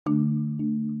All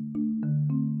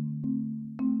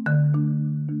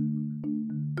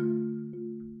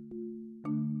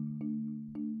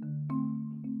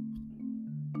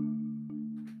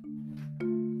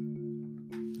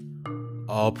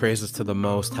praises to the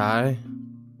Most High,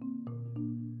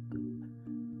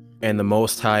 and the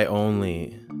Most High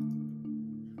only.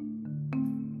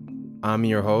 I'm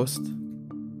your host,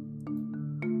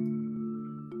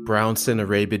 Brownson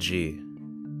Arabici.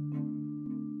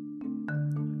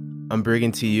 I'm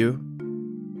bringing to you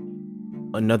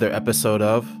another episode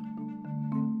of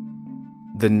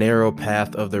The Narrow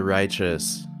Path of the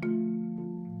Righteous.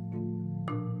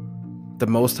 The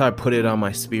Most High put it on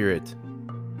my spirit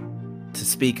to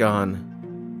speak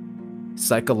on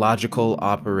psychological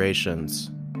operations,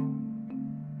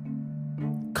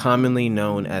 commonly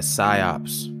known as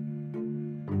PSYOPs.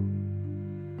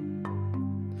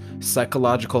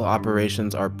 Psychological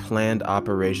operations are planned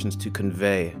operations to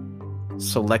convey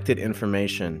selected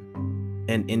information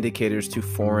and indicators to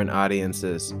foreign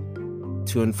audiences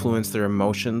to influence their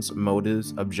emotions,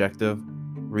 motives, objective,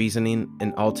 reasoning,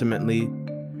 and ultimately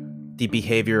the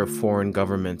behavior of foreign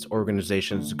governments,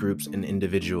 organizations, groups, and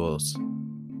individuals.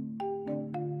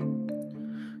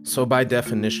 So by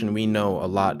definition, we know a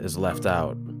lot is left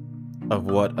out of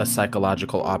what a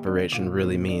psychological operation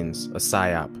really means, a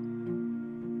PSYOP.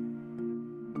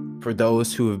 For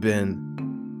those who have been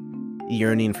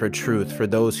yearning for truth, for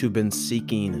those who've been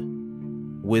seeking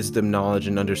wisdom, knowledge,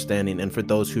 and understanding, and for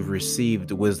those who've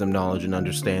received wisdom, knowledge, and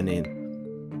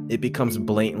understanding, it becomes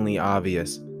blatantly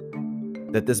obvious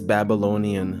that this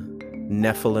Babylonian,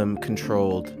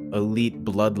 Nephilim-controlled, elite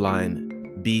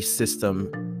bloodline beast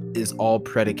system is all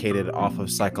predicated off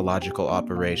of psychological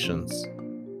operations.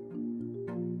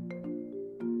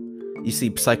 You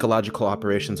see, psychological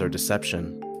operations are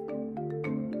deception.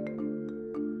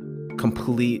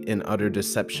 Complete and utter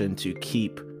deception to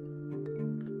keep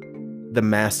the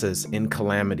masses in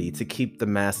calamity, to keep the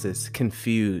masses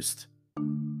confused,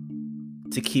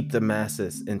 to keep the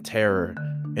masses in terror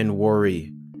and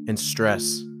worry and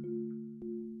stress.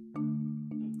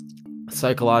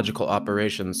 Psychological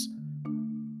operations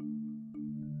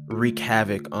wreak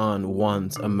havoc on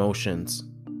one's emotions,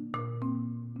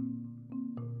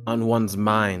 on one's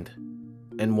mind,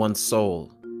 and one's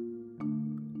soul.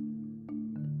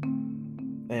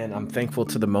 And I'm thankful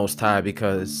to the Most High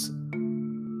because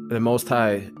the Most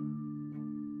High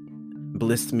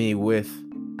blessed me with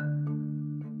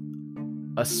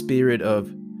a spirit of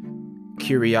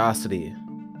curiosity.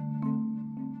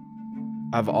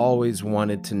 I've always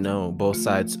wanted to know both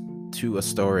sides to a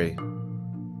story.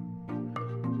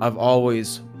 I've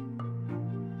always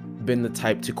been the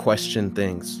type to question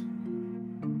things.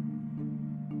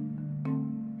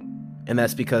 And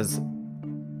that's because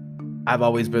I've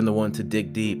always been the one to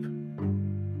dig deep.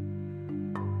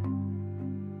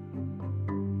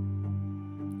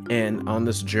 And on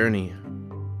this journey,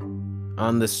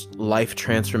 on this life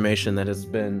transformation that has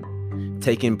been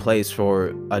taking place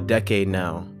for a decade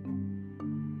now,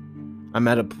 I'm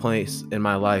at a place in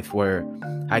my life where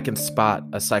I can spot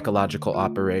a psychological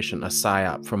operation, a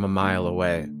PSYOP, from a mile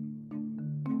away.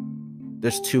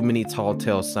 There's too many tall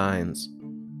tale signs.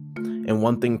 And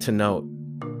one thing to note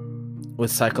with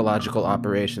psychological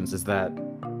operations is that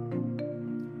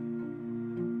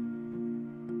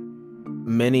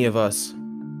many of us,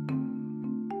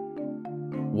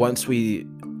 once we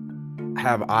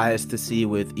have eyes to see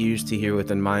with, ears to hear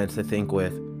with, and minds to think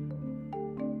with,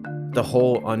 the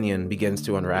whole onion begins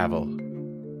to unravel.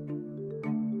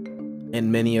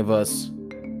 And many of us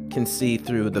can see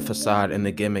through the facade and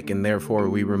the gimmick, and therefore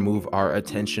we remove our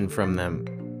attention from them.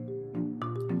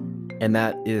 And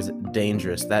that is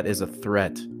dangerous. That is a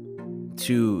threat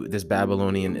to this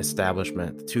Babylonian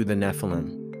establishment, to the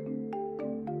Nephilim.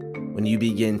 When you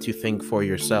begin to think for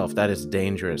yourself, that is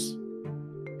dangerous.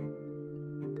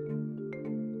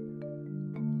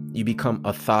 You become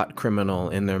a thought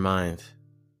criminal in their mind.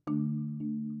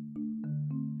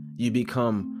 You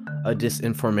become a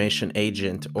disinformation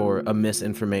agent or a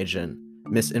misinformation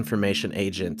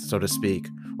agent, so to speak,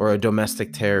 or a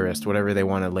domestic terrorist, whatever they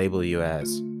want to label you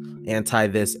as. Anti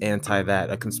this, anti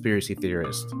that, a conspiracy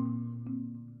theorist.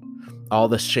 All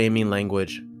the shaming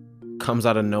language comes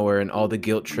out of nowhere, and all the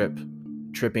guilt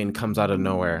tripping comes out of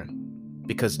nowhere,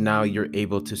 because now you're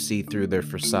able to see through their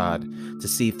facade, to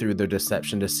see through their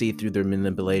deception, to see through their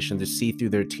manipulation, to see through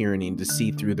their tyranny, to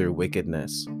see through their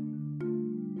wickedness.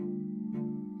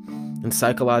 And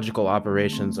psychological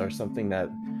operations are something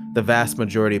that the vast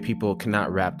majority of people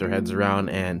cannot wrap their heads around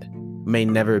and may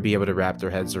never be able to wrap their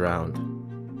heads around.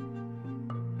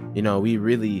 You know, we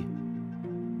really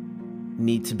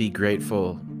need to be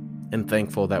grateful and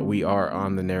thankful that we are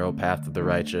on the narrow path of the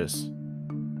righteous.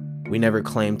 We never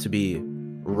claim to be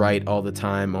right all the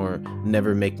time or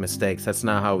never make mistakes. That's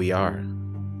not how we are.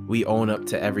 We own up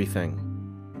to everything.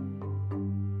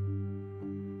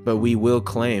 But we will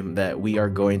claim that we are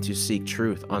going to seek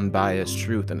truth, unbiased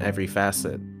truth in every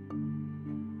facet.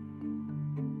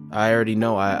 I already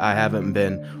know I haven't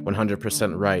been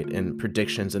 100% right in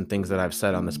predictions and things that I've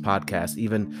said on this podcast.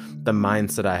 Even the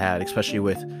mindset I had, especially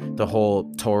with the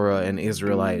whole Torah and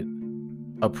Israelite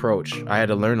approach, I had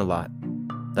to learn a lot.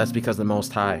 That's because the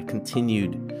Most High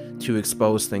continued to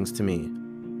expose things to me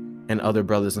and other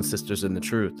brothers and sisters in the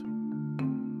truth.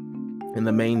 And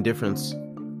the main difference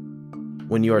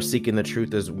when you are seeking the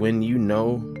truth is when you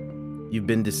know you've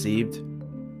been deceived,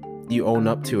 you own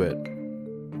up to it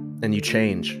and you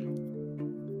change.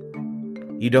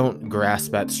 You don't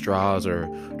grasp at straws or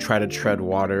try to tread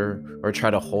water or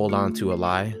try to hold on to a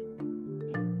lie,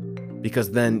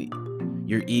 because then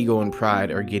your ego and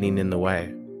pride are getting in the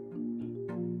way.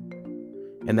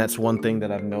 And that's one thing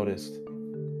that I've noticed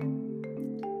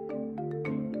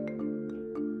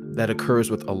that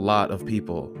occurs with a lot of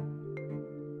people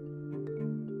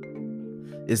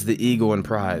is the ego and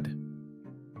pride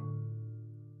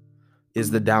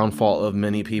is the downfall of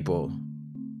many people,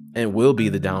 and will be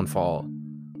the downfall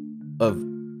of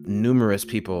numerous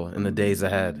people in the days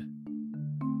ahead.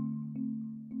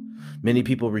 Many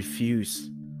people refuse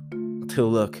to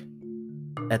look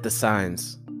at the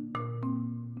signs,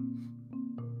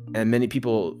 and many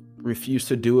people refuse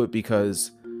to do it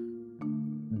because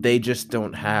they just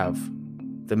don't have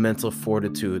the mental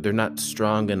fortitude. They're not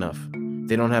strong enough.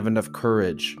 They don't have enough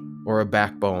courage or a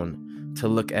backbone to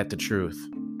look at the truth.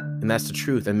 And that's the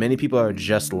truth. And many people are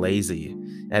just lazy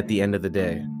at the end of the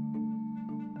day.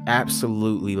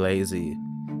 Absolutely lazy.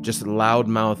 Just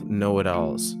loudmouth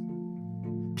know-it-alls.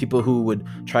 People who would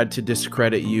try to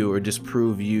discredit you or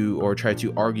disprove you or try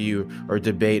to argue or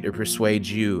debate or persuade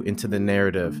you into the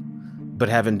narrative, but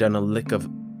haven't done a lick of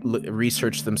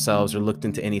research themselves or looked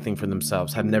into anything for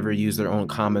themselves, have never used their own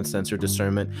common sense or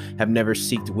discernment, have never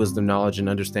sought wisdom, knowledge, and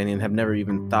understanding, and have never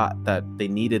even thought that they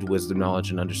needed wisdom, knowledge,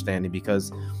 and understanding,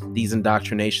 because these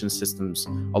indoctrination systems,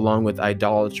 along with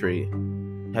idolatry,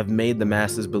 have made the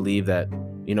masses believe that,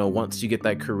 once you get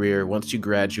that career, once you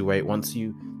graduate, once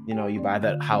you buy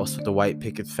that house with the white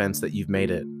picket fence, that you've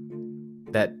made it,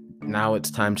 that now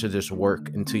it's time to just work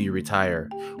until you retire,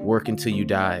 work until you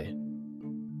die.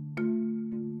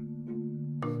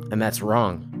 And that's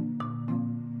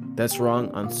wrong. That's wrong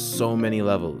on so many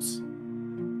levels.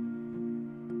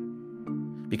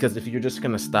 Because if you're just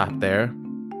going to stop there,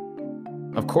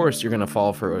 of course you're going to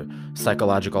fall for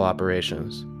psychological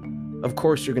operations. Of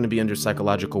course you're going to be under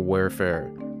psychological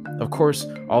warfare. Of course,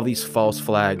 all these false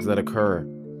flags that occur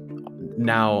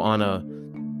now on a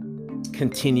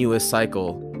continuous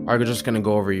cycle are just going to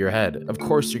go over your head. Of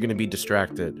course you're going to be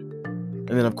distracted. And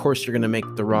then of course you're going to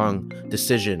make the wrong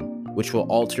decision, which will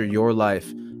alter your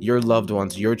life, your loved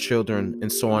ones, your children, and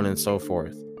so on and so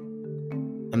forth.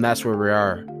 And that's where we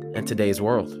are in today's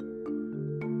world.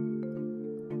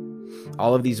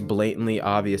 All of these blatantly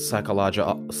obvious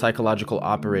psychological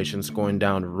operations going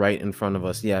down right in front of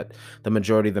us, yet the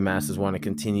majority of the masses want to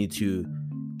continue to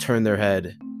turn their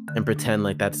head and pretend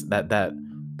like that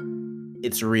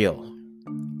it's real.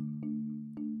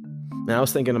 Now, I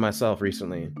was thinking to myself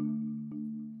recently,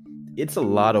 it's a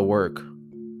lot of work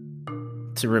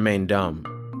to remain dumb.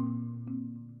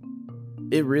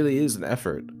 It really is an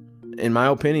effort. In my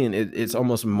opinion, it's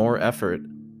almost more effort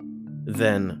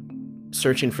than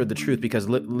searching for the truth, because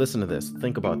listen to this.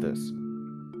 Think about this.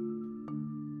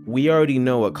 We already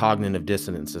know what cognitive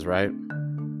dissonance is, right?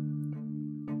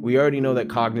 We already know that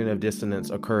cognitive dissonance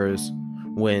occurs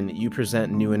when you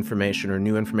present new information, or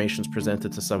new information is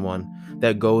presented to someone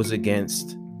that goes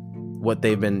against what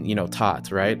they've been,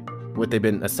 taught, right? What they've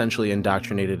been essentially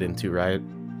indoctrinated into, right?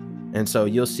 And so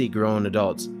you'll see grown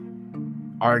adults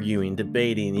arguing,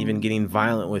 debating, even getting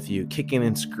violent with you, kicking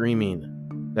and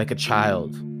screaming like a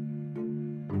child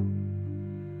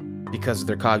because of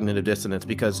their cognitive dissonance,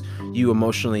 because you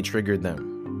emotionally triggered them.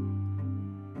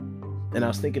 And I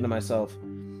was thinking to myself,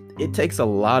 it takes a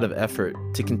lot of effort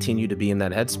to continue to be in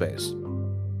that headspace,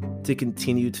 to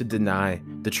continue to deny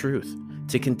the truth,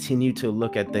 to continue to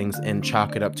look at things and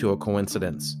chalk it up to a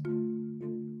coincidence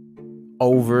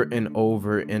over and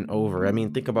over and over. I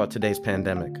mean, think about today's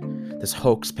pandemic, this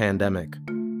hoax pandemic.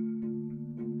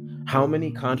 How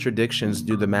many contradictions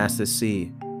do the masses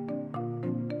see?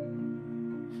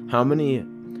 How many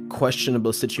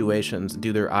questionable situations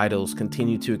do their idols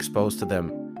continue to expose to them?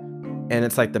 And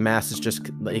it's like the masses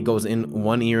it goes in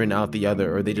one ear and out the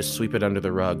other, or they just sweep it under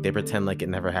the rug. They pretend like it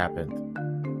never happened.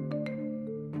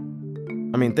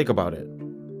 mean, think about it.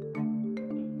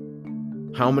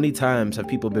 How many times have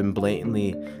people been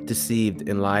blatantly deceived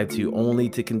and lied to only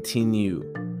to continue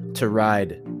to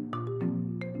ride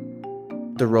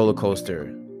the roller coaster?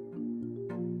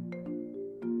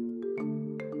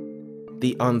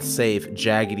 The unsafe,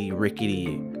 jaggedy,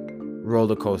 rickety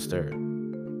roller coaster.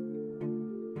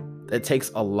 It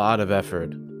takes a lot of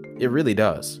effort. It really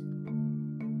does.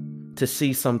 To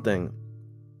see something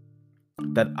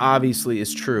that obviously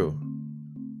is true,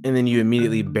 and then you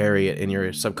immediately bury it in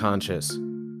your subconscious.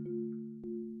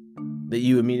 That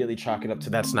you immediately chalk it up to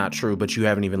that's not true, but you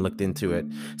haven't even looked into it.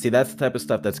 See, that's the type of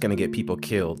stuff that's going to get people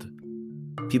killed.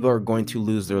 People are going to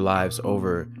lose their lives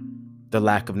over the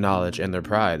lack of knowledge and their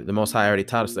pride. The Most High already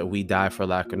taught us that we die for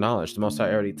lack of knowledge. The Most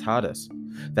High already taught us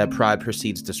that pride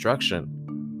precedes destruction.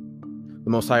 The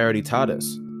Most High already taught us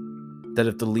that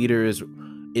if the leader is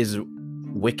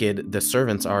wicked, the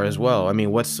servants are as well. I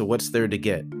mean, what's there to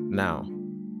get now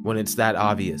when it's that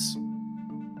obvious?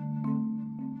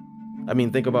 I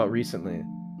mean, think about recently.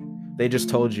 They just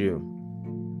told you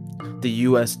the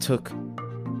US took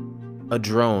a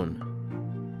drone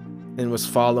and was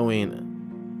following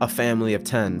a family of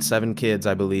 7 kids,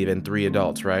 I believe, and 3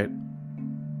 adults, right?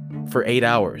 For 8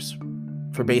 hours,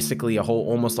 for basically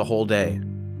almost a whole day.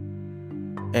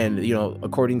 And, you know,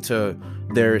 according to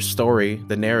their story,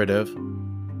 the narrative,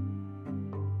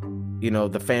 you know,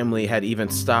 the family had even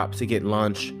stopped to get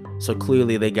lunch. So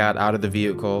clearly they got out of the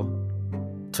vehicle,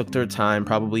 took their time,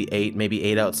 probably ate, maybe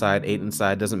ate outside, ate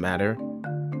inside, doesn't matter.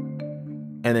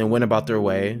 And then went about their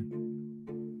way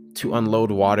to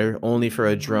unload water, only for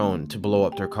a drone to blow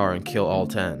up their car and kill all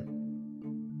 10.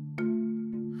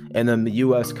 And then the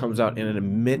US comes out and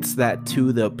admits that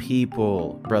to the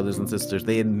people, brothers and sisters.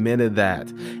 They admitted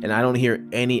that. And I don't hear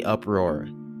any uproar.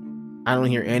 I don't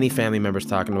hear any family members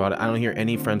talking about it. I don't hear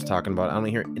any friends talking about it. I don't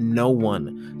hear no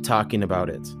one talking about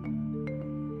it.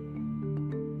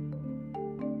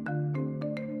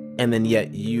 And then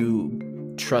yet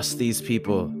you trust these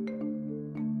people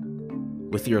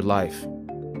with your life.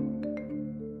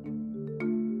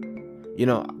 You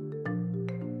know,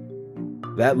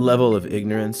 that level of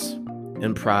ignorance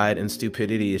and pride and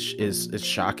stupidity is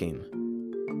shocking.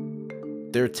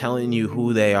 They're telling you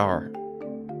who they are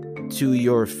to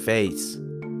your face,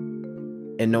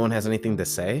 and no one has anything to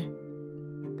say.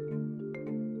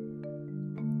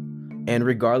 And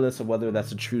regardless of whether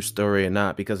that's a true story or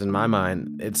not, because in my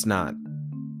mind, it's not.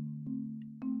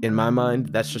 In my mind,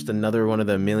 that's just another one of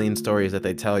the million stories that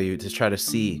they tell you to try to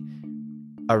see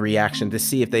a reaction, to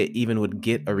see if they even would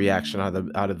get a reaction out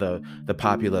of the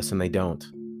populace, and they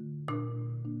don't.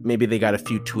 Maybe they got a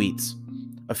few tweets,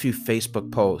 a few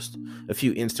Facebook posts, a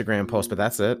few Instagram posts, but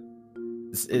that's it.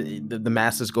 The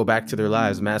masses go back to their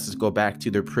lives. The masses go back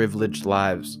to their privileged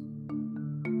lives.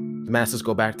 The masses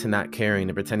go back to not caring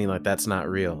and pretending like that's not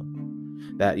real.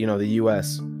 That, you know, the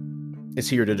US is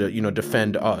here to, you know,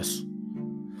 defend us.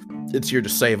 It's here to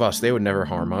save us. They would never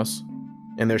harm us.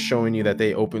 And they're showing you that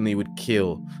they openly would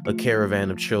kill a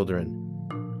caravan of children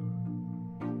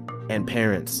and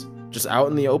parents just out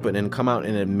in the open, and come out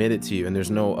and admit it to you, and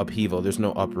there's no upheaval, there's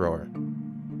no uproar.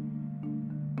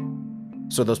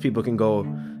 So those people can go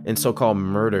and so-called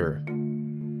murder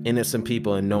innocent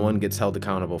people and no one gets held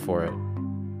accountable for it.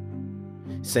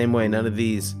 Same way, none of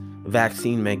these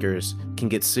vaccine makers can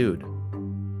get sued.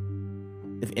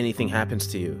 If anything happens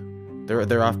to you,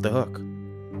 they're off the hook.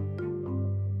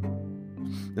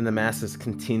 And the masses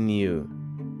continue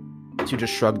to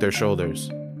just shrug their shoulders.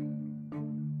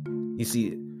 You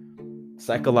see,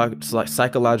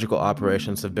 psychological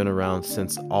operations have been around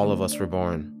since all of us were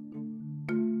born.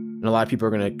 And a lot of people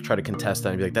are going to try to contest that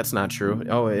and be like, that's not true.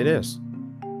 Oh, it is.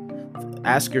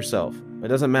 Ask yourself. It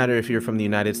doesn't matter if you're from the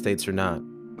United States or not.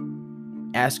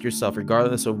 Ask yourself,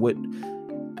 regardless of what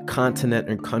continent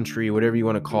or country, whatever you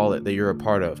want to call it, that you're a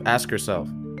part of. Ask yourself,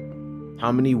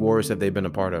 how many wars have they been a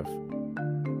part of?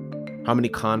 How many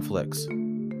conflicts?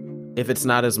 If it's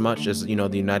not as much as, you know,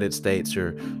 the United States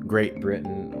or Great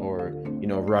Britain or, you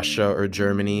know, Russia or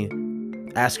Germany,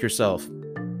 ask yourself,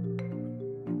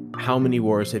 how many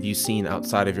wars have you seen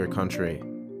outside of your country?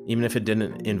 Even if it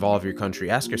didn't involve your country,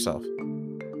 ask yourself.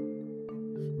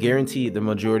 Guaranteed the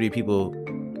majority of people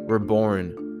were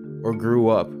born or grew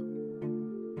up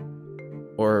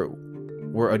or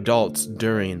were adults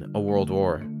during a world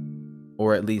war,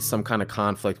 or at least some kind of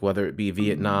conflict, whether it be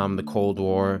Vietnam, the Cold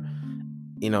War,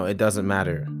 you know, it doesn't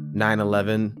matter.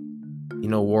 9/11, you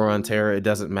know, war on terror, it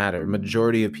doesn't matter.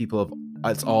 Majority of people,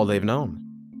 that's all they've known.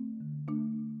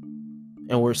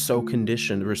 And we're so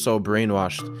conditioned, we're so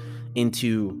brainwashed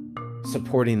into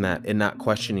supporting that and not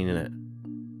questioning it.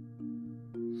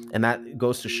 And that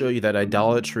goes to show you that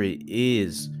idolatry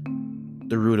is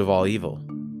the root of all evil.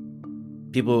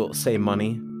 People say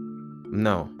money.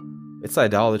 No, it's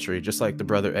idolatry, just like the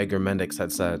brother Edgar Mendix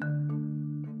had said.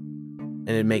 And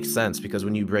it makes sense, because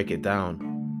when you break it down,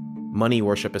 money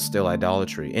worship is still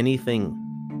idolatry. Anything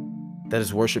that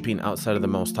is worshiping outside of the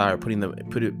Most High, or put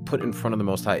in front of the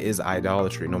Most High, is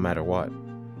idolatry, no matter what.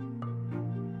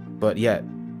 But yet,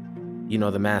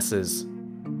 the masses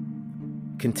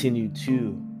continue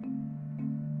to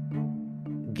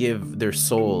give their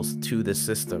souls to this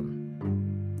system,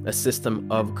 a system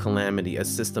of calamity, a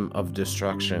system of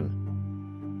destruction,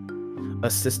 a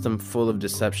system full of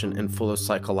deception and full of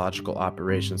psychological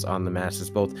operations on the masses,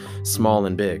 both small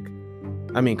and big.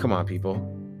 I mean, come on, people.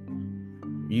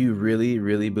 You really,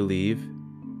 really believe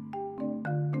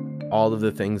all of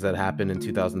the things that happened in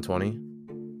 2020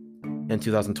 and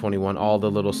 2021, all the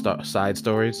little side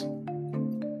stories?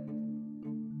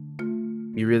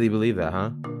 You really believe that,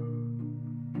 huh?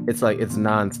 It's like, it's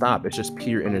nonstop. It's just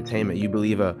pure entertainment. You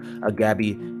believe a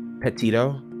Gabby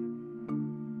Petito,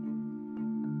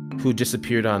 who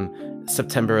disappeared on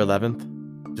September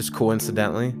 11th, just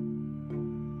coincidentally?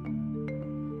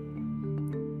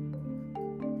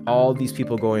 All these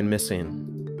people going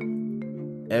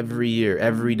missing every year,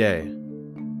 every day.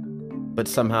 But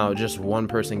somehow just one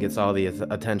person gets all the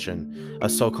attention, a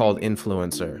so-called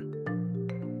influencer.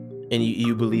 And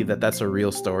you believe that that's a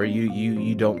real story?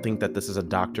 You don't think that this is a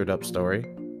doctored up story?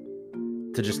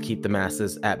 To just keep the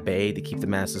masses at bay, to keep the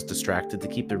masses distracted, to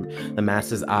keep the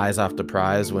masses' eyes off the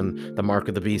prize when the mark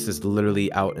of the beast is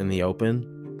literally out in the open?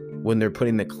 When they're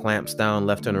putting the clamps down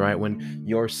left and right, when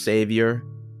your savior,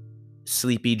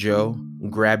 Sleepy Joe,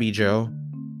 Grabby Joe,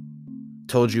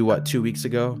 told you, 2 weeks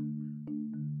ago,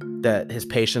 that his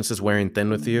patience is wearing thin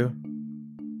with you?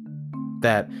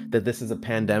 That this is a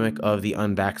pandemic of the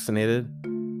unvaccinated?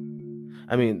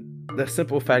 I mean, the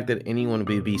simple fact that anyone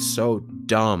would be so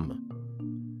dumb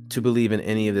to believe in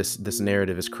any of this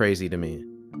narrative is crazy to me.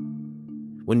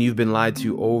 When you've been lied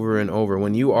to over and over,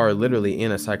 when you are literally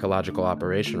in a psychological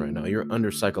operation right now, you're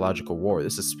under psychological war.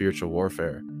 This is spiritual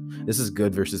warfare. This is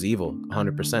good versus evil,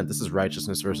 100%. This is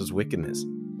righteousness versus wickedness.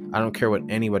 I don't care what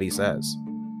anybody says.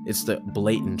 It's the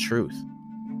blatant truth.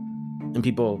 And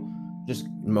people just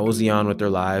mosey on with their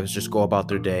lives, just go about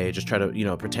their day, just try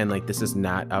to, pretend like this is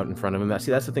not out in front of them. That's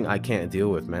the thing I can't deal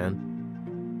with,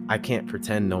 man. I can't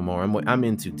pretend no more. I'm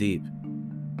in too deep.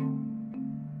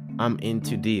 I'm in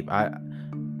too deep. I'm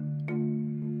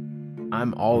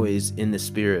always in the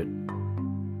spirit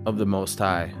of the Most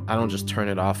High. I don't just turn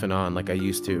it off and on like I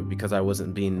used to, because I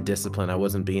wasn't being disciplined. I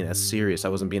wasn't being as serious. I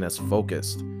wasn't being as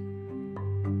focused.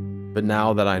 But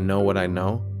now that I know what I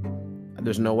know,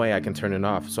 there's no way I can turn it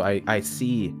off. So I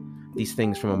see these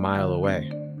things from a mile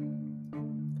away.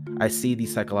 I see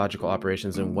these psychological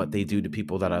operations and what they do to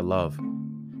people that I love.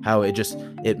 How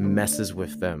it messes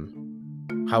with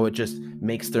them. How it just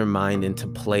makes their mind into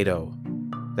Play-Doh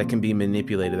that can be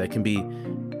manipulated, that can be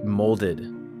molded,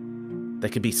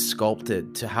 that can be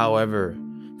sculpted to however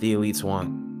the elites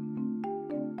want.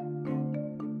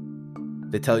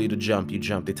 They tell you to jump, you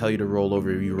jump. They tell you to roll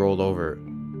over, you roll over.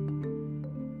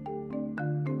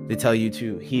 They tell you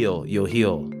to heal, you'll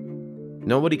heal.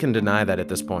 Nobody can deny that at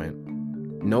this point.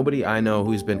 Nobody I know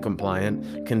who's been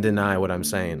compliant can deny what I'm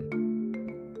saying.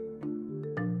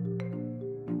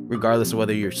 Regardless of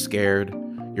whether you're scared,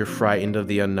 you're frightened of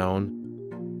the unknown.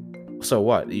 So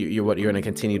what? You're going to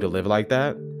continue to live like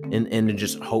that and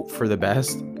just hope for the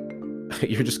best?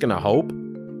 You're just going to hope?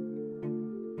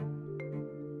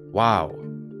 Wow.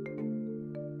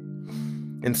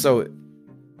 And so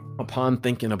upon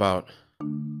thinking about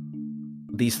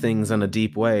these things in a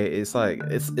deep way, it's like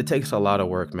it takes a lot of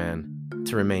work, man,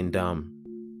 to remain dumb.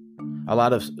 A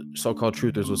lot of so-called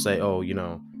truthers will say, oh,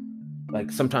 like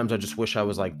sometimes I just wish I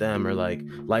was like them, or like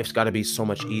life's got to be so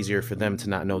much easier for them to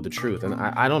not know the truth. And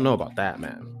I don't know about that,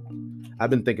 man. I've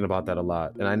been thinking about that a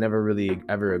lot, and I never really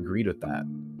ever agreed with that.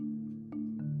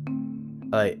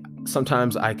 Like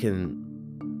sometimes I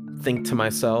can think to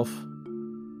myself,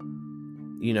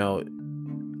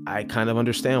 I kind of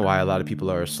understand why a lot of people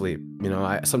are asleep.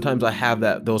 Sometimes I have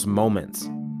those moments,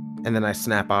 and then I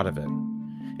snap out of it.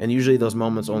 And usually those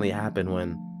moments only happen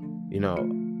when,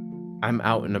 I'm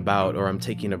out and about, or I'm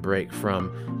taking a break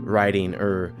from writing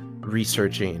or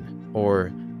researching,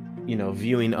 or,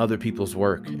 viewing other people's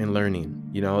work and learning,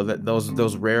 that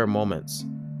those rare moments.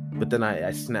 But then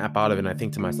I snap out of it, and I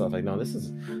think to myself, like, no, this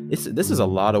is a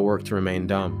lot of work to remain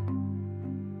dumb.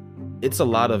 It's a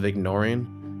lot of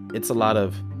ignoring. It's a lot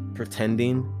of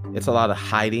pretending. It's a lot of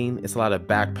hiding. It's a lot of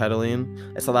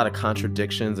backpedaling. It's a lot of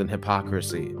contradictions and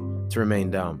hypocrisy to remain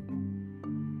dumb.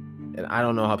 And I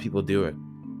don't know how people do it.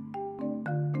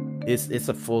 It's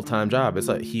a full-time job. It's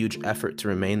a huge effort to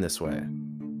remain this way.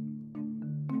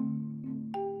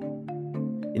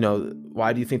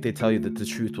 Why do you think they tell you that the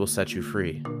truth will set you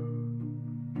free?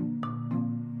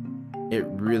 It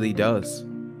really does.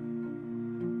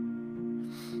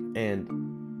 And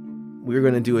we're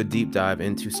going to do a deep dive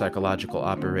into psychological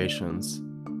operations.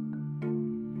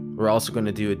 We're also going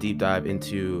to do a deep dive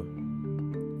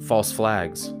into false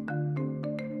flags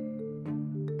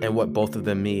and what both of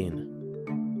them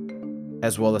mean,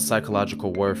 as well as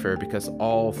psychological warfare, because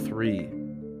all three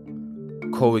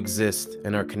coexist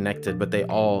and are connected, but they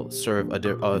all serve a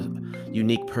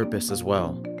unique purpose as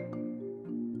well.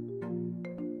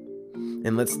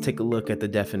 And let's take a look at the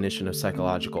definition of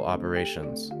psychological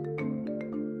operations.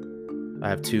 I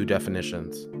have two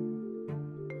definitions.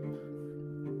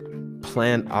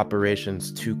 Planned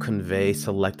operations to convey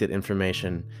selected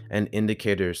information and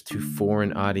indicators to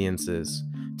foreign audiences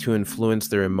to influence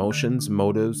their emotions,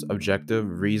 motives,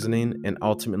 objective, reasoning, and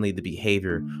ultimately the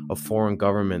behavior of foreign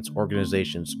governments,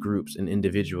 organizations, groups, and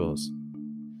individuals.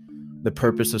 The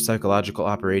purpose of psychological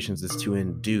operations is to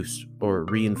induce or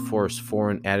reinforce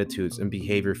foreign attitudes and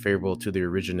behavior favorable to the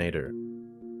originator.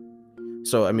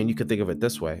 So, you could think of it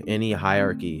this way. Any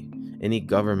hierarchy, any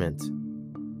government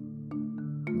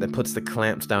that puts the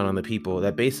clamps down on the people,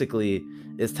 that basically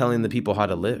is telling the people how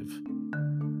to live.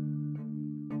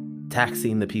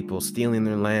 Taxing the people, stealing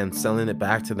their land, selling it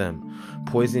back to them,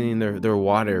 poisoning their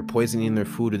water, poisoning their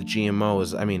food with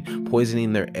GMOs,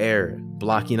 poisoning their air,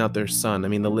 blocking out their sun.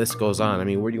 The list goes on.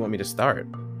 Where do you want me to start?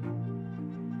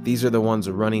 These are the ones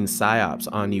running psyops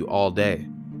on you all day.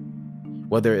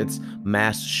 Whether it's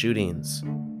mass shootings,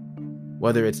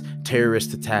 whether it's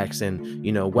terrorist attacks and,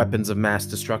 weapons of mass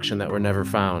destruction that were never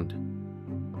found,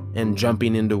 and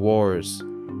jumping into wars,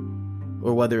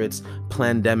 or whether it's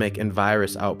pandemic and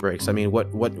virus outbreaks.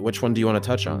 Which one do you want to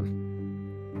touch on?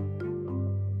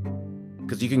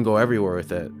 Because you can go everywhere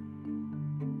with it.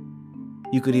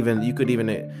 We could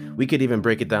even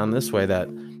break it down this way, that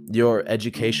your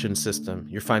education system,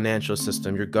 your financial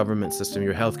system, your government system,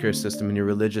 your healthcare system, and your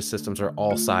religious systems are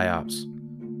all psyops.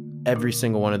 Every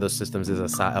single one of those systems is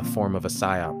a form of a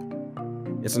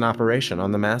psyop. It's an operation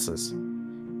on the masses.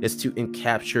 It's to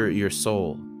capture your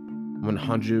soul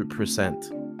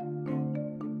 100%.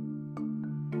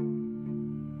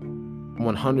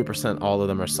 100% all of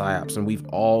them are psyops, and we've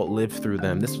all lived through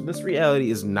them. This reality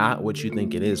is not what you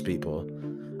think it is, people.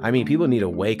 People need to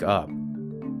wake up.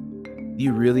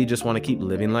 You really just want to keep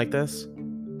living like this?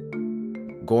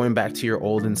 Going back to your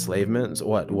old enslavements?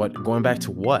 Going back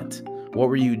to what? What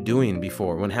were you doing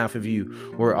before, when half of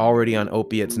you were already on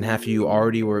opiates and half of you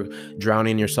already were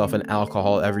drowning yourself in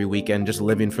alcohol every weekend, just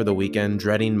living for the weekend,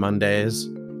 dreading Mondays?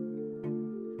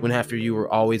 When half of you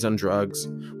were always on drugs,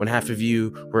 when half of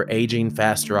you were aging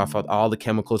faster off of all the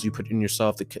chemicals you put in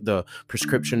yourself, the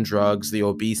prescription drugs, the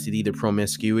obesity, the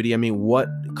promiscuity. What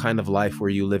kind of life were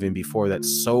you living before you're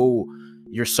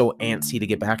so antsy to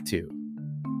get back to?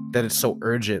 That it's so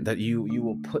urgent that you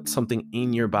will put something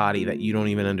in your body that you don't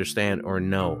even understand or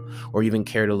know or even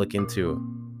care to look into.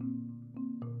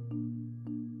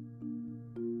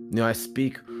 I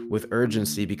speak with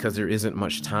urgency because there isn't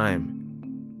much time.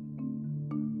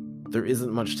 There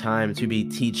isn't much time to be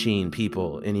teaching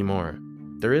people anymore.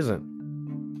 There isn't.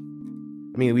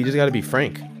 We just got to be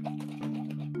frank.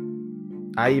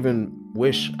 I even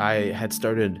wish I had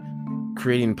started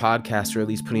creating podcasts or at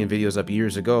least putting videos up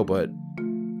years ago, but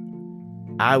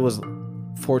I was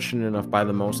fortunate enough by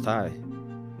the Most High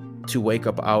to wake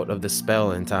up out of the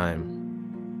spell in time.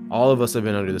 All of us have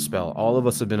been under the spell. All of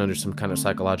us have been under some kind of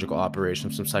psychological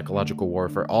operation, some psychological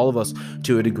warfare. All of us,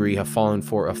 to a degree, have fallen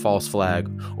for a false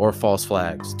flag or false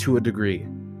flags, to a degree.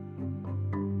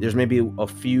 There's maybe a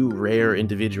few rare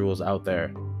individuals out there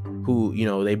who,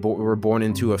 they were born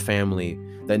into a family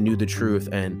that knew the truth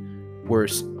and were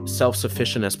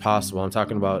self-sufficient as possible. I'm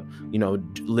talking about,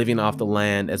 living off the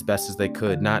land as best as they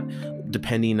could, not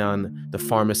depending on the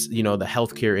pharmacy, the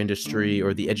healthcare industry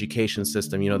or the education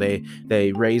system.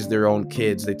 They raised their own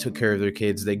kids. They took care of their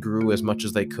kids. They grew as much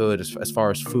as they could as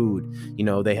far as food.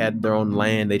 They had their own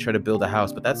land. They tried to build a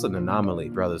house, but that's an anomaly,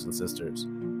 brothers and sisters.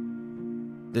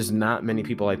 There's not many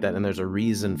people like that, and there's a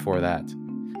reason for that.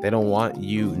 They don't want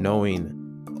you knowing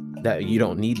that you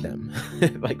don't need them.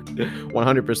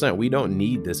 100%. We don't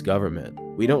need this government.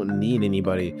 We don't need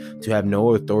anybody to have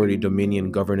no authority,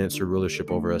 dominion, governance, or rulership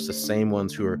over us. The same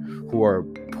ones who are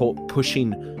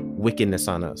pushing wickedness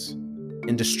on us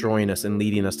and destroying us and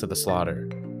leading us to the slaughter.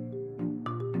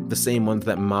 The same ones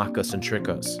that mock us and trick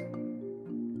us.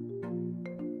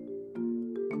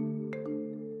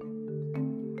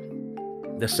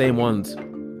 The same ones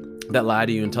that lie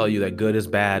to you and tell you that good is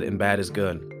bad and bad is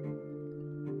good.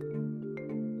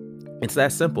 It's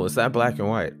that simple. It's that black and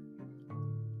white.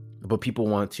 But people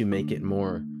want to make it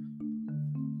more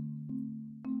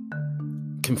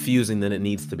confusing than it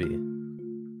needs to be,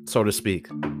 so to speak.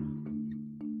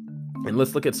 And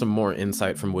let's look at some more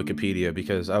insight from Wikipedia,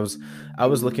 because I was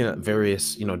looking at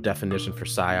various, definition for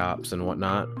psyops and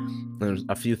whatnot. And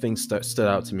a few things stood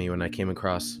out to me when I came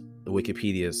across the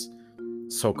Wikipedia's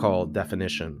so-called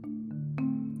definition.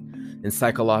 In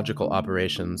psychological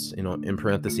operations, in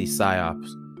parentheses, psyops,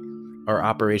 are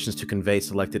operations to convey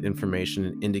selected information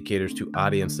and indicators to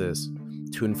audiences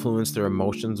to influence their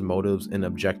emotions, motives, and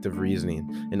objective reasoning,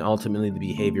 and ultimately the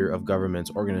behavior of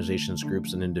governments, organizations,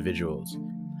 groups, and individuals.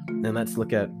 And let's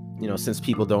look at, since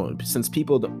people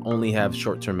only have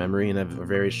short-term memory and have a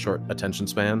very short attention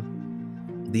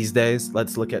span these days,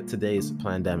 let's look at today's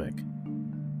pandemic,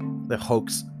 the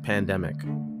hoax pandemic.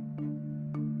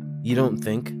 You don't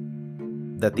think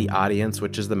that the audience,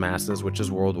 which is the masses, which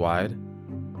is worldwide,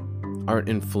 aren't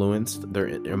influenced, their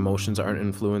emotions aren't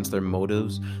influenced, their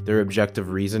motives, their objective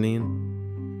reasoning?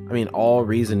 I mean, all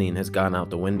reasoning has gone out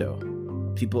the window.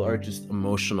 People are just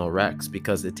emotional wrecks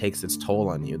because it takes its toll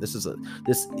on you. This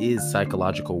is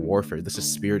psychological warfare. This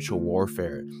is spiritual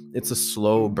warfare. It's a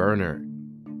slow burner.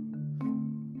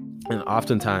 And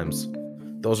oftentimes,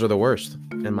 those are the worst,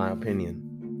 in my opinion.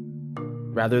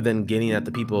 Rather than getting at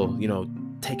the people,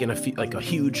 taking a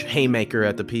huge haymaker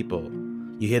at the people,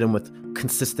 you hit them with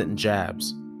consistent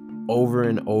jabs over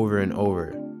and over and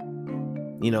over.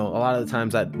 A lot of the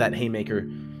times that haymaker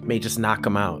may just knock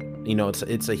them out.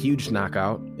 It's a huge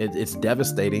knockout. It's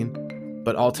devastating,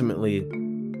 but ultimately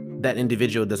that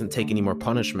individual doesn't take any more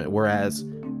punishment. Whereas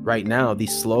right now,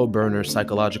 these slow burner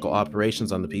psychological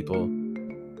operations on the people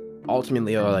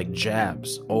ultimately are like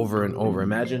jabs over and over.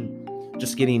 Imagine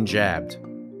just getting jabbed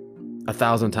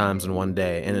 1,000 times in one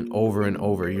day, and then over and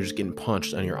over, you're just getting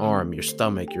punched on your arm, your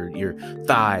stomach, your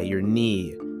thigh, your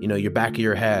knee, your back of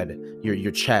your head,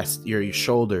 your chest, your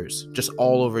shoulders, just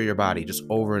all over your body, just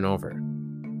over and over.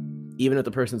 Even if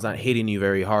the person's not hitting you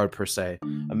very hard per se,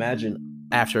 imagine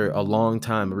after a long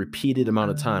time, a repeated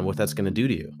amount of time, what that's going to do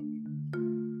to you.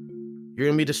 You're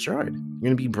going to be destroyed. You're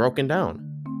going to be broken down.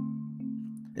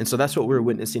 And so that's what we're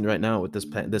witnessing right now with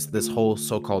this whole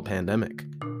so-called pandemic.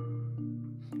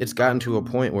 It's gotten to a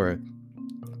point where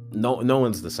no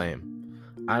one's the same.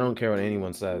 I don't care what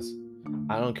anyone says.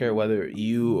 I don't care whether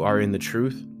you are in the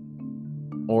truth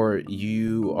or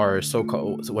you are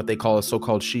what they call a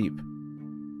so-called sheep.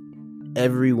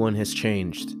 Everyone has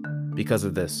changed because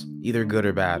of this, either good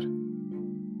or bad.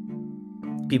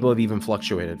 People have even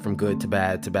fluctuated from good to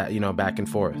bad, back and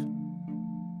forth.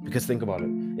 Because think about it.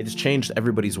 It's changed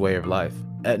everybody's way of life.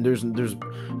 And there's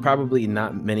probably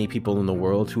not many people in the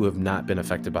world who have not been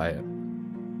affected by it.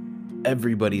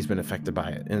 Everybody's been affected by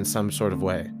it in some sort of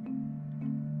way.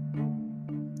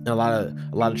 And a lot of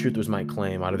truthers might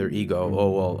claim out of their ego, oh,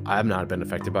 well, I've not been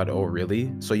affected by it. Oh,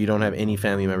 really? So you don't have any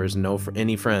family members,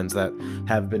 any friends that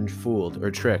have been fooled or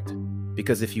tricked?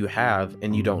 Because if you have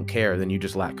and you don't care, then you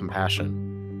just lack compassion.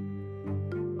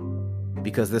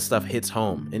 Because this stuff hits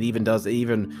home. It even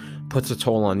puts a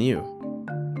toll on you.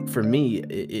 For me,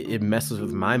 it messes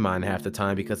with my mind half the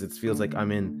time because it feels like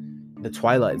I'm in the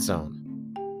twilight zone.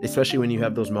 Especially when you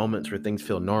have those moments where things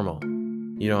feel normal.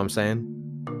 You know what I'm saying?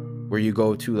 Where you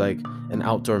go to like an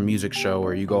outdoor music show,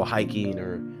 or you go hiking,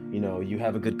 or you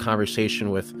have a good conversation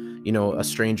with a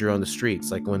stranger on the streets.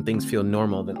 Like when things feel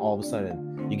normal, then all of a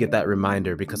sudden you get that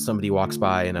reminder because somebody walks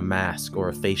by in a mask or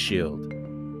a face shield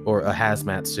or a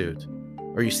hazmat suit,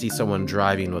 or you see someone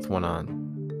driving with one on,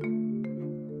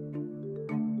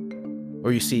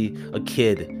 or you see a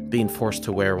kid being forced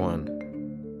to wear one.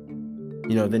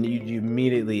 Then you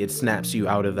immediately, it snaps you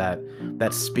out of that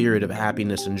spirit of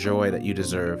happiness and joy that you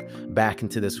deserve back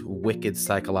into this wicked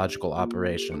psychological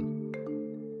operation.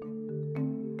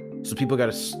 So people got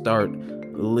to start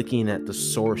looking at the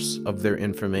source of their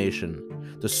information,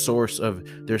 the source of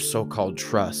their so-called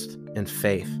trust and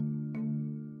faith,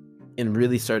 and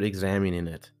really start examining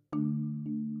it.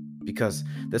 Because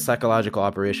this psychological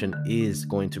operation is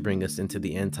going to bring us into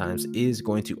the end times, is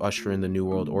going to usher in the New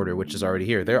World Order, which is already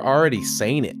here. They're already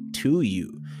saying it to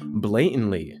you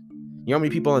blatantly. You know how many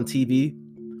people on TV,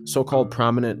 so-called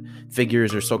prominent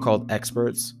figures or so-called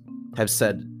experts,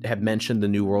 have mentioned the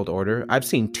New World Order? I've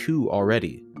seen 2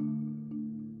 already.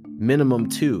 Minimum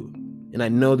 2. And I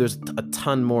know there's a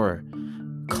ton more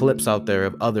clips out there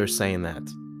of others saying that.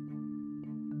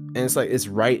 And it's like, it's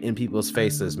right in people's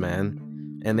faces, man.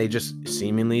 And they just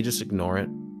seemingly just ignore it,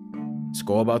 just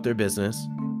go about their business.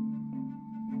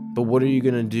 But what are you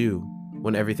going to do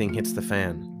when everything hits the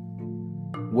fan?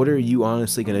 What are you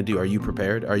honestly going to do? Are you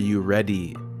prepared? Are you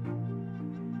ready?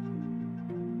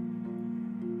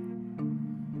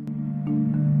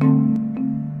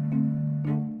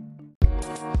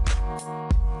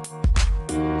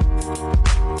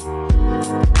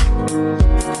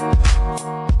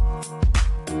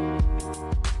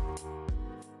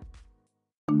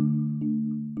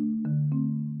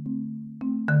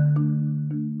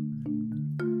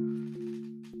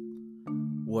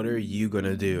 What are you going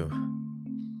to do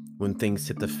when things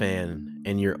hit the fan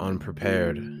and you're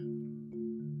unprepared?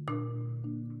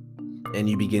 And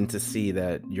you begin to see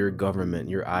that your government,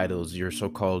 your idols, your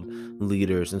so-called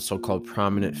leaders and so-called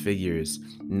prominent figures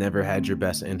never had your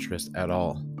best interest at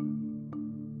all.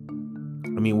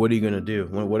 I mean, what are you going to do?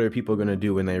 What are people going to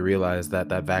do when they realize that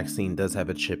that vaccine does have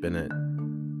a chip in it,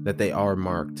 that they are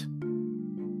marked,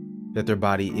 that their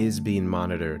body is being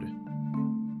monitored,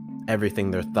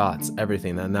 everything, their thoughts,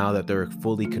 everything, that now that they're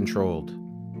fully controlled?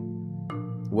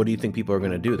 What do you think people are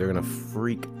going to do? They're going to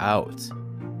freak out.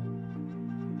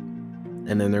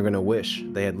 And then they're going to wish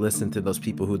they had listened to those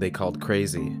people who they called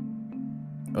crazy,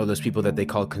 or those people that they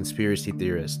called conspiracy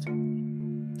theorists.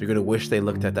 They're going to wish they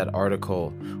looked at that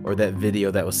article or that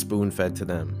video that was spoon-fed to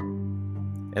them.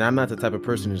 And I'm not the type of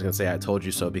person who's going to say, I told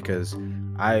you so, because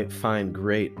I find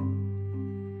great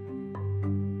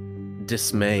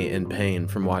dismay and pain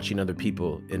from watching other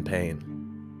people in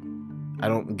pain. I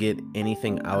don't get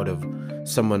anything out of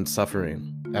someone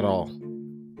suffering at all.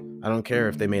 I don't care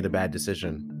if they made a bad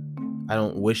decision. I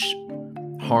don't wish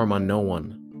harm on no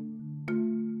one.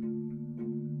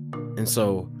 And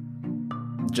so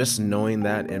just knowing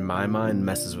that in my mind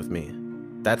messes with me.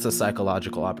 That's a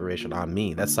psychological operation on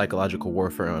me. That's psychological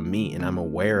warfare on me, and I'm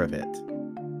aware of it.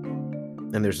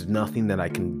 And there's nothing that I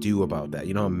can do about that.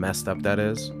 You know how messed up that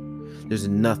is? There's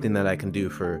nothing that I can do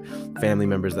for family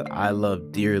members that I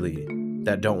love dearly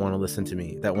that don't want to listen to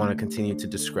me, that want to continue to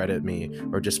discredit me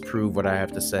or disprove what I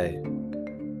have to say,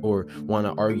 or want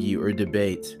to argue or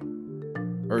debate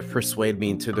or persuade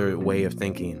me into their way of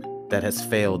thinking that has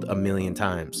failed a million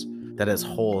times, that has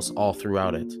holes all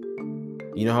throughout it.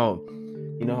 You know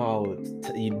how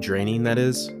draining that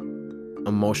is?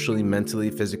 Emotionally, mentally,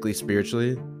 physically,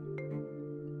 spiritually.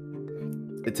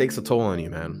 It takes a toll on you,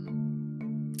 man.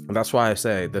 And that's why I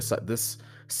say this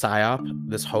PSYOP,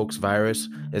 this hoax virus,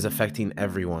 is affecting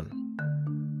everyone,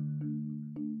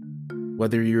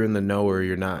 whether you're in the know or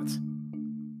you're not.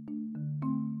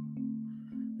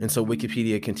 And so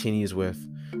Wikipedia continues with,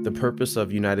 the purpose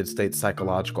of United States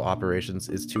psychological operations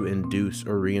is to induce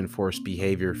or reinforce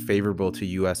behavior favorable to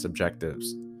U.S.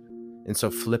 objectives. And so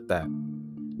flip that.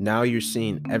 Now you're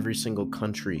seeing every single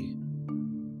country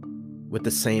with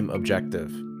the same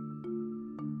objective.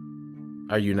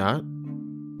 Are you not?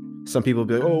 Some people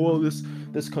be like, oh, well,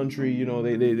 this country, you know,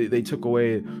 they took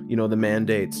away, you know, the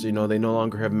mandates, you know, they no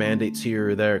longer have mandates here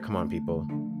or there. Come on, people.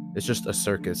 It's just a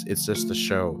circus. It's just a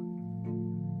show.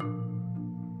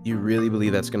 You really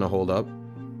believe that's going to hold up?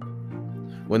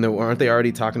 When aren't they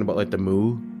already talking about like the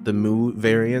Mu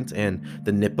variant and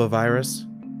the Nipah virus?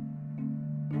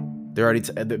 They're already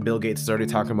Bill Gates is already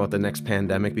talking about the next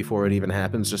pandemic before it even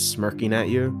happens, just smirking at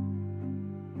you,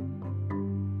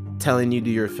 telling you to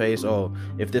your face, oh,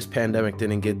 if this pandemic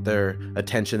didn't get their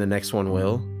attention, the next one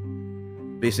will.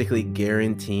 Basically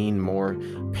guaranteeing more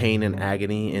pain and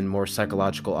agony and more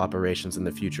psychological operations in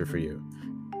the future for you.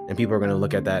 And people are going to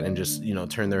look at that and just, you know,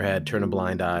 turn their head, turn a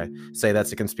blind eye, say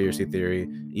that's a conspiracy theory,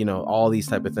 you know, all these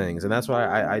type of things. And that's why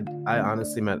I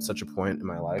honestly am at such a point in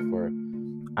my life where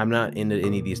I'm not into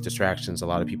any of these distractions. A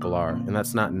lot of people are, and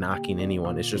that's not knocking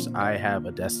anyone. It's just, I have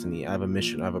a destiny, I have a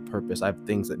mission, I have a purpose, I have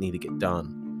things that need to get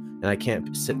done. And I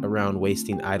can't sit around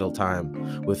wasting idle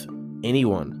time with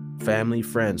anyone, family,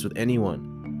 friends, with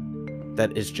anyone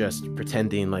that is just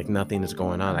pretending like nothing is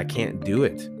going on. I can't do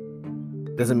it.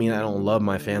 Doesn't mean I don't love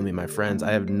my family, my friends.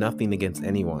 I have nothing against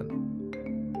anyone.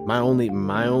 My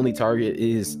only target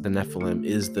is the Nephilim,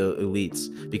 is the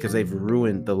elites, because they've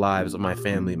ruined the lives of my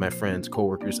family, my friends,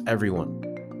 coworkers, everyone.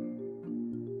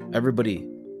 Everybody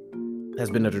has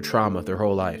been under trauma their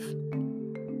whole life.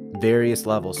 Various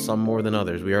levels, some more than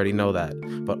others. We already know that.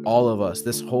 But all of us,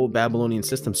 this whole Babylonian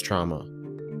system's trauma.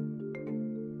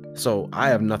 So I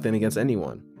have nothing against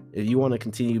anyone. If you want to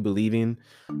continue believing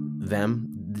them,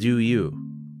 do you.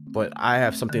 But I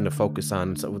have something to focus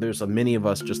on. So there's many of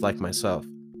us just like myself.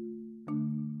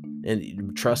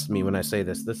 And trust me when I say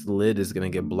this lid is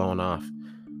going to get blown off,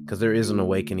 because there is an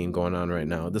awakening going on right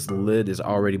now. This lid is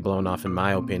already blown off, in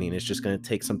my opinion. It's just going to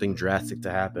take something drastic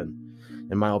to happen.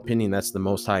 In my opinion, that's the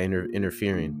Most High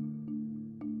interfering.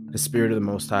 The spirit of the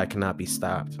Most High cannot be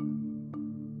stopped.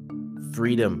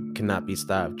 Freedom cannot be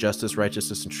stopped. Justice,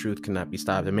 righteousness, and truth cannot be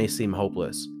stopped. It may seem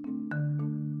hopeless,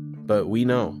 but we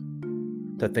know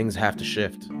that things have to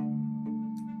shift.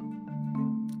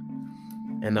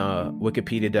 And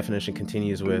Wikipedia definition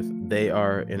continues with, they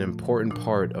are an important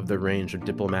part of the range of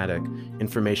diplomatic,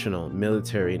 informational,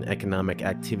 military, and economic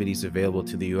activities available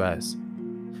to the U.S.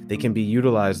 They can be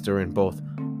utilized during both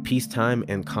peacetime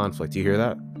and conflict. You hear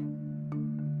that?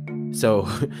 So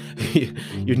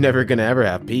you're never going to ever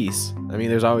have peace. I mean,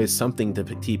 there's always something to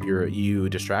keep you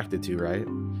distracted to, right?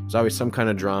 There's always some kind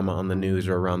of drama on the news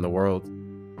or around the world.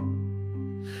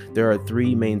 There are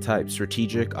three main types: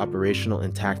 strategic, operational,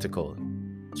 and tactical.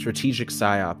 Strategic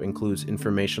PSYOP includes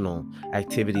informational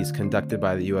activities conducted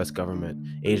by the U.S. government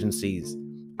agencies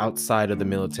outside of the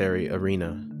military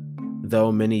arena,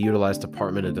 though many utilize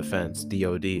Department of Defense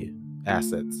 (DoD)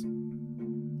 assets.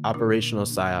 Operational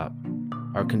PSYOP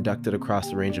are conducted across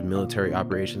the range of military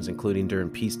operations, including during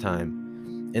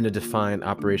peacetime, in a defined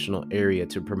operational area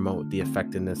to promote the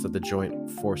effectiveness of the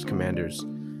Joint Force Commanders'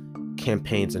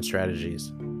 campaigns and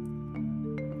strategies.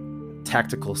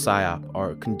 Tactical PSYOP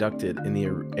are conducted in the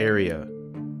area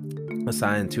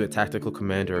assigned to a tactical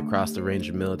commander across the range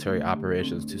of military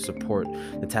operations to support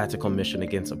the tactical mission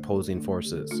against opposing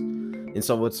forces. And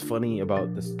so what's funny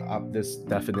about this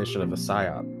definition of a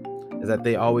PSYOP is that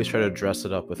they always try to dress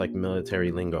it up with like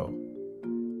military lingo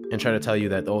and try to tell you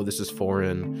that, oh, this is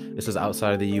foreign, this is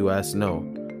outside of the US. No.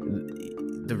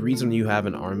 The reason you have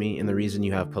an army and the reason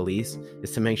you have police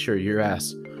is to make sure your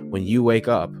ass, when you wake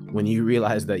up, when you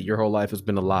realize that your whole life has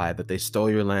been a lie, that they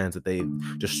stole your lands, that they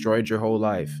destroyed your whole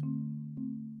life,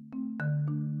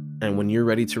 and when you're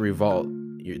ready to revolt,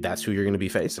 that's who you're going to be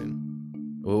facing.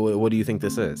 What do you think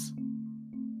this is?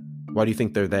 Why do you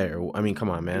think they're there? I mean, come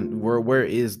on, man. Where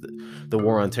is the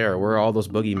war on terror? Where are all those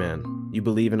boogeymen? You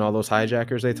believe in all those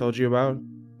hijackers they told you about?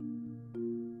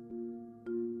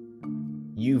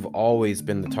 You've always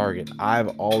been the target. I've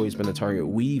always been the target.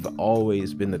 We've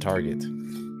always been the target.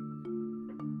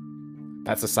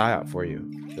 That's a PSYOP for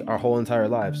you. Our whole entire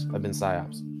lives have been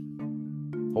PSYOPs.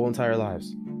 Whole entire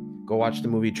lives. Go watch the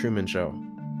movie Truman Show.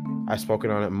 I've spoken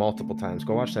on it multiple times.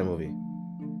 Go watch that movie.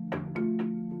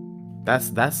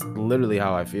 That's literally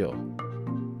how I feel.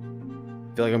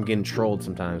 I feel like I'm getting trolled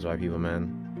sometimes by people,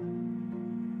 man.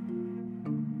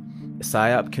 A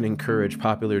PSYOP can encourage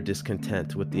popular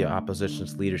discontent with the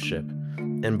opposition's leadership,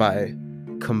 and by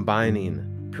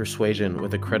combining persuasion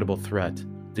with a credible threat,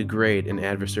 degrade an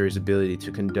adversary's ability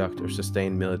to conduct or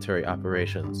sustain military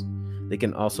operations. They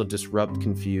can also disrupt,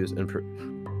 confuse, and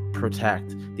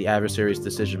protract the adversary's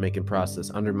decision-making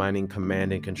process, undermining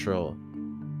command and control.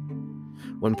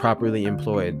 When properly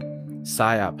employed,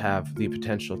 PSYOP have the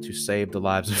potential to save the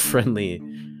lives of friendly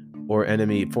or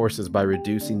enemy forces by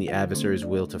reducing the adversary's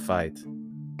will to fight,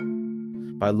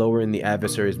 by lowering the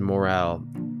adversary's morale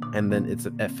and then its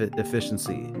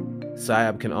efficiency.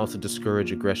 PSYOP can also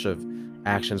discourage aggressive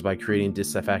actions by creating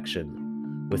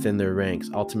disaffection within their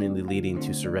ranks, ultimately leading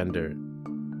to surrender.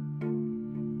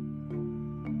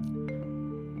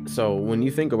 So when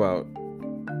you think about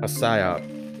a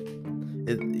PSYOP,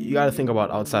 you got to think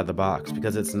about outside the box,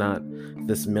 because it's not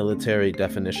this military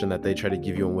definition that they try to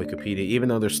give you on Wikipedia, even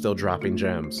though they're still dropping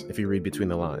gems if you read between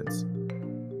the lines.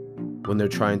 When they're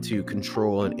trying to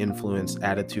control and influence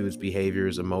attitudes,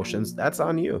 behaviors, emotions, that's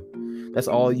on you. That's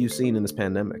all you've seen in this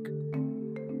pandemic.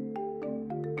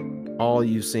 All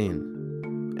you've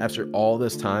seen. After all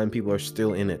this time, people are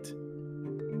still in it.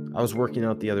 I was working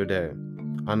out the other day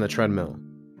on the treadmill,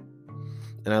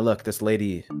 and I look, this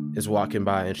lady is walking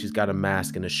by and she's got a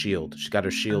mask and a shield. She's got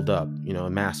her shield up, a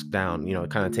mask down,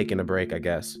 kind of taking a break, I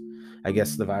guess. I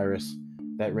guess the virus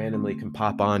that randomly can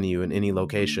pop on you in any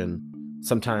location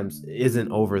sometimes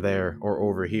isn't over there or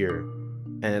over here.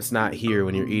 And it's not here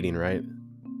when you're eating, right?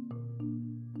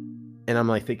 And I'm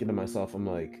like thinking to myself, I'm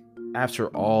like, after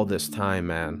all this time,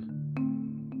 man,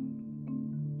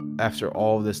 after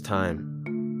all this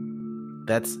time,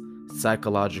 that's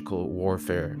psychological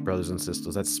warfare, brothers and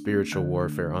sisters. That's spiritual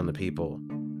warfare on the people.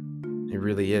 It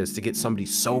really is. To get somebody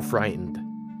so frightened,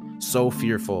 so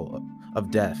fearful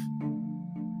of death,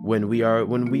 when we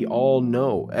all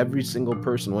know, every single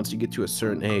person, once you get to a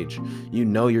certain age,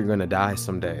 you're gonna die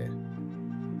someday.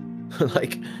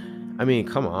 Like, I mean,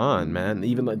 come on, man.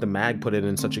 Even like the mag put it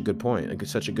in such a good point, like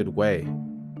such a good way.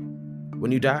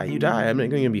 When you die, you die. I'm not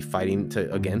going to be fighting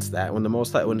against that.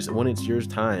 When it's your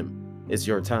time, it's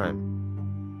your time.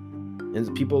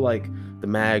 And people like the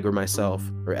mag or myself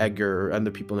or Edgar or other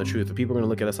people in the truth, people are going to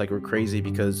look at us like we're crazy,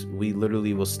 because we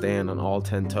literally will stand on all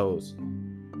 10 toes,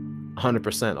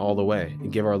 100% all the way,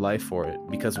 and give our life for it,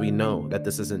 because we know that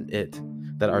this isn't it,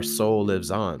 that our soul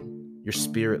lives on. Your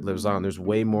spirit lives on. There's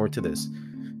way more to this.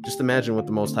 Just imagine what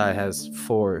the Most High has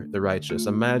for the righteous.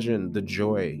 Imagine the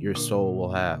joy your soul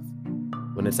will have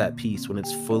when it's at peace, when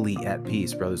it's fully at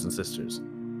peace, brothers and sisters.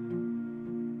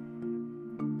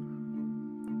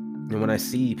 And when I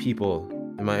see people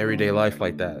in my everyday life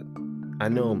like that, I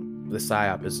know the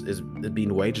psyop is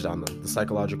being waged on them. The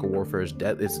psychological warfare is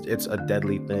dead. It's a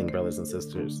deadly thing, brothers and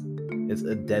sisters. It's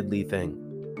a deadly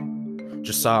thing.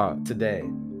 Just saw today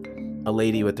a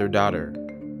lady with her daughter.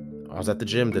 I was at the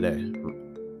gym today,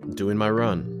 doing my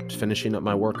run, finishing up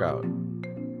my workout.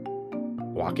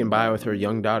 Walking by with her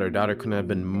young daughter. Daughter couldn't have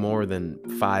been more than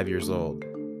 5 years old.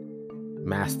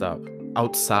 Masked up,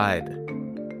 outside.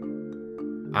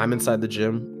 I'm inside the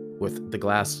gym with the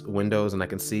glass windows and I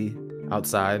can see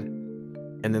outside,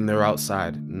 and then they're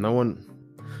outside. No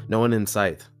one in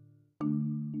sight.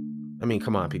 I mean,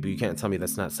 come on, people. You can't tell me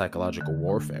that's not psychological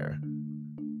warfare.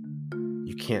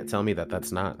 You can't tell me that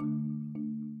that's not.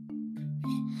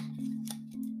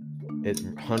 It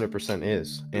 100%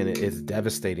 is, and it is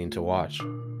devastating to watch.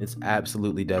 It's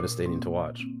absolutely devastating to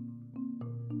watch.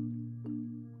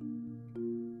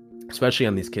 Especially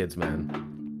on these kids,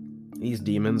 man. These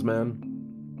demons, man.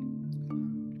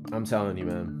 I'm telling you,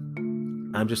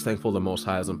 man. I'm just thankful the Most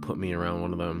High hasn't put me around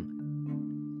one of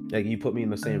them. Like, you put me in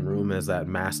the same room as that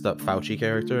masked up Fauci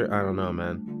character, I don't know,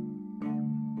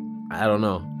 man. I don't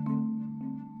know.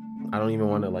 I don't even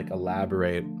want to, like,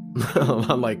 elaborate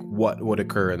on, like, what would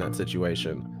occur in that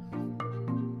situation.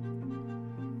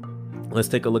 Let's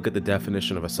take a look at the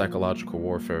definition of a psychological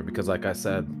warfare, because, like I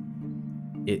said,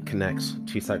 it connects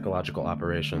to psychological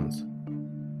operations.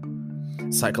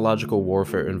 Psychological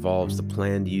warfare involves the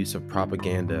planned use of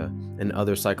propaganda and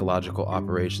other psychological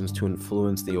operations to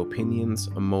influence the opinions,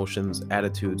 emotions,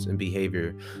 attitudes, and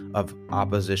behavior of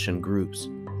opposition groups.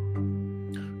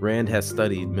 Rand has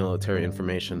studied military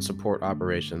information support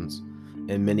operations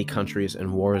in many countries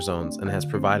and war zones and has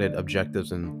provided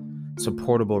objectives and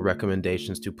supportable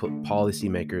recommendations to put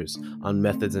policymakers on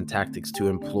methods and tactics to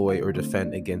employ or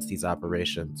defend against these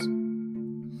operations.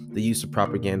 The use of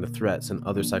propaganda threats and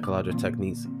other psychological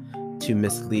techniques to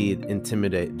mislead,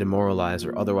 intimidate, demoralize,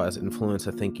 or otherwise influence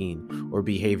the thinking or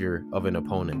behavior of an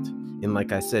opponent. And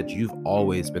like I said, you've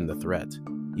always been the threat.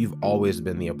 You've always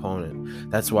been the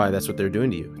opponent. That's what they're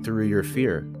doing to you. Through your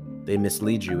fear, they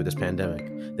mislead you with this pandemic.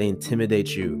 They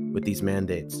intimidate you with these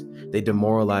mandates. They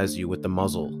demoralize you with the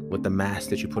muzzle, with the mask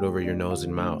that you put over your nose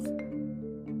and mouth.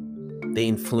 They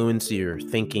influence your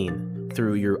thinking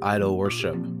through your idol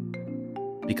worship,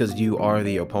 because you are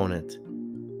the opponent.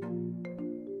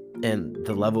 And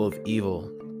the level of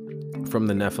evil from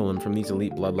the Nephilim, from these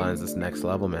elite bloodlines, is next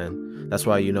level, man. That's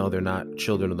why you know they're not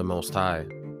children of the Most High.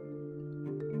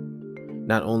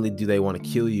 Not only do they want to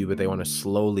kill you, but they want to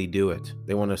slowly do it.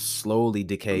 They want to slowly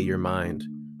decay your mind,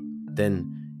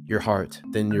 then your heart,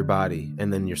 then your body,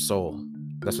 and then your soul.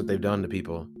 That's what they've done to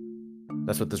people.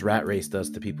 That's what this rat race does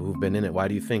to people who've been in it. Why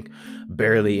do you think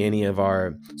barely any of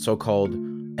our so-called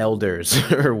elders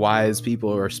or wise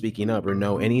people are speaking up or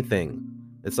know anything?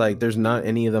 It's like there's not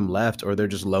any of them left, or they're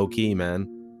just low-key, man.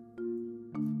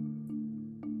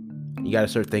 You got to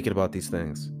start thinking about these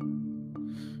things.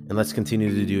 And let's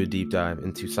continue to do a deep dive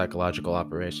into psychological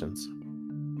operations.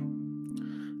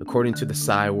 According to the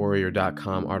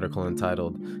PsyWarrior.com article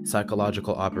entitled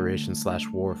Psychological Operations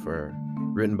 / Warfare,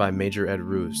 written by Major Ed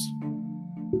Roos,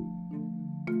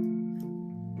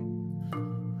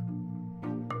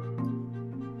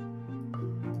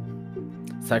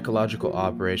 psychological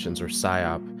operations, or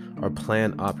PSYOP, are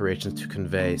planned operations to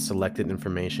convey selected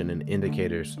information and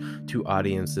indicators to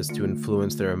audiences to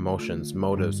influence their emotions,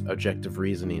 motives, objective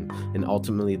reasoning, and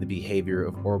ultimately the behavior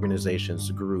of organizations,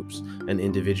 groups, and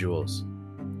individuals.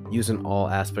 Used in all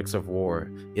aspects of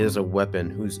war, it is a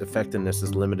weapon whose effectiveness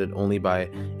is limited only by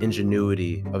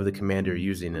ingenuity of the commander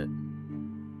using it.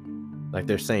 Like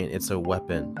they're saying, it's a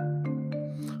weapon.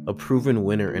 A proven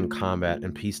winner in combat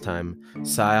and peacetime,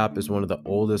 PSYOP is one of the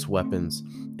oldest weapons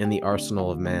in the arsenal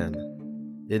of man.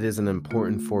 It is an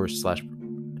important force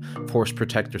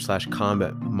protector /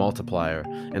 combat multiplier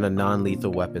in a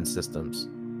non-lethal weapon systems.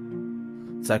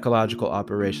 Psychological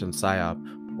operation PSYOP,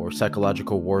 or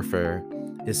psychological warfare,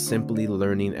 is simply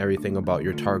learning everything about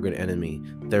your target enemy,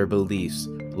 their beliefs,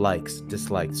 likes,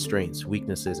 dislikes, strengths,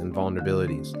 weaknesses, and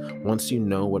vulnerabilities. Once you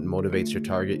know what motivates your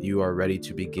target, you are ready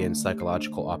to begin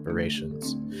psychological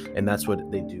operations. And that's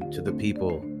what they do to the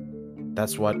people.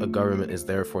 That's what a government is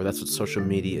there for. That's what social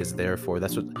media is there for.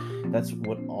 That's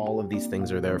what all of these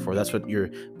things are there for. That's what your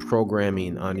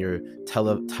programming on your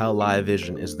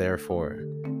television is there for.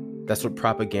 That's what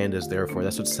propaganda is there for.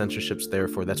 That's what censorship's there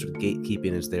for. That's what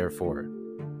gatekeeping is there for.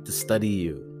 To study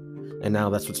you, And now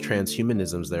that's what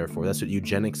transhumanism's there for. That's what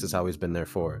eugenics has always been there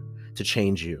for, to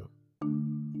change you.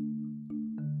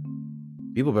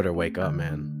 People better wake up,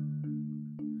 man.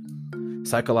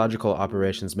 Psychological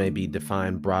operations may be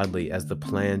defined broadly as the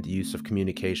planned use of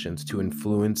communications to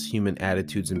influence human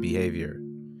attitudes and behavior,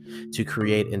 to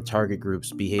create and target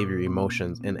groups' behavior,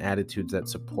 emotions, and attitudes that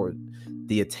support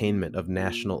the attainment of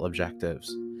national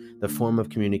objectives. The form of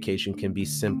communication can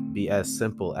be as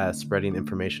simple as spreading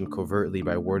information covertly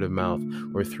by word of mouth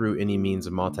or through any means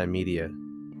of multimedia.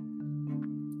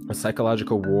 A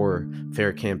psychological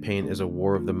warfare campaign is a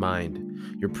war of the mind.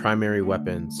 Your primary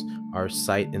weapons are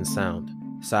sight and sound.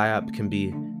 PSYOP can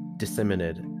be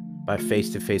disseminated by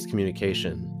face-to-face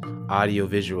communication,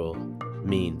 audio-visual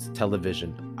means,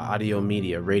 television, audio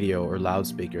media, radio or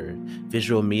loudspeaker,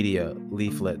 visual media,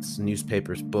 leaflets,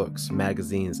 newspapers, books,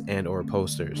 magazines, and or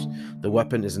posters. The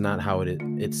weapon is not how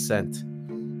it's sent,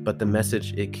 but the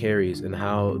message it carries and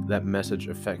how that message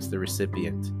affects the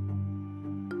recipient.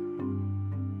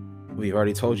 We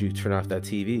already told you turn off that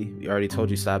TV. We already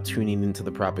told you stop tuning into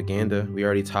the propaganda. We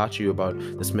already taught you about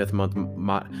the Smith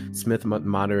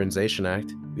Modernization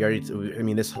Act.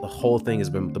 This whole thing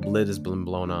the lid has been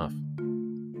blown off.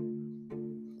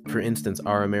 For instance,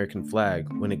 our American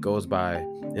flag, when it goes by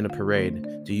in a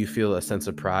parade, do you feel a sense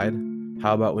of pride?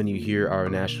 How about when you hear our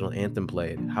national anthem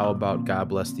played? How about God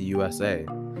Bless the USA?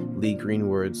 Lee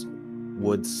Greenwood's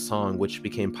song, which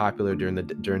became popular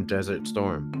during Desert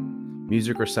Storm.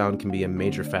 Music or sound can be a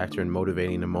major factor in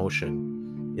motivating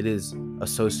emotion. It is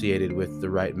associated with the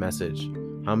right message.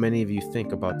 How many of you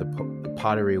think about the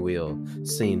pottery wheel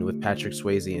scene with Patrick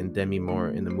Swayze and Demi Moore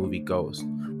in the movie Ghost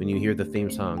when you hear the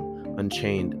theme song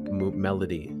Unchained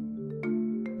melody?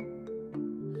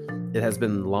 It has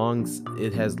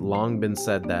long been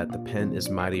said that the pen is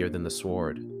mightier than the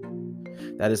sword.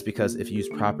 That is because if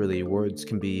used properly, words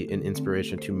can be an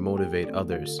inspiration to motivate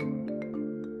others.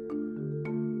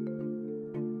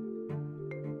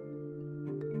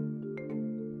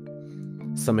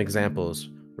 Some examples.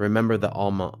 Remember the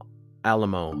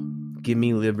Alamo. Give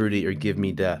me liberty or give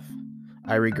me death.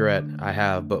 I regret I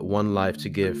have but one life to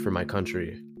give for my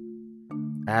country.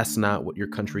 Ask not what your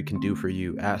country can do for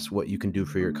you. Ask what you can do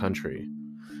for your country.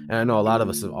 And I know a lot of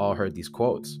us have all heard these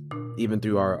quotes, even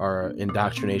through our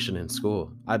indoctrination in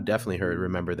school. I've definitely heard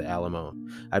remember the Alamo.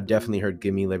 I've definitely heard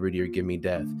give me liberty or give me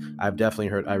death. I've definitely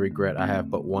heard I regret I have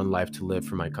but one life to live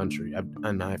for my country.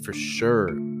 And I for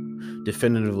sure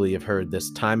definitively have heard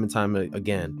this time and time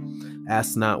again.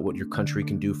 Ask not what your country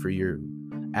can do for you.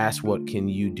 Ask what can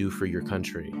you do for your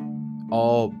country.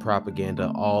 All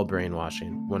propaganda, all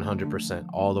brainwashing, 100%,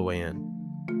 all the way in.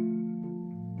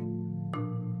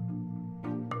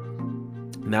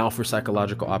 Now, for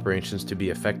psychological operations to be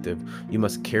effective, you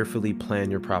must carefully plan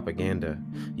your propaganda.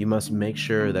 You must make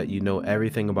sure that you know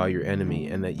everything about your enemy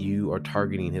and that you are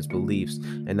targeting his beliefs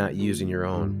and not using your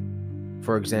own.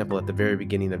 For example, at the very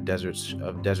beginning of Desert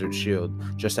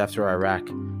Shield, just after Iraq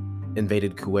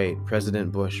invaded Kuwait,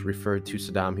 President Bush referred to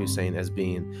Saddam Hussein as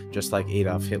being just like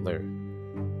Adolf Hitler.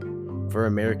 For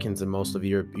Americans and most of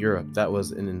Europe, that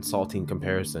was an insulting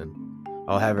comparison.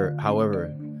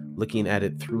 However, looking at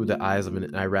it through the eyes of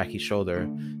an Iraqi shoulder,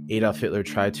 Adolf Hitler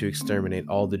tried to exterminate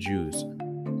all the Jews.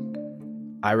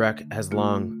 Iraq has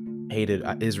long hated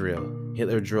Israel.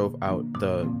 Hitler drove out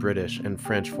the British and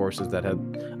French forces that had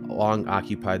long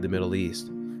occupied the Middle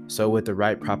East. So with the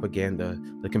right propaganda,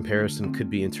 the comparison could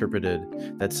be interpreted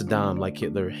that Saddam, like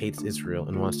Hitler, hates Israel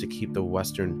and wants to keep the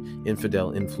Western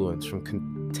infidel influence from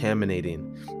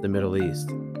contaminating the Middle East.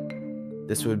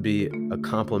 This would be a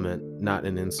compliment, not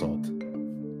an insult.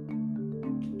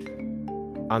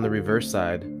 On the reverse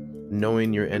side,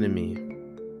 knowing your enemy's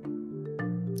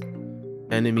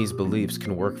beliefs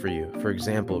can work for you. For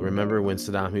example, remember when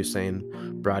Saddam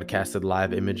Hussein broadcasted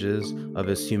live images of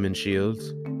his human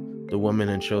shields? The women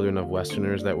and children of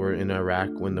Westerners that were in Iraq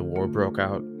when the war broke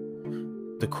out?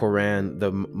 The Quran,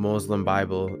 the Muslim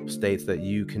Bible, states that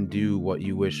you can do what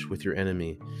you wish with your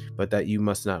enemy, but that you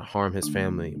must not harm his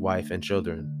family, wife, and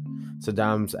children.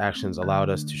 Saddam's actions allowed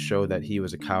us to show that he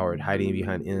was a coward, hiding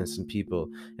behind innocent people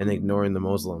and ignoring the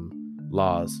Muslim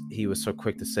laws he was so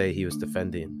quick to say he was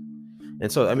defending.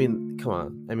 And so, come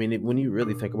on. When you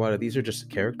really think about it, these are just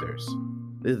characters.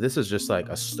 This is just like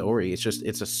a story.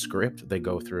 It's a script they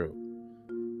go through.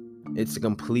 It's a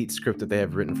complete script that they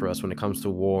have written for us when it comes to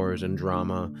wars and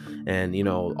drama and,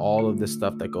 all of this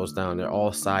stuff that goes down. They're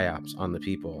all psyops on the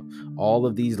people. All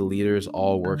of these leaders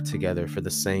all work together for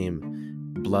the same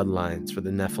bloodlines, for the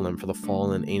Nephilim, for the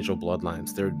fallen angel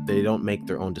bloodlines. They don't make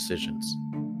their own decisions.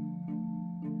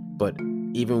 But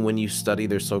even when you study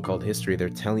their so-called history, they're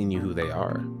telling you who they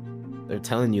are. They're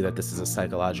telling you that this is a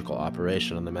psychological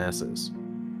operation on the masses.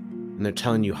 And they're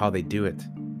telling you how they do it.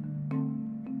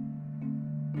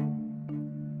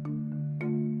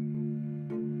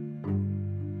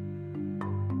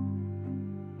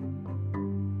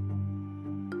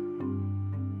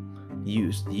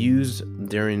 Used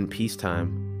during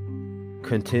peacetime,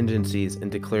 contingencies,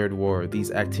 and declared war,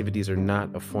 these activities are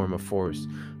not a form of force,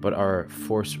 but are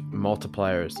force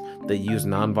multipliers that use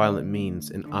nonviolent means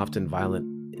in often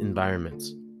violent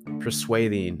environments.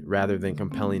 Persuading rather than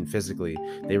compelling physically,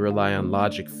 they rely on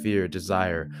logic, fear,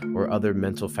 desire, or other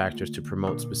mental factors to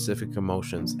promote specific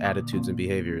emotions, attitudes, and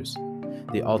behaviors.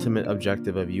 The ultimate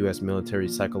objective of U.S. military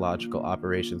psychological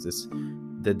operations is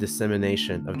the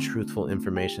dissemination of truthful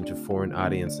information to foreign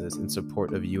audiences in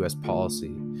support of U.S.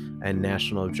 policy and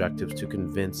national objectives to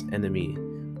convince enemy,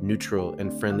 neutral,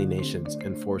 and friendly nations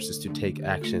and forces to take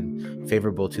action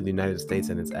favorable to the United States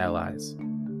and its allies.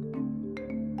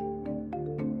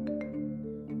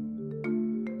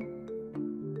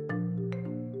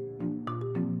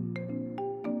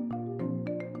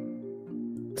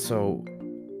 So,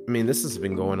 I mean, this has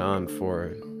been going on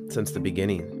since the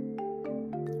beginning,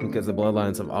 because the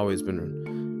bloodlines have always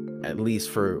been, at least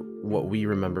for what we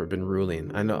remember, been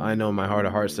ruling. I know in my heart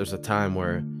of hearts there's a time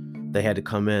where they had to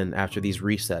come in after these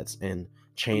resets and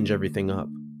change everything up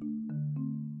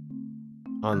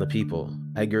on the people.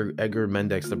 Edgar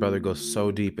Mendex, the brother, goes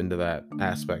so deep into that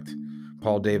aspect.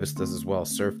 Paul Davis does as well.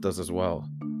 Surf does as well.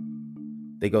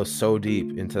 They go so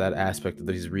deep into that aspect of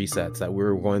these resets that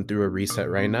we're going through a reset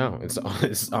right now. It's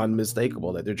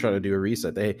unmistakable that they're trying to do a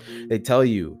reset. They tell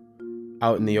you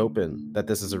out in the open that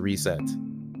this is a reset.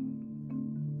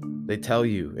 They tell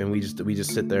you, and we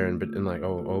just sit there and like,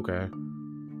 oh, okay.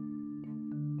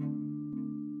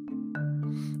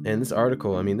 And this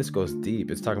article, I mean, this goes deep.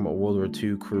 It's talking about World War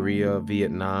II, Korea,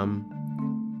 Vietnam,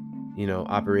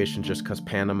 Operation Just Cause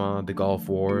Panama, the Gulf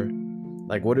War.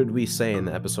 Like, what did we say in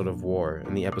the episode of war,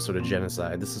 in the episode of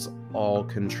genocide? This is all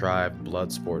contrived blood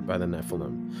sport by the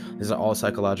Nephilim. These are all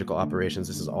psychological operations.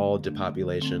 This is all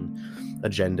depopulation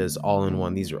agendas all in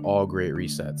one. These are all great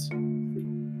resets.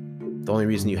 The only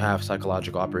reason you have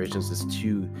psychological operations is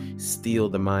to steal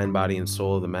the mind, body, and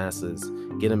soul of the masses,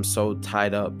 get them so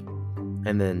tied up,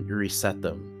 and then reset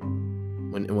them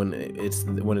when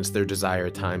it's their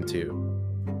desired time to,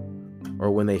 or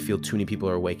when they feel too many people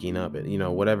are waking up.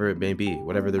 Whatever it may be,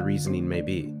 whatever the reasoning may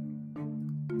be,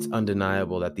 it's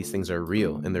undeniable that these things are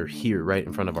real and they're here right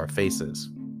in front of our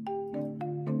faces.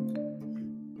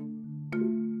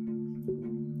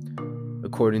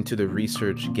 According to the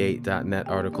ResearchGate.net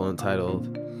article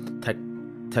entitled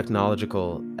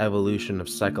Technological Evolution of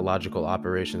Psychological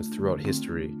Operations Throughout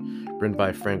History, written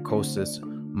by Francois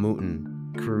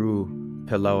Mouton, Kuru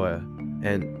Peloa,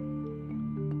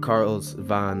 and Carls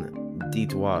van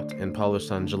Dietwat, and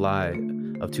published on July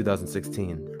of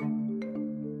 2016.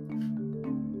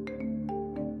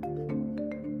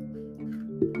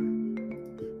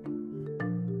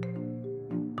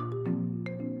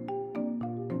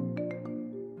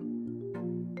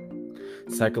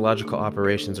 Psychological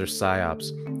operations, or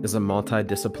PSYOPs, is a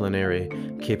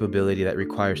multidisciplinary capability that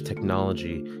requires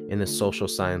technology in the social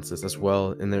sciences as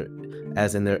well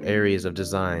as in their areas of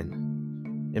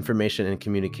design, information and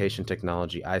communication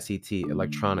technology, ICT,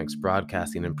 electronics,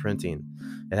 broadcasting, and printing.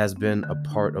 It has been a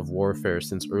part of warfare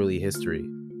since early history.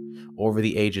 Over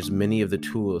the ages, many of the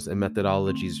tools and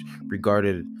methodologies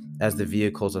regarded as the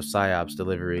vehicles of PSYOPs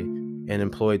delivery and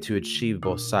employed to achieve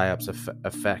both PSYOPs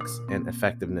effects and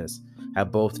effectiveness have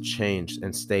both changed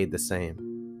and stayed the same.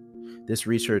 This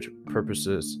research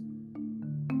purposes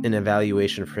an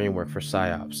evaluation framework for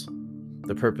PSYOPs.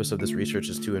 The purpose of this research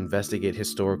is to investigate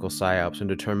historical PSYOPs and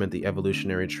determine the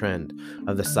evolutionary trend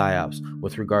of the PSYOPs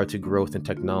with regard to growth in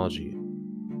technology.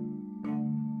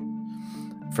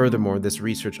 Furthermore, this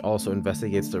research also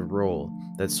investigates the role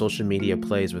that social media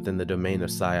plays within the domain of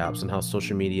PSYOPs and how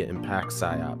social media impacts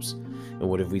PSYOPs. And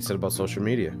what have we said about social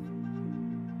media?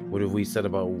 What have we said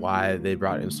about why they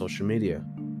brought in social media?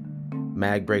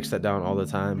 Mag breaks that down all the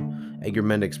time. Edgar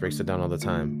Mendex breaks it down all the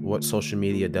time. What social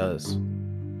media does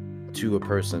to a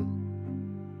person.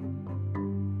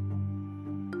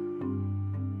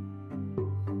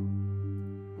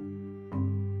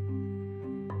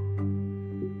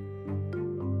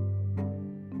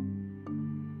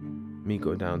 Let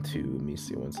me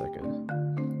see one second.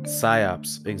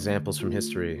 PSYOPs, examples from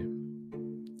history.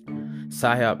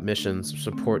 PSYOP missions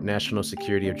support national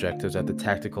security objectives at the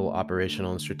tactical,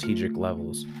 operational, and strategic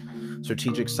levels.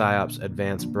 Strategic PSYOPs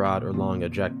advance broad or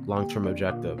long-term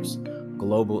objectives,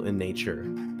 global in nature.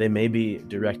 They may be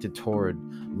directed toward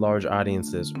large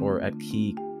audiences or at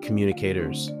key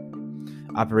communicators.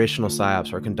 Operational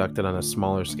psyops are conducted on a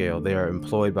smaller scale. They are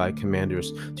employed by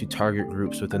commanders to target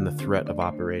groups within the threat of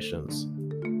operations,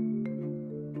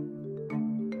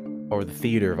 or the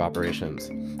theater of operations.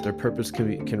 Their purpose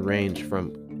can range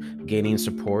from gaining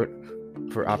support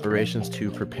for operations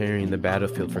to preparing the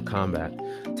battlefield for combat.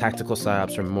 Tactical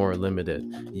psyops are more limited,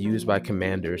 used by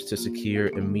commanders to secure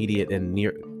immediate and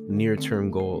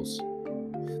near-term goals.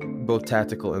 Both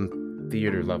tactical and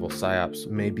theater-level psyops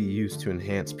may be used to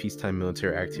enhance peacetime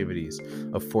military activities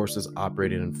of forces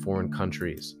operating in foreign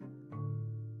countries.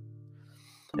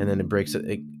 And then it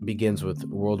begins with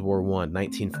World War I,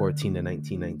 1914 to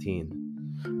 1919.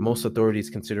 Most authorities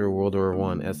consider World War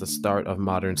I as the start of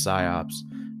modern psyops,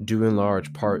 due in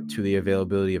large part to the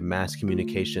availability of mass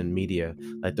communication media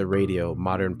like the radio,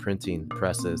 modern printing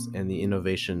presses, and the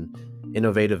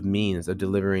innovative means of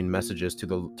delivering messages to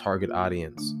the target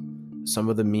audience. Some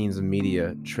of the means of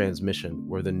media transmission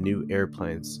were the new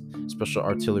airplanes, special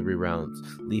artillery rounds,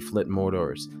 leaflet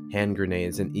mortars, hand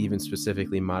grenades, and even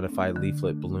specifically modified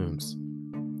leaflet balloons.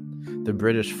 The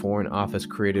British Foreign Office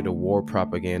created a War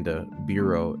Propaganda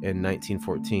Bureau in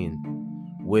 1914,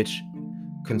 which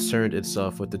concerned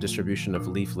itself with the distribution of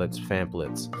leaflets,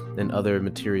 pamphlets, and other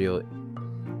material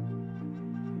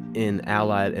in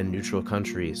Allied and neutral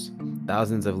countries.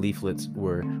 Thousands of leaflets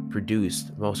were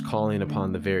produced, most calling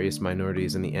upon the various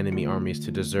minorities in the enemy armies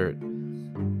to desert.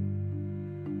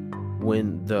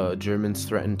 When the Germans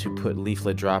threatened to put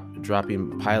leaflet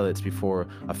dropping pilots before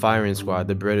a firing squad,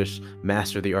 the British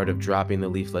mastered the art of dropping the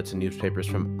leaflets in newspapers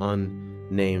from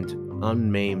unmaimed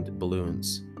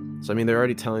balloons. So, I mean, they're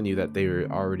already telling you that they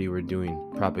already were doing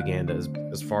propaganda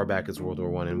as far back as World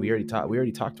War I, and we already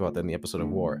talked about that in the episode of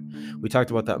War. We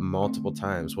talked about that multiple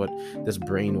times, what this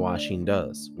brainwashing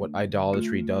does, what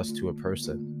idolatry does to a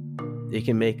person. It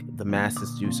can make the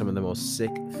masses do some of the most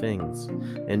sick things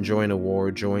and join a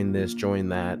war, join this, join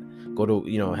that, go to,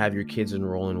 have your kids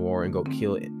enroll in war and go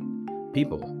kill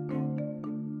people.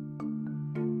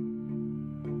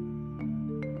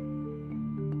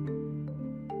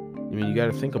 I mean, you got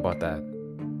to think about that.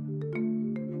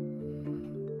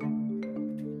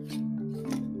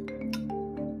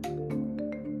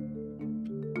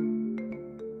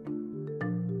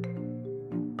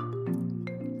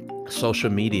 Social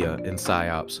media in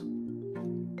psyops.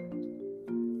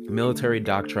 Military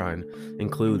doctrine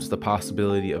includes the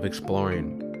possibility of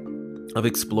exploiting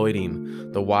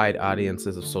the wide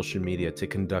audiences of social media to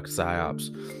conduct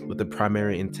psyops with the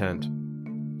primary intent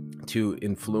to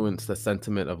influence the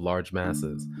sentiment of large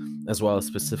masses, as well as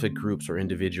specific groups or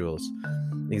individuals.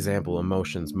 Example,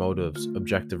 emotions, motives,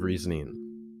 objective reasoning.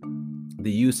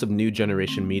 The use of new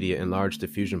generation media and large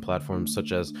diffusion platforms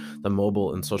such as the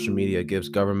mobile and social media gives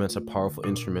governments a powerful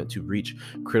instrument to reach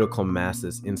critical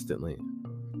masses instantly.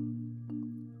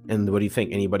 And what do you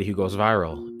think? Anybody who goes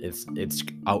viral, it's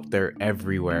out there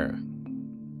everywhere.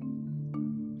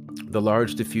 The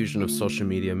large diffusion of social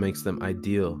media makes them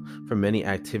ideal for many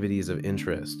activities of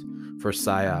interest for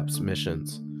psyops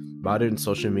missions. Modern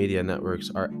social media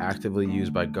networks are actively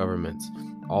used by governments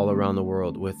all around the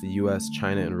world, with the US,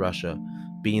 China, and Russia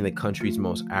being the countries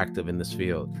most active in this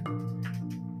field.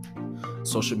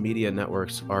 Social media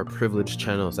networks are privileged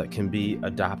channels that can be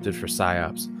adopted for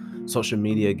psyops. Social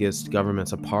media gives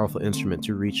governments a powerful instrument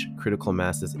to reach critical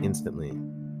masses instantly.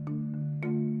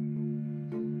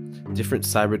 Different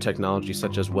cyber technologies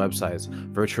such as websites,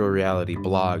 virtual reality,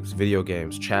 blogs, video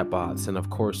games, chatbots, and of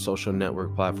course social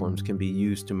network platforms can be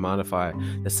used to modify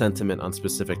the sentiment on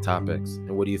specific topics.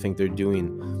 And what do you think they're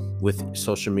doing with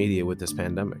social media with this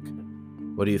pandemic?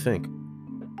 What do you think?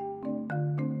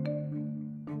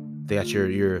 They got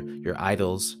your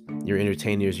idols, your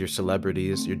entertainers, your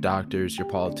celebrities, your doctors, your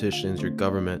politicians, your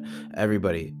government,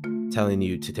 everybody telling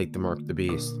you to take the mark of the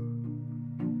beast.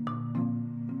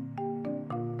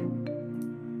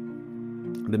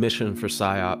 The mission for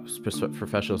psyops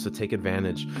professionals to take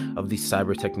advantage of these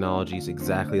cyber technologies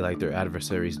exactly like their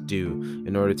adversaries do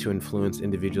in order to influence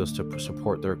individuals to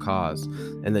support their cause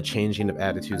and the changing of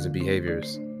attitudes and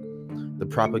behaviors. The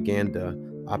propaganda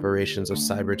operations of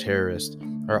cyber terrorists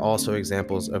are also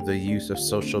examples of the use of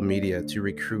social media to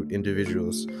recruit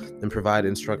individuals and provide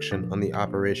instruction on the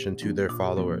operation to their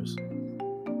followers.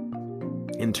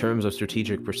 In terms of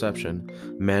strategic perception,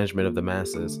 management of the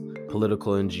masses,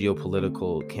 political and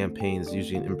geopolitical campaigns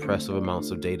using impressive amounts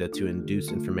of data to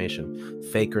induce information,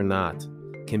 fake or not,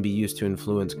 can be used to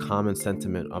influence common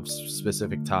sentiment of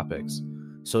specific topics.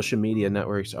 Social media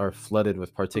networks are flooded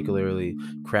with particularly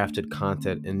crafted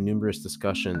content, and numerous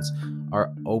discussions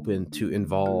are open to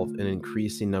involve an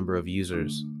increasing number of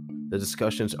users. The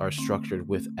discussions are structured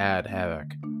with ad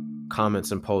hoc,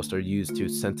 comments and posts are used to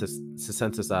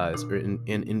synthesize or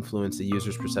influence the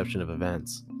user's perception of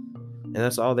events. And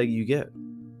that's all that you get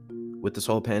with this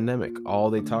whole pandemic. All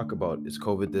they talk about is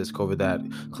COVID this, COVID that.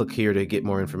 Click here to get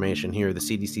more information. Here, the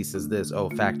CDC says this. Oh,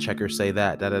 fact checkers say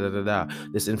that. Da da da da da.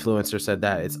 This influencer said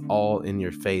that. It's all in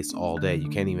your face all day. You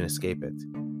can't even escape it.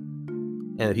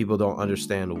 And people don't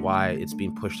understand why it's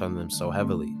being pushed on them so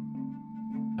heavily.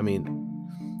 I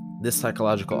mean, this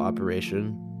psychological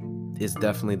operation is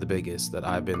definitely the biggest that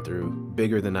I've been through.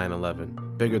 Bigger than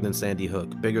 9/11, bigger than Sandy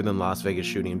Hook, bigger than Las Vegas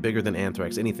shooting, bigger than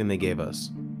anthrax, anything they gave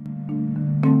us.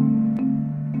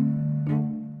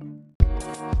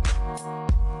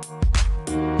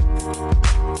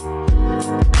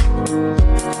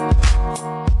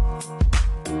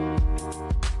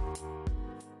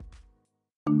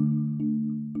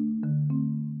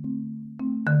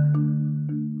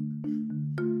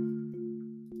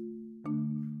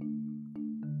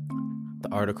 The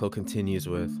article continues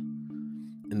with,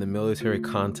 in the military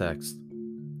context,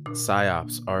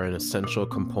 PSYOPs are an essential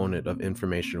component of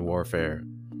information warfare,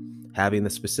 having the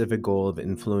specific goal of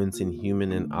influencing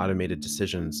human and automated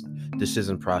decision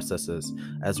processes,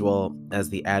 as well as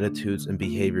the attitudes and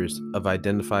behaviors of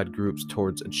identified groups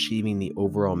towards achieving the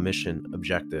overall mission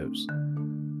objectives.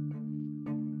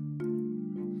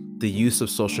 The use of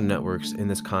social networks in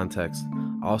this context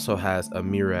also has a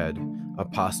myriad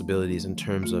of possibilities in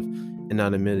terms of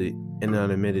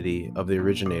anonymity of the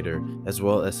originator, as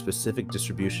well as specific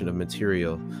distribution of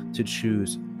material to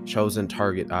chosen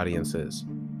target audiences,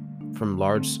 from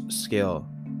large-scale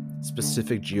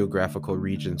specific geographical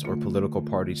regions or political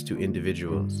parties to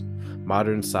individuals.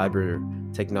 Modern cyber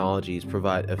technologies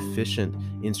provide efficient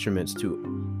instruments to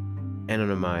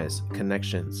anonymize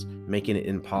connections, making it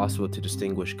impossible to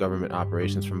distinguish government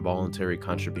operations from voluntary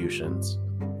contributions.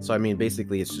 So, I mean,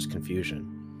 basically, it's just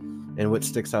confusion. And what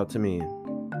sticks out to me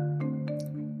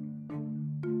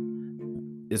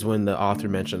is when the author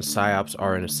mentions PSYOPs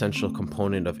are an essential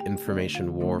component of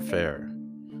information warfare.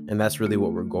 And that's really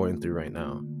what we're going through right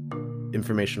now.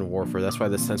 Information warfare. That's why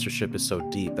the censorship is so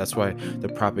deep. That's why the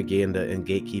propaganda and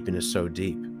gatekeeping is so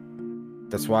deep.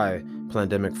 That's why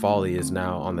Plandemic Folly is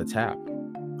now on the tap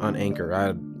on Anchor.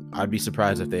 I'd be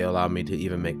surprised if they allow me to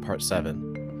even make part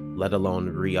 7, let alone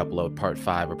re-upload part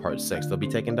 5 or part 6. They'll be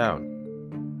taken down.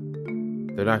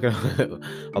 They're not going to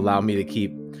allow me to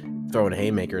keep throwing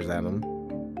haymakers at them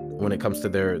when it comes to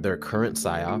their current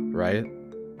PSYOP, right?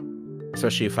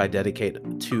 Especially if I dedicate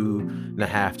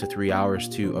 2.5 to 3 hours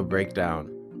to a breakdown,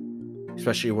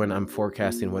 especially when I'm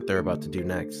forecasting what they're about to do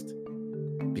next.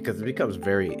 Because it becomes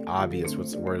very obvious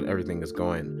where everything is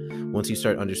going once you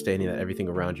start understanding that everything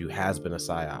around you has been a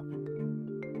PSYOP.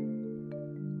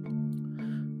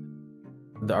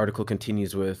 The article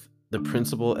continues with, the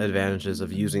principal advantages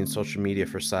of using social media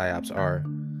for PSYOPs are,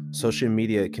 social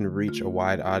media can reach a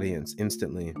wide audience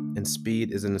instantly, and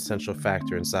speed is an essential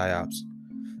factor in PSYOPs.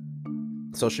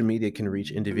 Social media can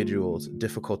reach individuals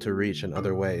difficult to reach in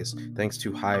other ways, thanks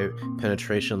to high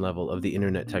penetration level of the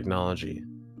internet technology.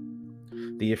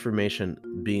 The information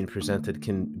being presented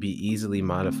can be easily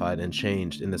modified and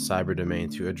changed in the cyber domain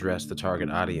to address the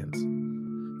target audience.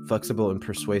 Flexible and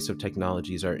persuasive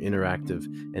technologies are interactive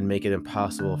and make it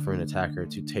impossible for an attacker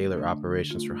to tailor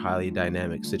operations for highly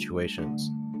dynamic situations.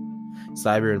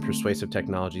 Cyber and persuasive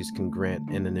technologies can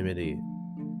grant anonymity.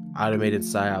 Automated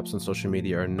PSYOPs on social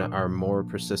media are more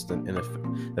persistent and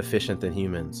efficient than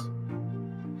humans.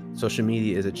 Social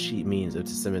media is a cheap means of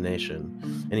dissemination.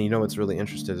 And you know what's really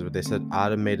interesting is what they said,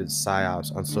 automated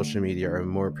PSYOPs on social media are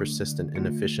more persistent and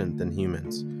efficient than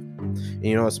humans. And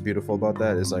you know what's beautiful about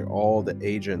that is like all the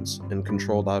agents and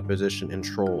controlled opposition and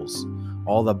trolls,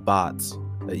 all the bots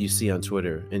that you see on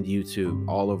Twitter and YouTube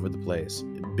all over the place,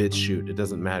 BitChute, it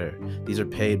doesn't matter. These are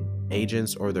paid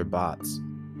agents or they're bots.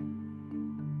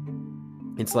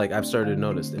 It's like I've started to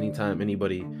notice anytime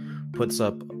anybody puts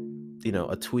up,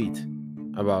 a tweet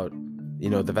about,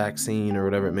 the vaccine or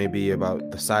whatever it may be,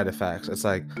 about the side effects, it's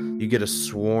like you get a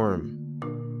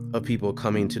swarm of people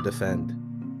coming to defend.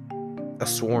 A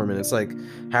swarm, and it's like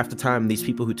half the time these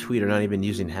people who tweet are not even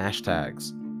using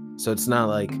hashtags. So it's not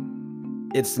like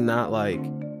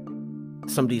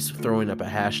somebody's throwing up a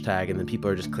hashtag and then people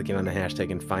are just clicking on the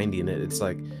hashtag and finding it. It's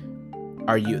like,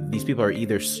 these people are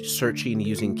either searching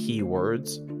using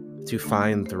keywords to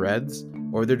find threads,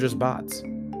 or they're just bots.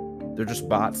 They're just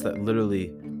bots that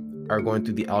literally are going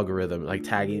through the algorithm, like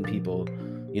tagging people,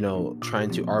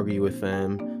 trying to argue with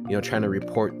them, trying to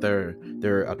report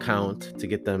their account to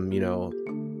get them,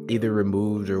 either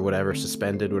removed or whatever,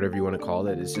 suspended, whatever you want to call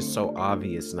it. It's just so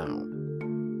obvious now.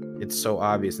 It's so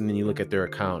obvious. And then you look at their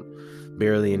account,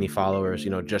 barely any followers,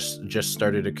 just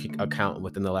started a account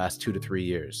within the last 2 to 3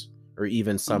 years, or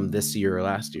even some this year or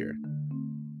last year.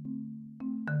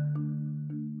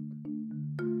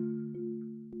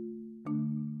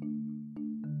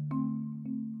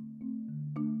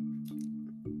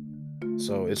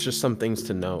 So it's just some things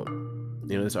to note.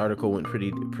 This article went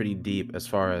pretty deep as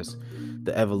far as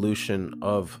the evolution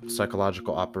of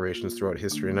psychological operations throughout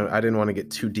history. And I didn't want to get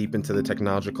too deep into the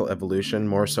technological evolution,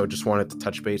 more so just wanted to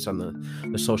touch base on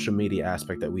the social media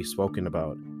aspect that we've spoken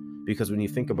about. Because when you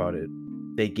think about it,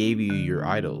 they gave you your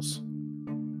idols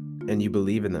and you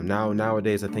believe in them.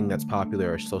 Nowadays, a thing that's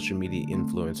popular are social media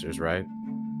influencers, right?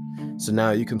 So now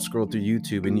you can scroll through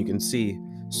YouTube and you can see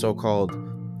so-called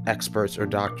experts or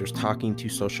doctors talking to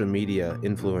social media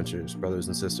influencers, brothers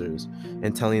and sisters,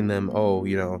 and telling them, oh,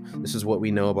 this is what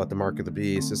we know about the mark of the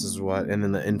beast, this is what, and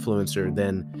then the influencer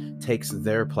then takes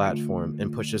their platform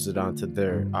and pushes it onto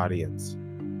their audience.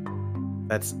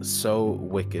 That's so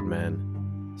wicked,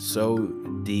 man. So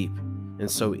deep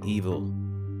and so evil.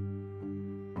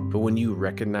 But when you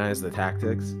recognize the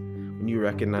tactics, when you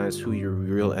recognize who your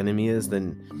real enemy is,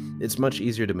 then it's much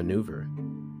easier to maneuver.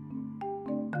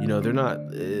 They're not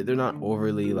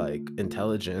overly like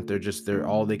intelligent. They're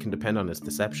all they can depend on is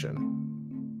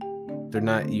deception. They're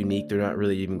not unique. They're not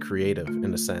really even creative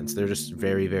in a sense. They're just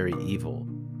very, very evil.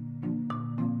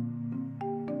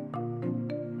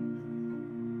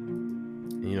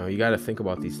 You got to think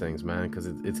about these things, man, because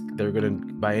they're gonna,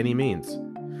 by any means.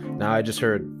 Now I just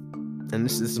heard, and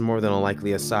this is more than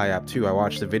likely a psyop too. I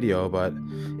watched the video, but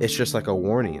it's just like a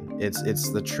warning. It's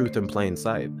the truth in plain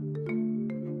sight.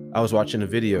 I was watching a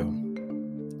video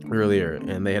earlier,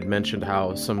 and they had mentioned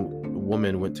how some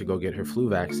woman went to go get her flu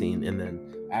vaccine, and then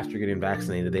after getting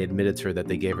vaccinated, they admitted to her that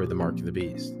they gave her the mark of the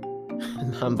beast.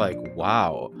 And I'm like,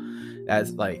 wow,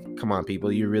 that's like, come on,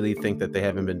 people, you really think that they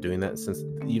haven't been doing that since?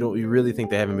 You really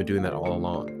think they haven't been doing that all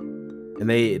along? And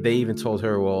they even told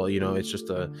her, well,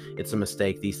 it's a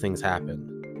mistake. These things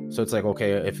happen. So it's like,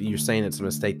 okay, if you're saying it's a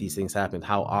mistake, these things happen,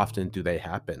 how often do they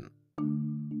happen?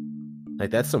 Like,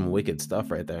 that's some wicked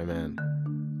stuff right there, man.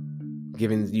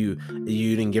 Giving you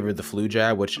didn't give her the flu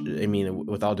jab, which, I mean,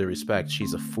 with all due respect,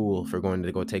 she's a fool for going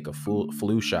to go take a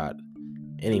flu shot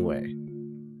anyway.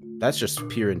 That's just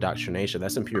pure indoctrination.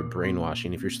 That's some pure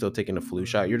brainwashing. If you're still taking a flu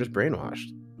shot, you're just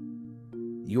brainwashed.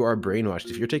 You are brainwashed.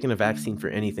 If you're taking a vaccine for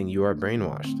anything, you are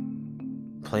brainwashed.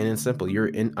 Plain and simple. You're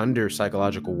under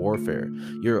psychological warfare.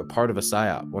 You're a part of a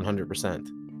psyop, 100%.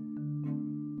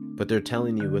 But they're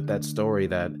telling you with that story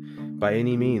that by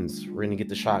any means, we're going to get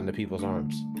the shot into people's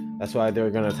arms. That's why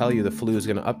they're going to tell you the flu is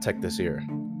going to uptick this year.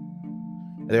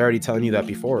 They're already telling you that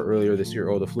earlier this year,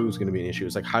 oh, the flu is going to be an issue.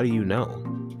 It's like, how do you know?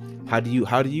 How do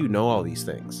you know all these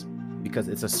things? Because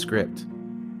it's a script.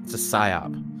 It's a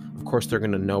psyop. Of course, they're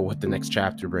going to know what the next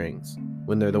chapter brings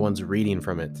when they're the ones reading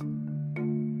from it.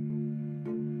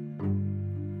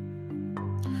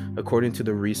 According to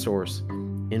the resource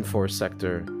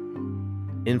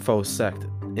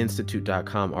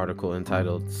InfoSecInstitute.com article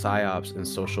entitled Psyops and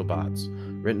Social Bots,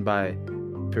 written by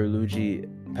Pierluigi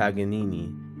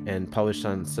Paganini and published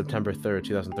on September 3rd,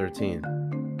 2013.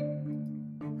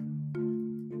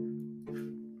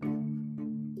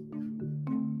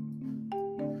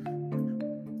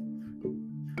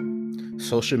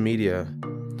 Social media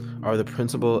are the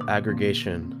principal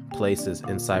aggregation places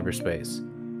in cyberspace.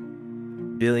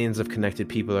 Billions of connected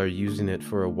people are using it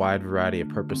for a wide variety of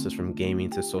purposes, from gaming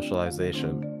to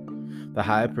socialization. The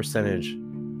high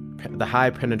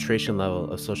penetration level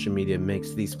of social media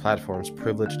makes these platforms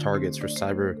privileged targets for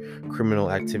cyber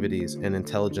criminal activities and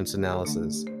intelligence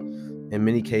analysis. In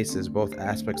many cases, both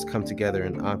aspects come together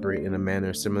and operate in a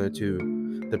manner similar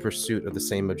to the pursuit of the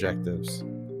same objectives.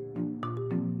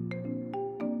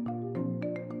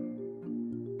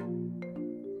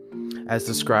 As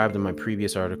described in my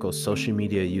previous article, social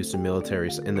media used in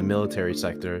the military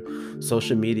sector,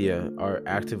 social media are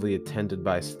actively attended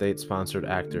by state-sponsored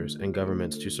actors and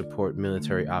governments to support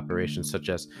military operations such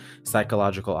as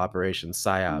psychological operations,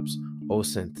 PSYOPs,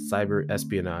 OSINT, cyber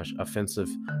espionage, offensive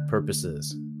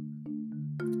purposes.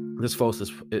 This post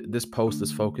is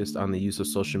focused on the use of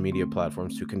social media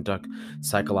platforms to conduct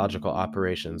psychological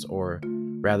operations, or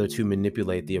rather to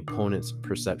manipulate the opponent's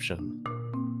perception.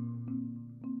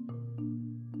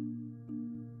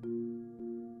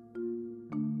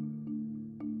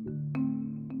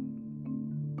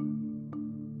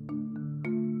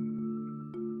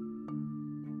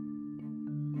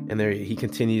 And there he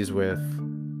continues with,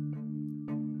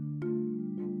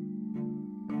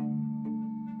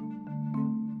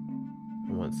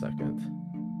 one second,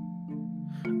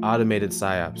 automated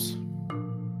PSYOPs.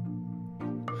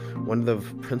 One of the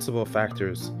principal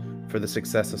factors for the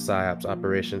success of PSYOP's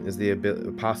operation is the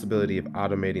possibility of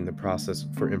automating the process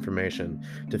for information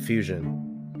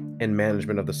diffusion and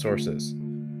management of the sources.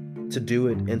 To do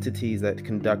it, entities that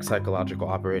conduct psychological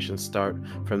operations start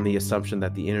from the assumption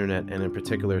that the internet, and in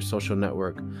particular social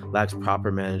network, lacks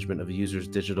proper management of users'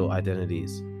 digital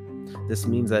identities. This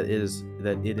means that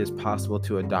it is possible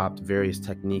to adopt various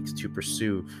techniques to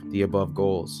pursue the above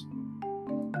goals.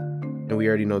 And we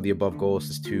already know the above goals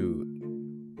is to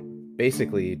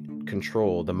basically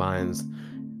control the minds,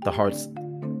 the hearts,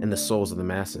 and the souls of the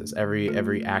masses.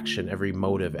 Every action, every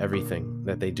motive, everything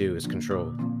that they do is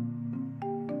controlled.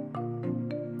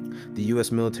 The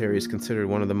US military is considered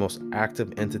one of the most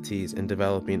active entities in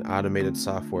developing automated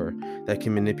software that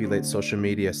can manipulate social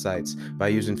media sites by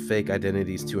using fake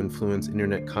identities to influence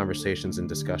internet conversations and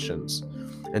discussions,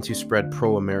 and to spread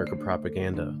pro-America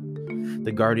propaganda.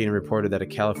 The Guardian reported that a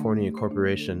California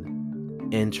corporation,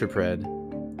 Intrepid,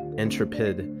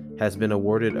 has been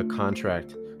awarded a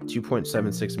contract,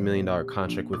 $2.76 million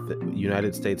contract with the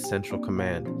United States Central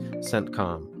Command,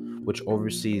 CENTCOM, which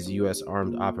oversees U.S.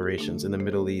 armed operations in the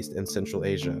Middle East and Central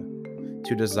Asia,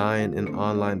 to design an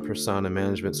online persona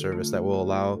management service that will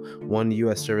allow one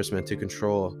U.S. serviceman to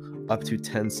control up to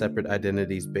 10 separate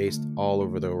identities based all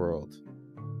over the world.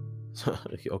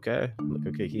 Okay,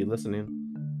 keep listening.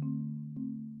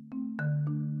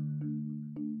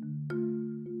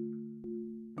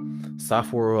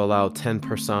 Software will allow 10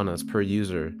 personas per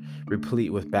user,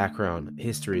 replete with background,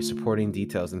 history, supporting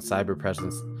details, and cyber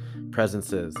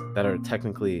presences that are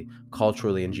technically,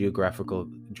 culturally, and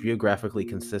geographically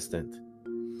consistent.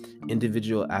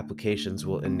 Individual applications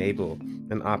will enable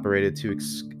an operator to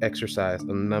exercise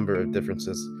a number of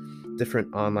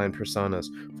different online personas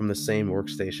from the same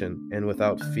workstation and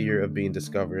without fear of being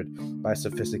discovered by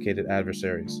sophisticated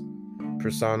adversaries.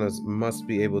 Personas must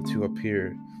be able to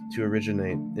appear to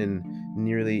originate in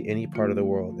nearly any part of the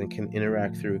world and can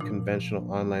interact through conventional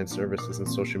online services and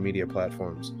social media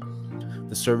platforms.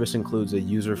 The service includes a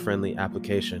user-friendly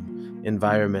application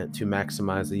environment to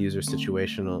maximize the user's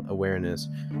situational awareness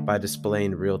by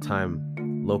displaying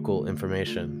real-time local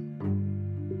information.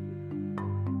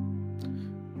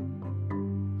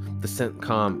 The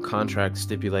CENTCOM contract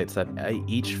stipulates that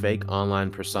each fake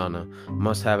online persona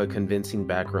must have a convincing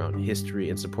background, history,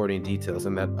 and supporting details,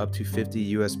 and that up to 50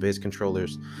 US-based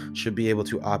controllers should be able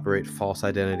to operate false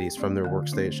identities from their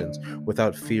workstations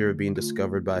without fear of being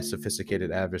discovered by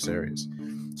sophisticated adversaries.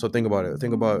 So think about it.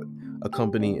 Think about a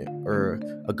company or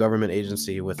a government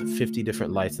agency with 50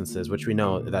 different licenses, which we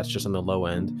know that's just on the low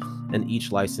end, and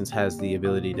each license has the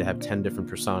ability to have 10 different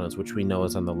personas, which we know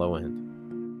is on the low end.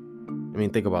 I mean,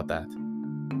 think about that.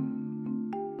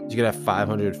 You could have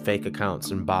 500 fake accounts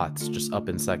and bots just up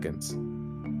in seconds,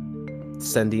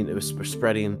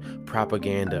 spreading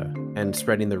propaganda and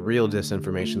spreading the real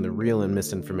disinformation, the real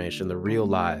misinformation, the real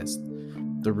lies,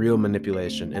 the real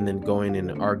manipulation, and then going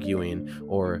and arguing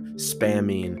or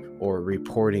spamming or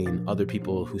reporting other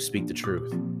people who speak the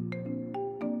truth.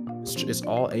 It's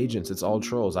all agents. It's all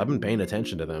trolls. I've been paying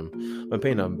attention to them. I've been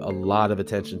paying a lot of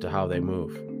attention to how they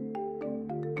move.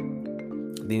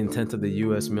 The intent of the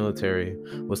U.S. military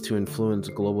was to influence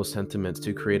global sentiments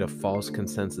to create a false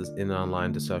consensus in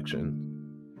online discussion.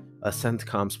 A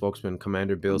CENTCOM spokesman,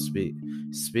 Commander Bill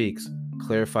Speaks,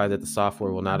 clarified that the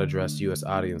software will not address U.S.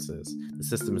 audiences. The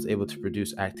system is able to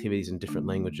produce activities in different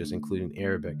languages, including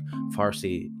Arabic,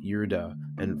 Farsi, Urdu,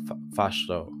 and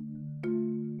Pashto.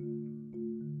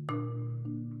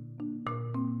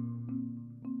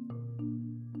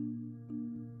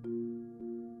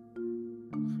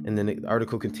 And then the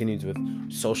article continues with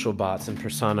social bots and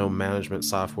persona management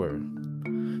software.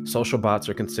 Social bots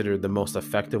are considered the most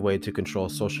effective way to control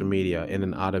social media in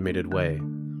an automated way,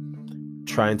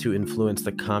 trying to influence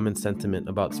the common sentiment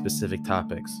about specific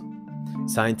topics.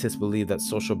 Scientists believe that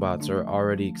social bots are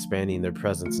already expanding their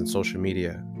presence in social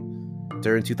media.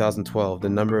 During 2012, the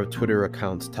number of Twitter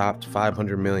accounts topped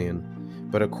 500 million,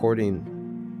 but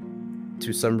according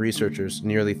to some researchers,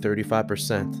 nearly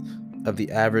 35% of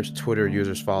the average Twitter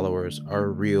user's followers are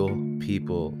real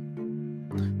people.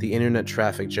 The internet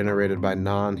traffic generated by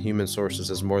non-human sources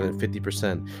is more than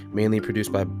 50%, mainly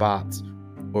produced by bots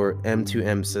or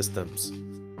M2M systems.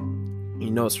 You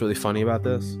know what's really funny about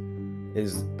this?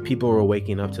 Is people were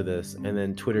waking up to this, and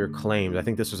then Twitter claimed, I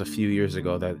think this was a few years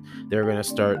ago, that they were going to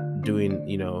start doing,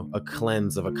 a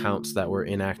cleanse of accounts that were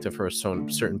inactive for a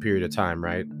certain period of time,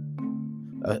 right?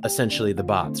 Essentially the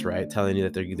bots, right? Telling you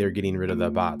that they're getting rid of the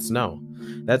bots. No,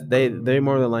 that they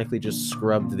more than likely just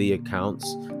scrubbed the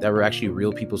accounts that were actually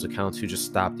real people's accounts who just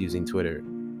stopped using Twitter.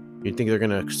 You think they're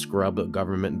gonna scrub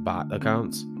government bot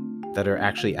accounts that are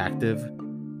actually active?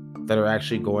 that are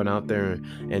actually going out there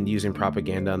and using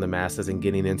propaganda on the masses and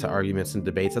getting into arguments and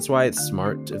debates. That's why it's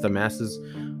smart. If the masses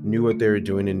knew what they were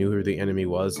doing and knew who the enemy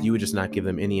was, you would just not give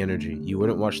them any energy. You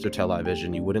wouldn't watch their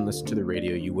television. You wouldn't listen to the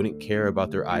radio. You wouldn't care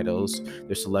about their idols,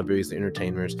 their celebrities, their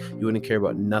entertainers. You wouldn't care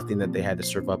about nothing that they had to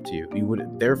serve up to you.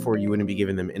 Therefore, you wouldn't be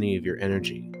giving them any of your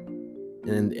energy.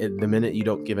 And the minute you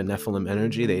don't give a Nephilim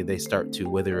energy, they start to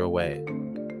wither away.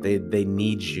 They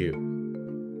need you.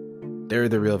 They're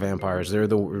the real vampires. They're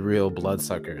the real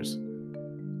bloodsuckers.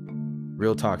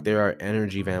 Real talk, there are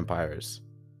energy vampires.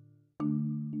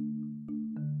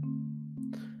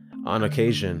 On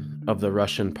occasion of the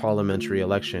Russian parliamentary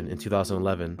election in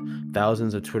 2011,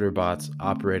 thousands of Twitter bots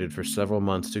operated for several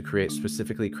months to create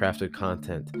specifically crafted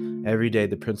content. Every day,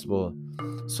 the principal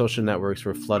social networks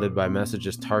were flooded by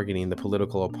messages targeting the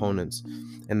political opponents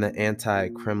and the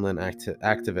anti-Kremlin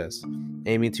activists,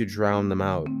 aiming to drown them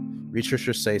out.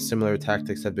 Researchers say similar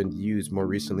tactics have been used more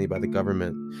recently by the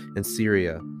government in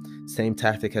Syria. Same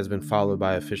tactic has been followed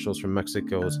by officials from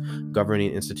Mexico's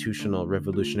governing Institutional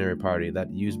Revolutionary Party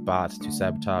that used bots to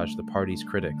sabotage the party's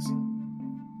critics.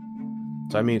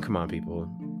 So I mean, come on, people.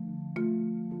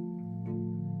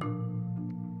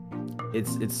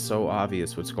 It's so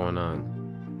obvious what's going on.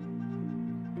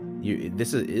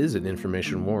 This is an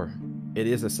information war. It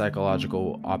is a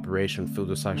psychological operation filled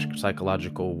with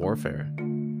psychological warfare.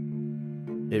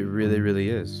 It really, really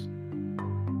is.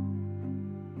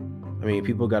 I mean,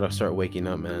 people got to start waking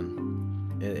up,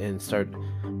 man, and start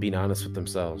being honest with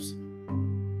themselves.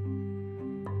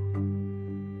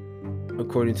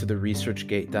 According to the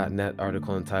ResearchGate.net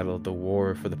article entitled The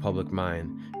War for the Public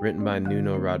Mind, written by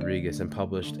Nuno Rodriguez and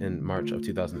published in March of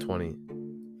 2020.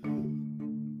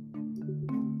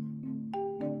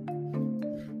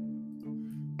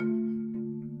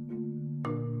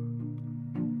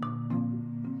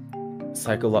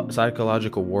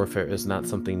 Psychological warfare is not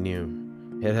something new.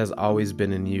 It has always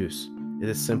been in use. It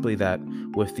is simply that,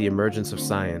 with the emergence of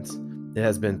science, it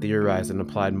has been theorized and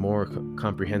applied more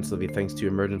comprehensively thanks to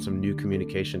emergence of new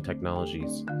communication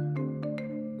technologies.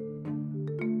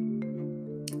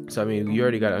 So, I mean, you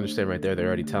already got to understand right there, they're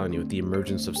already telling you with the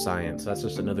emergence of science. That's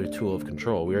just another tool of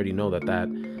control. We already know that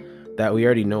we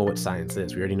already know what science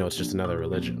is. We already know it's just another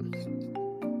religion.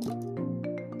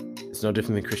 It's no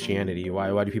different than Christianity.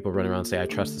 Why do people run around and say, I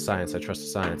trust the science,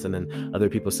 and then other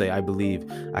people say, I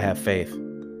believe, I have faith?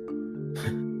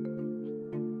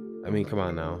 I mean, come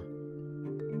on now.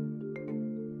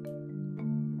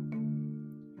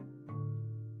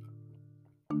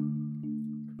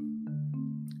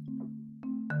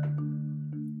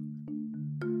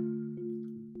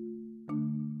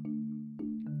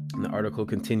 And the article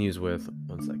continues with,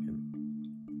 one second.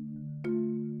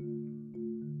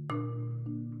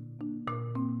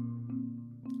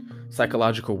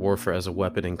 Psychological warfare as a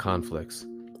weapon in conflicts.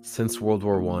 Since World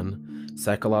War I,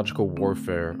 psychological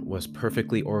warfare was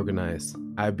perfectly organized,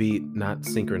 albeit not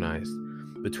synchronized,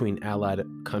 between allied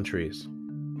countries.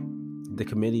 The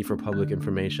Committee for Public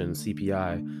Information,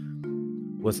 CPI,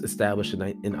 was established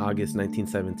in August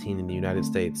 1917 in the United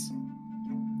States.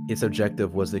 Its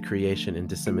objective was the creation and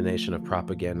dissemination of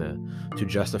propaganda to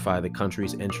justify the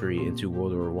country's entry into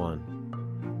World War I.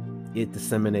 It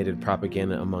disseminated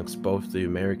propaganda amongst both the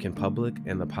American public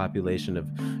and the population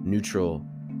of neutral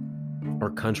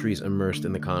or countries immersed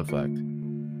in the conflict.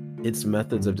 Its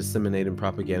methods of disseminating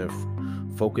propaganda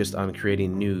focused on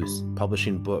creating news,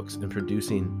 publishing books, and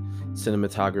producing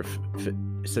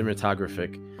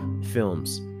cinematographic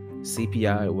films.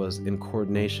 CPI was in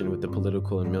coordination with the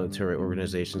political and military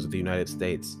organizations of the United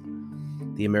States.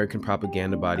 The American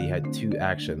propaganda body had two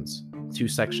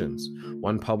sections,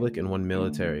 one public and one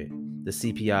military. The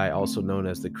CPI, also known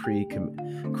as the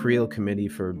Creel Committee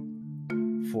for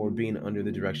being under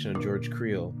the direction of George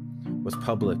Creel, was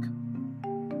public,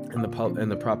 and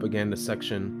the propaganda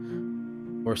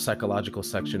section or psychological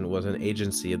section was an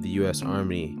agency of the U.S.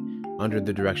 Army under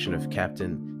the direction of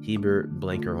Captain Heber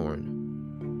Blankenhorn.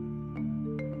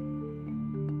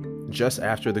 Just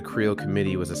after the Creel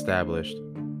Committee was established,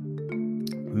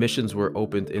 missions were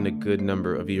opened in a good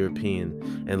number of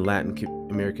European and Latin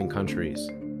American countries,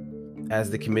 as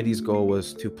the committee's goal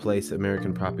was to place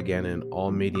American propaganda in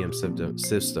all medium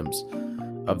systems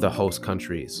of the host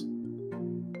countries.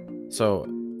 So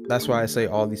that's why I say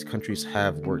all these countries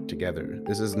have worked together.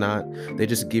 This is not, they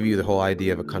just give you the whole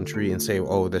idea of a country and say,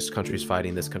 oh, this country's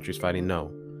fighting, this country's fighting. No,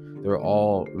 they're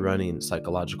all running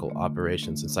psychological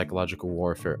operations and psychological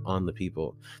warfare on the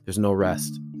people. There's no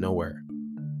rest, nowhere.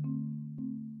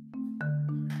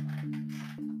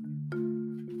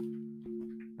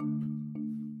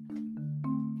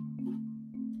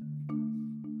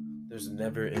 There's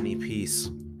never any peace.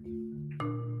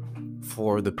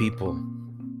 for the people.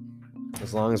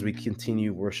 As long as we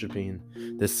continue worshiping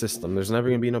this system, there's never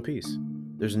going to be no peace.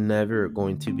 There's never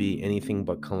going to be anything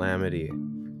but calamity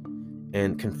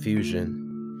and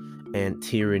confusion and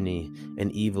tyranny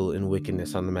and evil and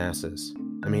wickedness on the masses.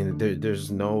 I mean, there's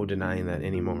no denying that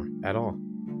anymore at all.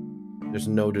 There's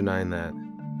no denying that.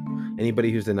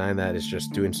 Anybody who's denying that is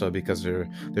just doing so because they're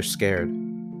scared.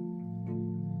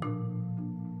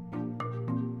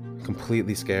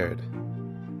 Completely scared.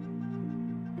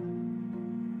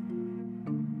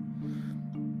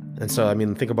 And so, I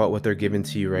mean, think about what they're giving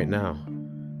to you right now.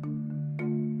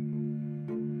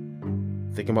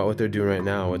 Think about what they're doing right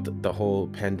now with the whole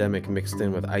pandemic mixed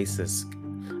in with ISIS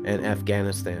and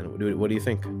Afghanistan. What do you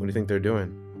think? What do you think they're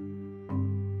doing?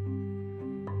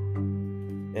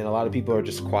 And a lot of people are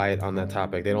just quiet on that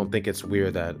topic. They don't think it's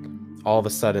weird that all of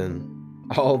a sudden,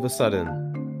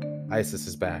 ISIS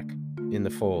is back in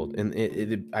the fold. And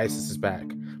ISIS is back.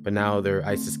 But now they're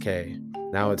ISIS-K.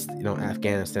 Now it's,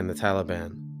 Afghanistan, the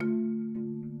Taliban.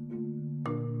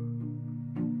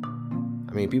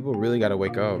 I mean, people really got to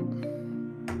wake up.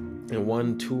 And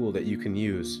one tool that you can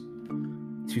use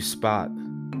to spot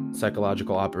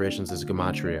psychological operations is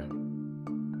gematria.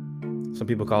 Some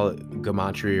people call it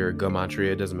gematria or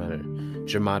gematria, it doesn't matter.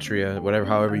 Gematria,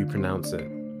 however you pronounce it.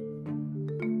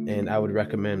 And I would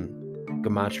recommend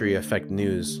Gematria Effect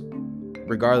News,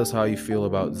 regardless of how you feel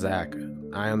about Zach.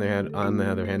 I, on the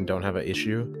other hand, don't have an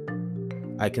issue.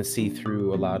 I can see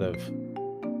through a lot of,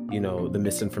 the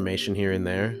misinformation here and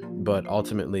there, but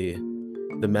ultimately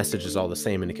the message is all the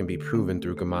same, and it can be proven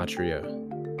through gematria.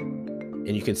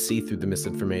 And you can see through the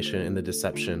misinformation and the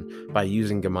deception by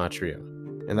using gematria.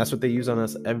 And that's what they use on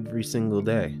us every single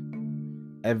day.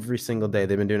 Every single day.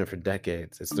 They've been doing it for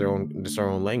decades. It's our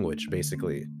own language,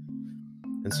 basically.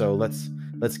 And so let's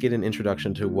get an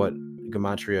introduction to what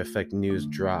Gematria Effect News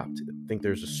dropped. I think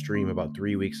there's a stream about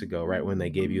 3 weeks ago, right when they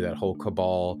gave you that whole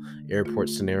Kabul airport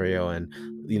scenario and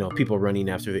people running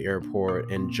after the airport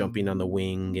and jumping on the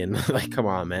wing and like, come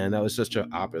on, man, that was such a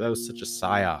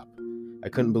psyop. I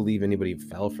couldn't believe anybody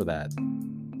fell for that.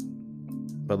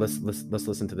 But let's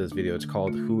listen to this video. It's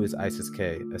called "Who is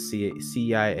ISIS-K? A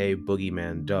CIA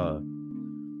boogeyman, duh."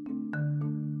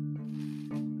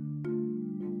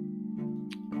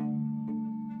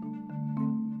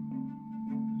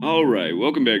 All right,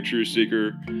 welcome back, Truth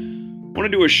Seeker. I want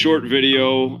to do a short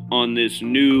video on this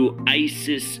new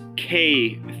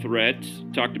ISIS-K threat.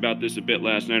 Talked about this a bit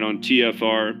last night on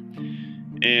TFR.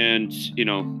 And,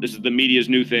 this is the media's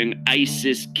new thing,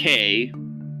 ISIS-K.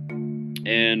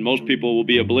 And most people will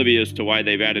be oblivious to why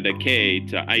they've added a K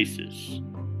to ISIS.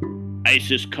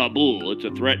 ISIS Kabul, it's a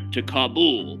threat to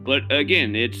Kabul. But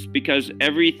again, it's because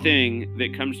everything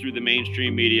that comes through the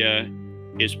mainstream media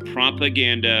is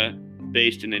propaganda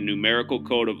based in a numerical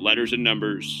code of letters and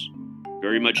numbers,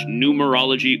 very much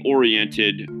numerology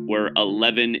oriented, where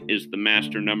 11 is the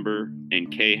master number and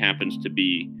K happens to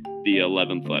be the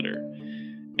 11th letter.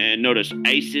 And notice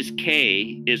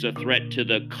ISIS-K is a threat to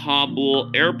the Kabul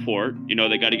airport.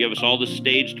 They got to give us all the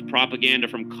staged propaganda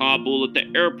from Kabul at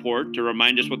the airport to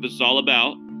remind us what this is all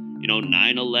about.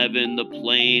 9/11, the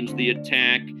planes, the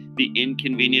attack, the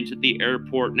inconvenience at the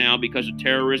airport now because of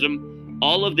terrorism.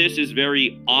 All of this is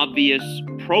very obvious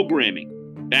programming.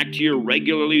 Back to your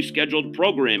regularly scheduled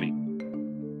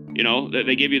programming.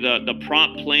 They give you the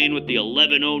prop plane with the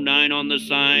 1109 on the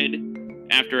side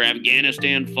after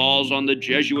Afghanistan falls on the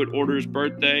Jesuit order's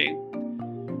birthday.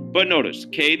 But notice,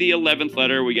 K, the 11th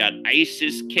letter, we got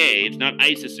ISIS-K. It's not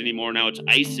ISIS anymore, now it's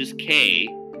ISIS-K.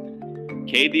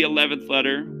 K, the 11th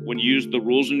letter, when you use the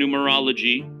rules of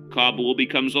numerology, Kabul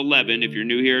becomes 11. If you're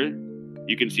new here,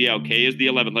 you can see how K is the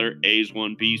 11th letter. A is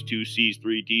 1, B is 2, C is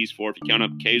 3, D is 4. If you count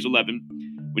up, K is 11.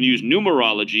 When you use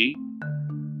numerology,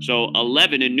 so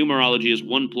 11 in numerology is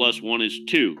 1 plus 1 is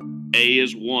 2. A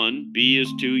is 1, B is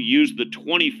 2. Use the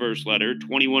 21st letter.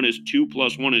 21 is 2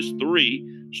 plus 1 is 3.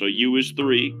 So U is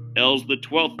 3. L is the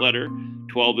 12th letter.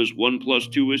 12 is 1 plus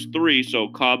 2 is 3. So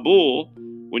Kabul,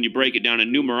 when you break it down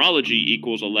in numerology,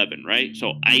 equals 11, right?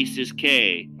 So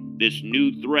ISIS-K, this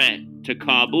new threat to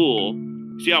Kabul.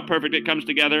 See how perfect it comes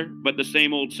together? But the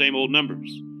same old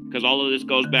numbers. Because all of this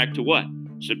goes back to what?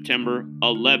 September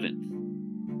 11th.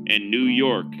 And New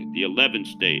York, the 11th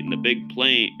state, and the big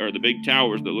plane, or the big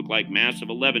towers that look like massive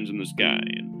 11s in the sky.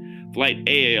 And Flight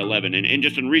AA-11. And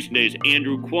just in recent days,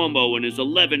 Andrew Cuomo and his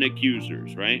 11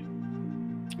 accusers, right?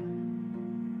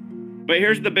 But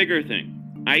here's the bigger thing.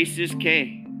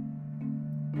 ISIS-K.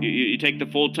 You take the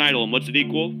full title, and what's it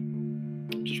equal?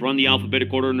 Just run the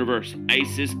alphabetic order in reverse.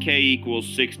 ISIS-K equals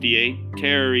 68.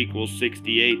 Terror equals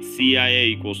 68. CIA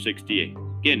equals 68.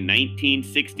 Again,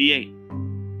 1968.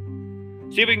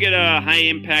 See if we can get a High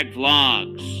Impact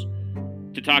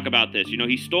Vlogs to talk about this. You know,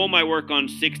 he stole my work on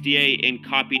 68 and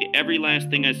copied every last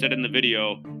thing I said in the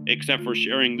video, except for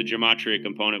sharing the gematria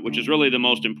component, which is really the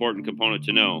most important component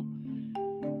to know.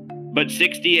 But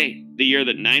 68, the year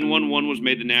that 911 was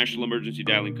made the national emergency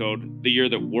dialing code, the year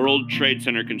that World Trade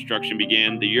Center construction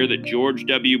began, the year that George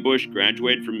W. Bush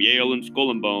graduated from Yale and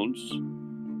Skull and Bones.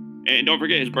 And don't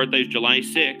forget, his birthday is July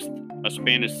 6th, a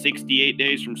span of 68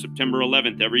 days from September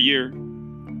 11th every year.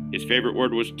 His favorite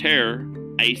word was terror.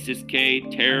 ISIS-K,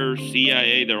 terror,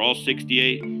 CIA, they're all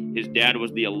 68. His dad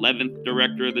was the 11th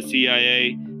director of the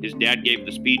CIA. His dad gave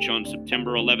the speech on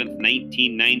September 11th,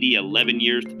 1990, 11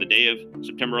 years to the day of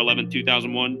September 11th,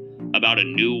 2001, about a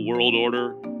new world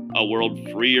order, a world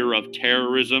freer of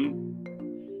terrorism.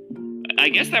 I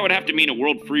guess that would have to mean a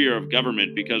world freer of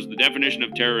government, because the definition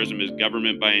of terrorism is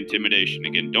government by intimidation.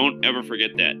 Again, don't ever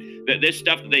forget that. This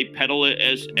stuff that they peddle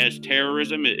as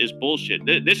terrorism is bullshit.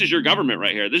 This is your government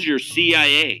right here. This is your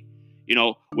CIA, you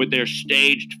know, with their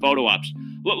staged photo ops.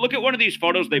 Look at one of these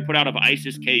photos they put out of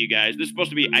ISIS-K, you guys. This is supposed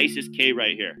to be ISIS-K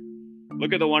right here.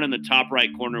 Look at the one in the top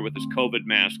right corner with his COVID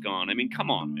mask on. I mean,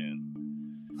 come on, man.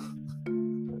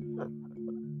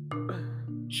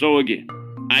 So again,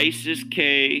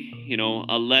 ISIS-K, you know,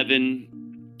 11,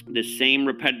 the same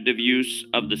repetitive use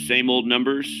of the same old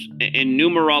numbers. In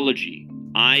numerology,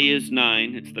 I is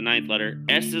 9, it's the 9th letter.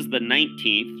 S is the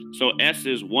 19th, so S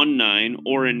is 19,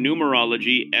 or in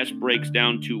numerology, S breaks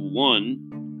down to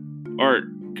 1, or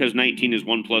because 19 is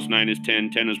 1 plus 9 is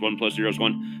 10, 10 is 1 plus 0 is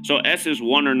 1. So S is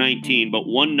 1 or 19, but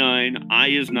 19, I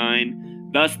is 9.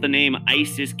 Thus, the name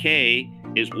ISIS-K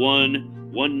is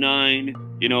 1, 19,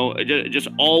 you know, just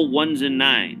all 1s and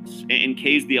 9s. And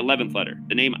K is the 11th letter.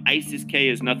 The name ISIS-K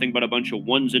is nothing but a bunch of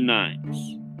 1s and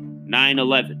 9s.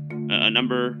 911, a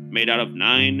number made out of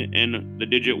 9 and the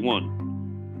digit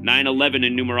 1. 911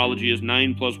 in numerology is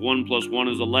 9 plus 1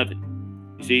 is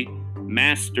 11. You see?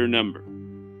 Master number.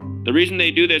 The reason they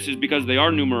do this is because they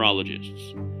are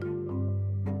numerologists.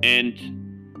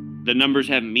 And the numbers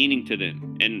have meaning to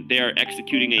them. And they are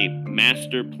executing a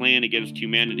master plan against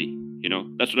humanity. You know,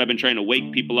 that's what I've been trying to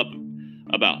wake people up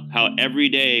about. How every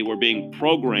day we're being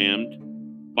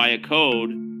programmed by a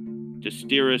code to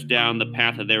steer us down the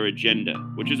path of their agenda,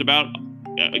 which is about,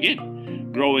 again,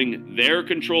 growing their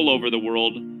control over the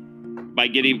world by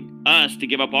getting us to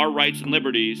give up our rights and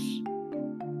liberties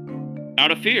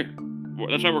out of fear.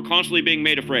 That's why we're constantly being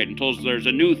made afraid and told there's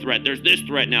a new threat. There's this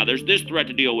threat now. There's this threat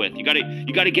to deal with. You got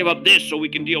to give up this so we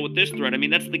can deal with this threat. I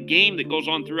mean, that's the game that goes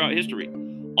on throughout history.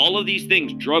 All of these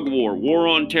things, drug war, war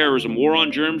on terrorism, war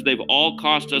on germs, they've all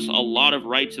cost us a lot of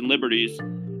rights and liberties.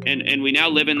 And we now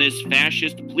live in this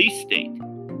fascist police state.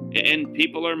 And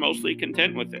people are mostly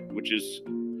content with it, which is,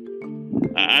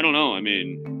 I don't know. I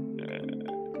mean,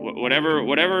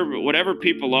 whatever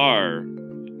people are,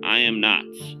 I am not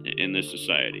in this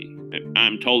society.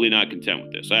 I'm totally not content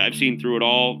with this. I've seen through it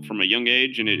all from a young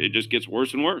age, and it just gets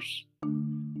worse and worse. You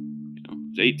know, I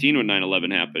was 18 when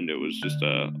 9/11 happened. It was just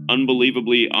a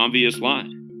unbelievably obvious lie.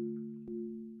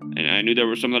 And I knew there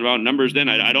was something about numbers then.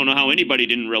 I don't know how anybody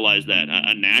didn't realize that.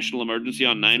 A national emergency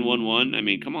on 911? I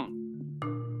mean, come on.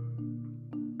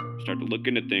 Start to look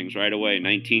into things right away.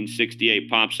 1968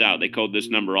 pops out. They code this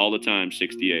number all the time,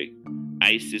 68.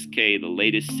 ISIS-K, the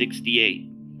latest 68.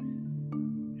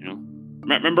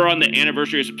 Remember on the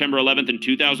anniversary of September 11th in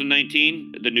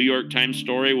 2019, the New York Times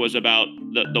story was about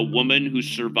the woman who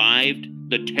survived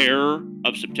the terror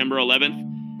of September 11th,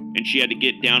 and she had to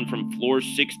get down from floor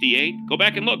 68. Go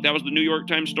back and look. That was the New York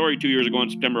Times story 2 years ago on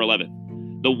September 11th.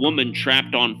 The woman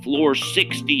trapped on floor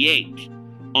 68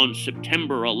 on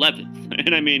September 11th.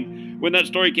 And I mean, when that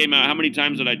story came out, how many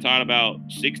times did I talk about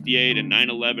 68 and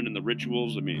 9/11 and the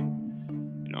rituals? I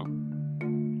mean, you know.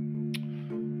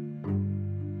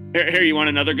 Here, you want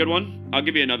another good one? I'll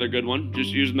give you another good one.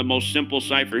 Just using the most simple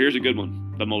cipher. Here's a good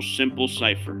one. The most simple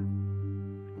cipher.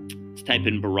 Let's type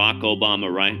in Barack Obama,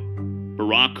 right?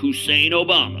 Barack Hussein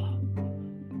Obama.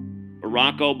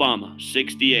 Barack Obama,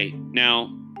 68. Now,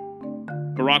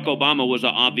 Barack Obama was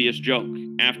an obvious joke.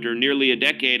 After nearly a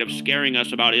decade of scaring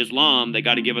us about Islam, they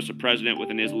got to give us a president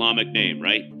with an Islamic name,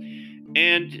 right?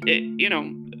 And,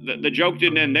 the joke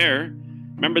didn't end there.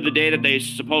 Remember the day that they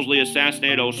supposedly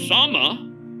assassinated Osama?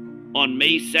 On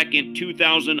May 2nd,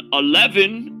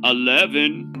 2011,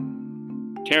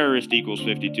 11, terrorist equals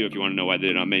 52 if you want to know why they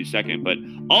did it on May 2nd. But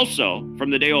also, from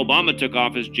the day Obama took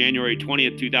office, January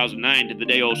 20th, 2009, to the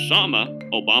day Osama,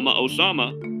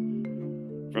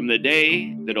 from the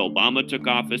day that Obama took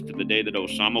office to the day that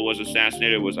Osama was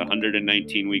assassinated was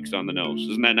 119 weeks on the nose.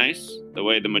 Isn't that nice? The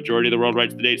way the majority of the world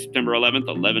writes the date, September 11th,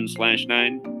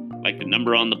 11/9. like the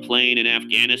number on the plane in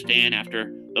Afghanistan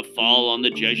after the fall on the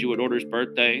Jesuit order's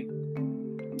birthday.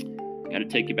 Got to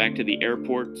take you back to the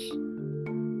airports.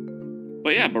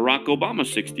 But yeah, Barack Obama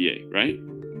 68, right?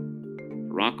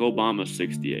 Barack Obama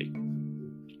 68.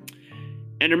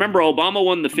 And remember, Obama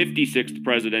won the 56th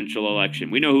presidential election.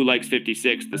 We know who likes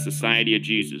 56, the Society of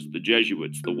Jesus, the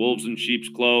Jesuits, the wolves in sheep's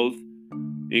clothing,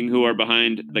 who are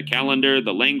behind the calendar,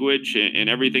 the language, and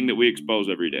everything that we expose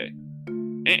every day.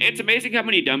 It's amazing how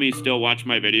many dummies still watch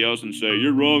my videos and say,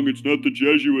 you're wrong, it's not the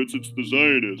Jesuits, it's the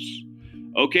Zionists.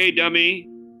 Okay, dummy,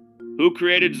 who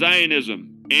created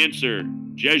Zionism? Answer,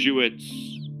 Jesuits.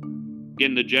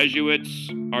 Again, the Jesuits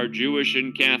are Jewish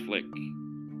and Catholic.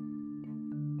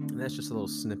 And that's just a little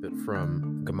snippet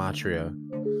from Gematria.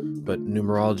 But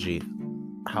numerology,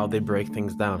 how they break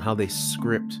things down, how they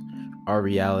script our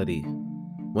reality.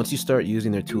 Once you start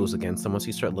using their tools against them, once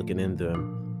you start looking into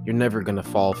them, you're never going to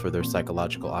fall for their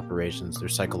psychological operations, their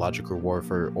psychological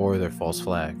warfare, or their false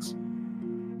flags.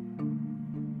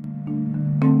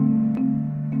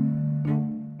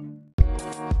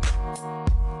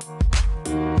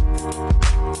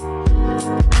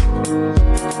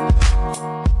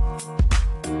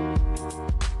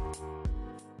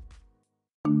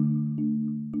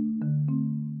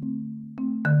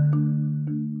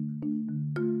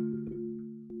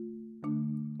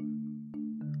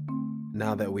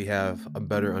 Now that we have a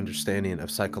better understanding of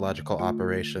psychological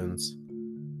operations,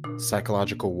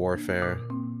 psychological warfare,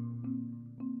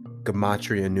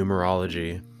 Gematria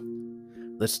numerology,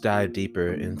 let's dive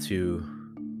deeper into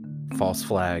false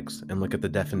flags and look at the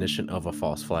definition of a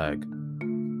false flag.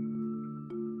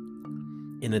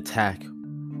 An attack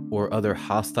or other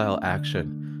hostile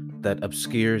action that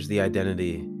obscures the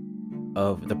identity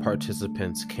of the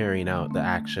participants carrying out the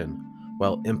action,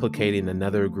 while implicating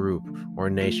another group or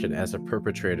nation as a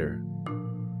perpetrator.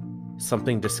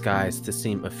 Something disguised to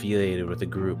seem affiliated with a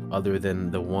group other than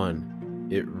the one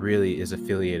it really is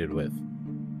affiliated with.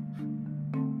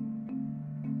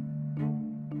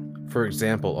 For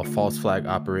example, a false flag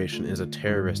operation is a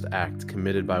terrorist act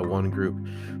committed by one group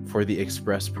for the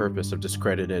express purpose of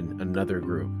discrediting another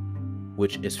group,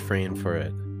 which is framed for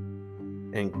it.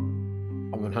 And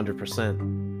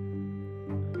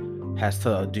 100% has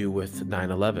to do with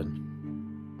 9/11.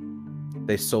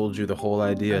 They sold you the whole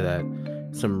idea that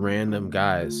some random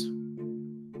guys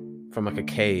from like a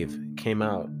cave came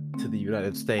out to the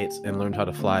United States and learned how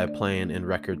to fly a plane in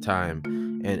record time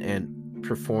and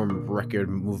perform record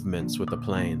movements with the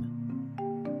plane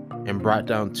and brought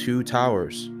down 2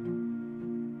 towers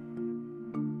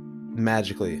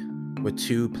magically with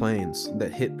 2 planes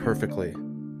that hit perfectly.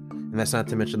 And that's not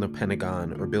to mention the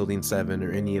Pentagon or Building 7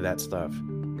 or any of that stuff.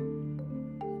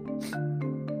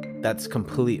 That's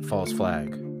complete false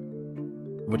flag,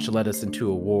 which led us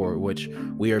into a war which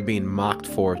we are being mocked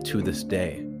for to this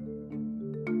day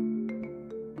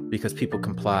because people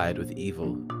complied with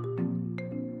evil.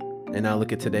 And now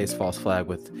look at today's false flag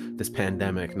with this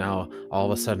pandemic. Now all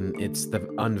of a sudden it's the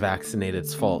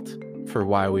unvaccinated's fault for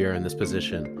why we are in this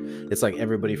position. It's like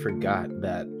everybody forgot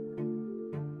that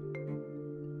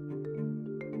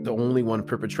the only one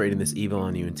perpetrating this evil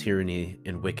on you and tyranny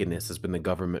and wickedness has been the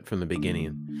government from the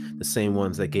beginning. The same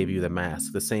ones that gave you the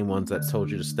mask, the same ones that told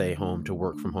you to stay home, to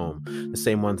work from home, the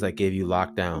same ones that gave you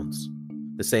lockdowns,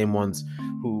 the same ones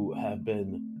who have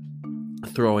been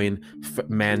throwing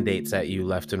mandates at you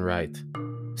left and right,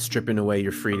 stripping away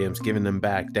your freedoms, giving them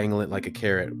back, dangling it like a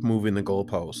carrot, moving the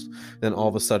goalpost. Then all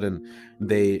of a sudden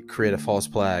they create a false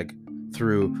flag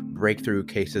through breakthrough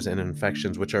cases and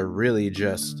infections, which are really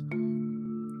just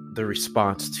the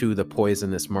response to the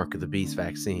poisonous mark of the beast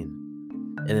vaccine.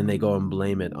 And then they go and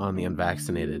blame it on the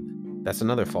unvaccinated. That's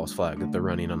another false flag that they're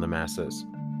running on the masses.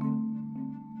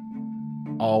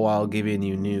 All while giving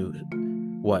you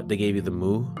they gave you the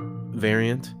Mu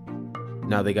variant.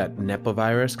 Now they got Nipah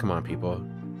virus. Come on, people.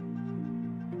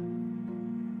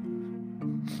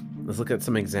 Let's look at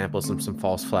some examples of some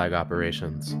false flag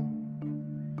operations.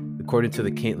 According to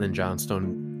the Caitlin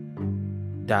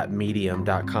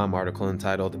Johnstone.medium.com article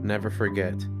entitled "Never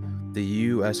Forget, the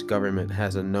U.S. government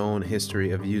has a known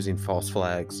history of using false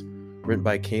flags," written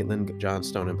by Caitlin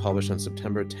Johnstone and published on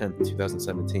September 10th,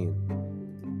 2017.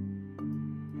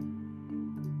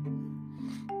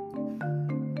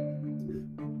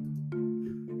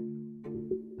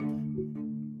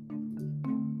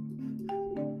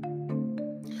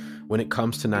 When it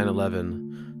comes to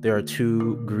 9/11, there are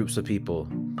 2 groups of people: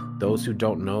 those who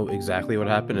don't know exactly what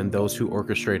happened and those who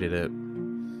orchestrated it.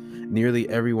 Nearly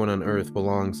everyone on Earth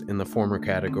belongs in the former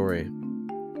category,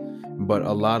 but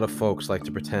a lot of folks like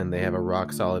to pretend they have a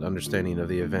rock-solid understanding of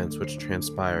the events which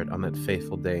transpired on that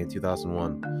fateful day in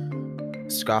 2001.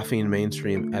 Scoffing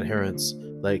mainstream adherents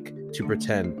like to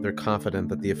pretend they're confident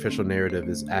that the official narrative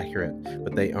is accurate,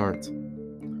 but they aren't.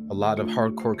 A lot of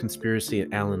hardcore conspiracy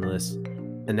analysts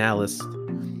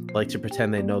like to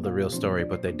pretend they know the real story,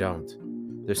 but they don't.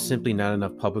 There's simply not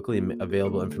enough publicly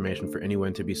available information for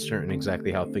anyone to be certain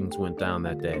exactly how things went down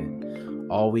that day.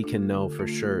 All we can know for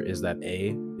sure is that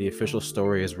A, the official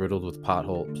story is riddled with plot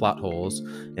holes,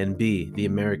 and B, the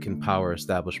American power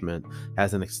establishment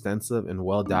has an extensive and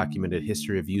well-documented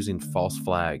history of using false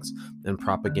flags and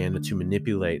propaganda to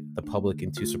manipulate the public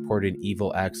into supporting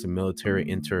evil acts of military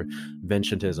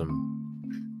interventionism.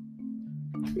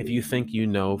 If you think you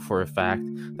know for a fact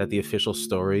that the official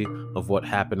story of what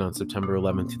happened on September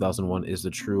 11, 2001 is the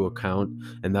true account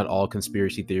and that all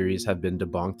conspiracy theories have been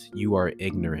debunked, you are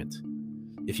ignorant.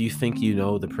 If you think you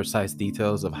know the precise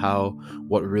details of how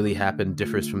what really happened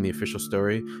differs from the official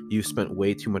story, you've spent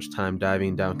way too much time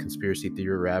diving down conspiracy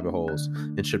theory rabbit holes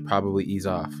and should probably ease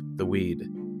off the weed.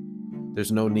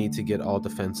 There's no need to get all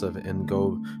defensive and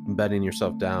go betting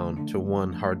yourself down to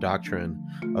one hard doctrine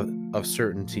of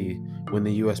certainty when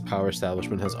the U.S. power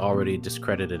establishment has already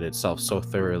discredited itself so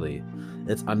thoroughly.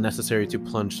 It's unnecessary to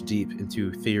plunge deep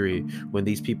into theory when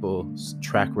these people's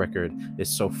track record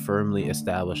is so firmly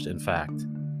established in fact.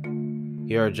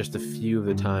 Here are just a few of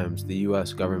the times the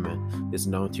U.S. government is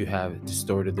known to have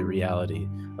distorted the reality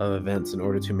of events in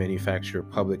order to manufacture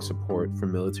public support for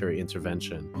military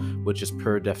intervention, which is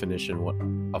per definition what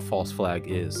a false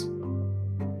flag is.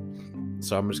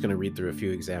 So I'm just going to read through a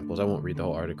few examples. I won't read the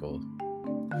whole article.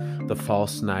 The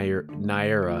false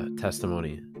Naira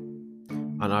testimony.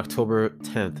 On October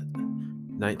 10th,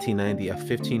 1990, a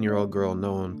 15-year-old girl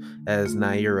known as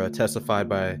Naira testified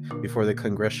before the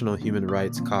Congressional Human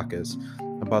Rights Caucus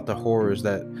about the horrors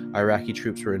that Iraqi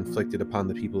troops were inflicted upon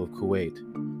the people of Kuwait.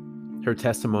 Her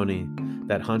testimony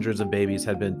that hundreds of babies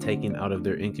had been taken out of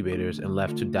their incubators and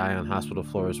left to die on hospital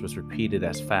floors was repeated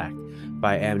as fact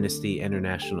by Amnesty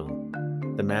International,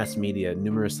 the mass media,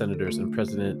 numerous senators, and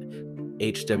President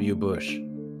H.W. Bush,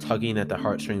 tugging at the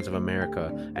heartstrings of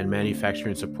America and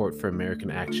manufacturing support for American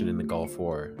action in the Gulf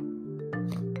War.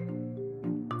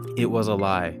 It was a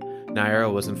lie.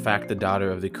 Naira was in fact the daughter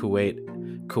of the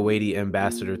Kuwaiti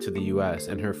ambassador to the U.S.,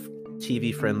 and her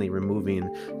TV-friendly removing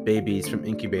babies from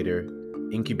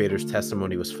incubators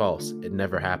testimony was false. It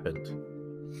never happened.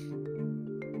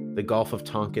 The Gulf of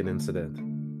Tonkin incident.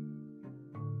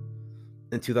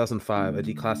 In 2005, a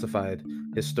declassified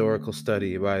historical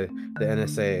study by the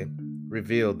NSA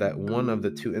revealed that one of the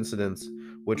two incidents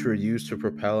which were used to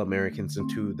propel Americans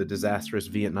into the disastrous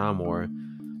Vietnam War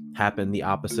happened the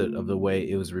opposite of the way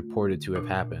it was reported to have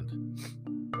happened.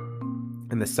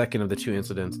 And the second of the two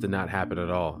incidents did not happen at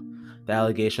all. The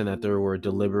allegation that there were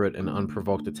deliberate and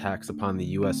unprovoked attacks upon the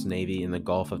U.S. Navy in the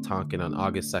Gulf of Tonkin on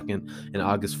August 2nd and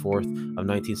August 4th of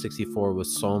 1964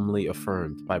 was solemnly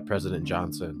affirmed by President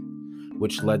Johnson,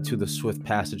 which led to the swift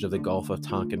passage of the Gulf of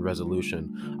Tonkin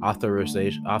Resolution,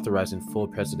 authorizing full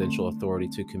presidential authority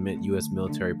to commit U.S.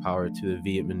 military power to the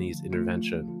Vietnamese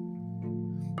intervention.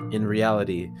 In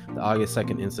reality, the August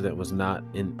 2nd incident was not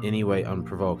in any way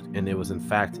unprovoked, and it was in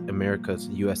fact America's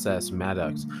USS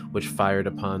Maddox which fired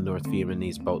upon North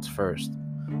Vietnamese boats first.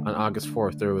 On August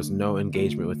 4th, there was no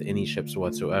engagement with any ships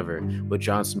whatsoever, with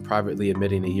Johnson privately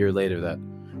admitting a year later that,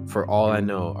 for all I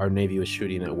know, our Navy was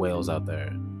shooting at whales out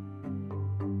there.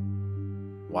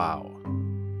 Wow.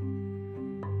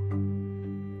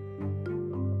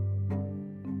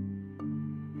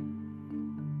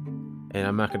 And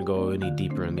I'm not going to go any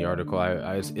deeper in the article.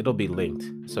 It'll be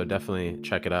linked, so definitely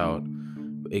check it out.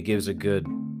 It gives a good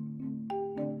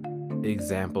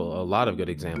example, a lot of good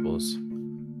examples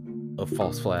of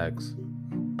false flags.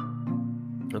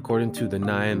 According to the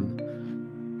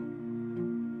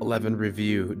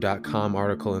 9/11review.com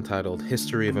article entitled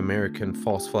History of American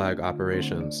False Flag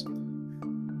Operations,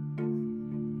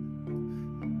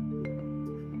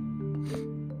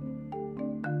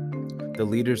 the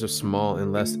leaders of small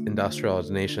and less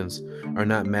industrialized nations are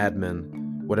not madmen,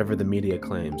 whatever the media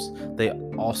claims. They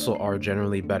also are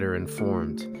generally better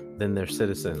informed than their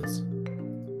citizens.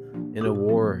 In a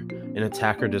war, an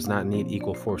attacker does not need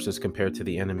equal forces compared to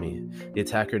the enemy. The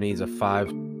attacker needs a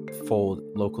five-fold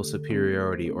local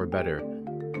superiority or better.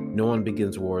 No one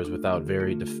begins wars without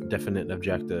very definite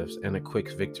objectives and a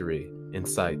quick victory in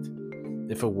sight.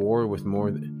 If a war with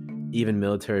more even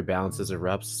military balances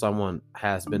erupts, someone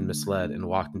has been misled and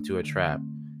walked into a trap,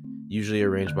 usually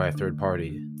arranged by a third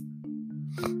party.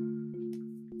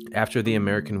 After the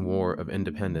American War of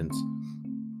Independence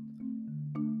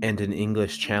and an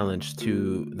English challenge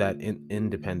to that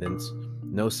independence,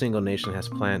 no single nation has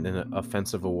planned an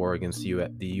offensive war against the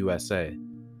USA.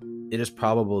 It is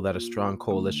probable that a strong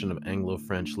coalition of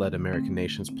Anglo-French-led American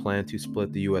nations planned to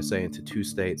split the USA into two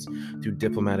states through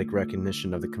diplomatic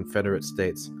recognition of the Confederate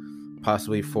States,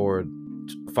 possibly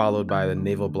followed by the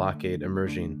naval blockade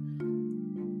emerging,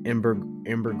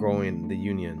 embargoing the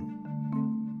Union.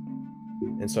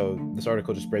 And so this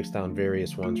article just breaks down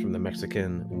various ones from the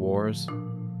Mexican Wars,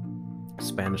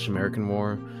 Spanish-American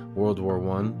War, World War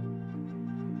I.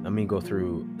 Let me go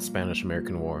through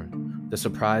Spanish-American War. The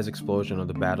surprise explosion of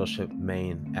the battleship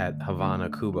Maine at Havana,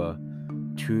 Cuba.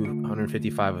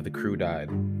 255 of the crew died.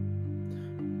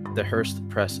 The Hearst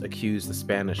press accused the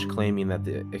Spanish, claiming that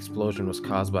the explosion was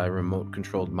caused by a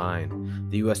remote-controlled mine.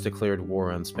 The U.S. declared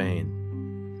war on Spain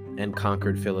and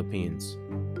conquered Philippines,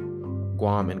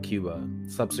 Guam, and Cuba.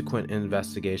 Subsequent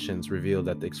investigations revealed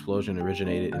that the explosion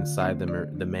originated inside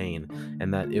the Maine,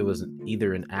 and that it was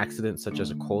either an accident such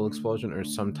as a coal explosion or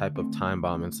some type of time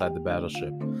bomb inside the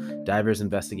battleship. Divers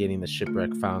investigating the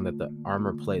shipwreck found that the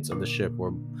armor plates of the ship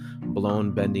were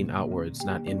blown bending outwards,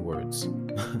 not inwards.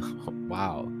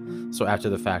 Wow. So after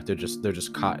the fact, they're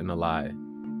just caught in a lie.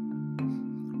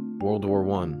 World War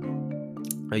I.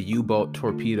 A U-boat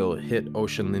torpedo hit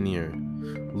Ocean Liner,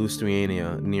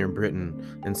 Lithuania, near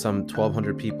Britain, and some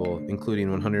 1,200 people,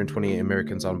 including 128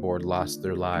 Americans on board, lost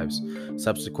their lives.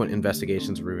 Subsequent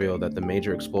investigations revealed that the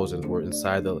major explosions were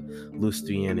inside the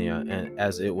Lithuania, and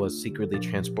as it was secretly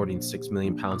transporting 6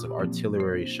 million pounds of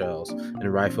artillery shells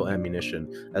and rifle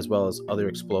ammunition, as well as other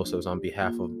explosives on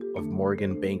behalf of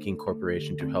Morgan Banking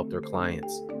Corporation to help their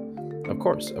clients. Of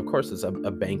course, it's a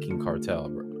banking cartel,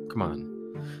 bro. Come on.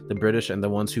 The British and the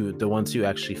ones who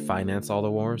actually finance all the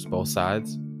wars, both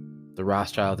sides, the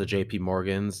Rothschilds, the J.P.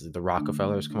 Morgans, the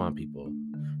Rockefellers. Come on, people,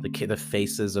 the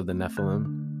faces of the Nephilim.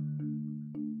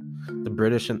 The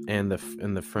British and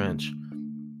the French.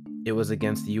 It was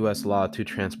against the U.S. law to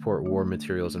transport war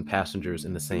materials and passengers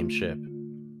in the same ship.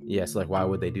 Yes, like why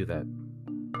would they do that?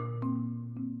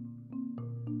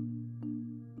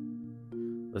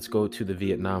 Let's go to the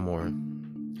Vietnam War.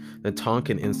 The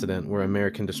Tonkin incident, where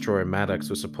American destroyer Maddox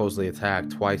was supposedly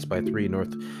attacked twice by 3 North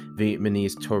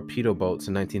Vietnamese torpedo boats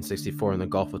in 1964 in the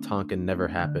Gulf of Tonkin, never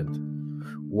happened.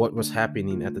 What was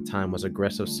happening at the time was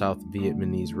aggressive South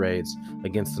Vietnamese raids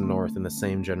against the North in the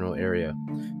same general area.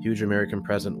 Huge American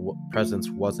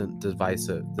presence wasn't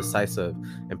decisive,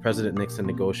 and President Nixon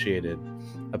negotiated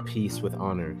a peace with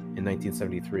honor in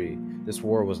 1973. This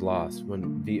war was lost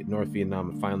when North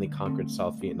Vietnam finally conquered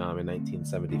South Vietnam in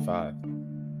 1975.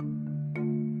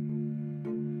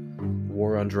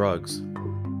 War on drugs.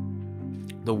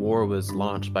 The war was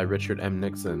launched by Richard M.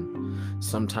 Nixon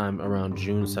sometime around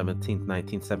June 17,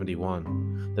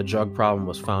 1971. The drug problem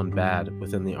was found bad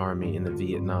within the Army in the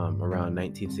Vietnam around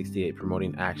 1968.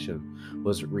 Promoting action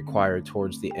was required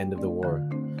towards the end of the war.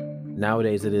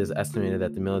 Nowadays, it is estimated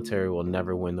that the military will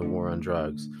never win the war on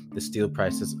drugs. The steel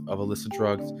prices of illicit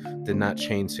drugs did not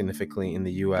change significantly in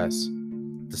the U.S.,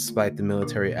 despite the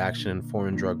military action in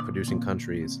foreign drug-producing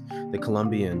countries. The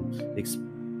Colombian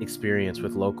experience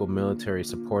with local military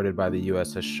supported by the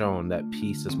U.S. has shown that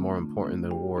peace is more important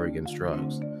than war against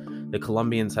drugs. The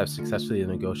Colombians have successfully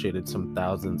negotiated some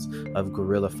thousands of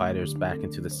guerrilla fighters back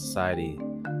into the society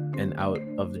and out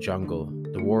of the jungle.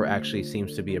 The war actually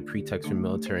seems to be a pretext for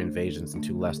military invasions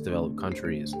into less developed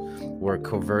countries, where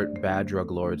covert bad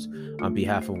drug lords, on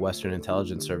behalf of Western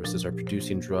intelligence services, are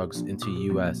producing drugs into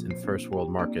U.S. and first world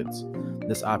markets.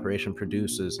 This operation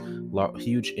produces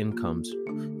huge incomes,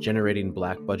 generating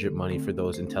black budget money for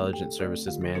those intelligence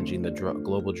services managing the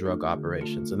global drug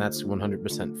operations. And that's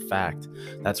 100% fact.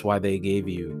 That's why they gave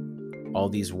you all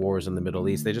these wars in the Middle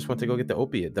East. They just went to go get the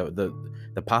opiate, the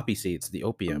poppy seeds, the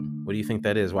opium. What do you think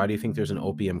that is? Why do you think there's an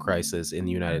opium crisis in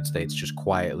the United States just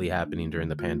quietly happening during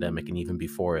the pandemic and even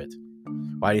before it?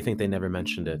 Why do you think they never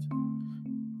mentioned it?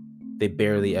 They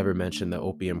barely ever mention the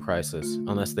opium crisis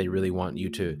unless they really want you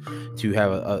to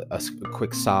have a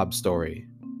quick sob story,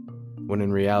 when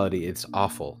in reality it's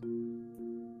awful.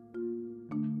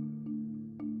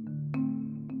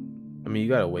 I mean, you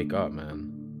gotta wake up, man.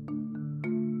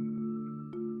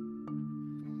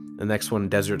 The next one,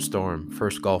 Desert Storm,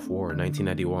 First Gulf War,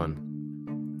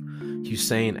 1991.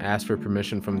 Hussein asked for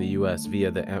permission from the U.S. via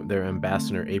their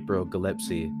ambassador April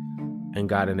Gillespie, and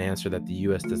got an answer that the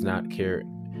U.S. does not care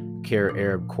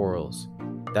Arab corals.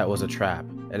 That was a trap.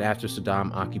 And after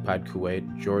Saddam occupied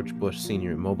Kuwait, George Bush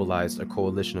Sr. mobilized a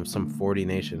coalition of some 40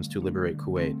 nations to liberate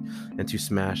Kuwait and to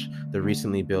smash the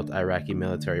recently built Iraqi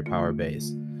military power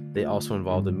base. They also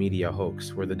involved a media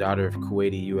hoax where the daughter of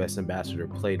Kuwaiti U.S. ambassador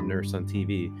played nurse on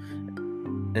TV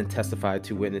and testified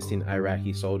to witnessing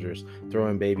Iraqi soldiers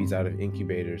throwing babies out of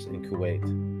incubators in Kuwait.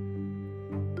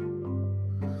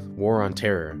 War on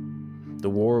Terror. The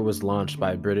war was launched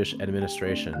by British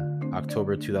administration.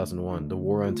 October 2001, the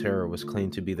War on Terror was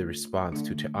claimed to be the response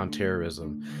on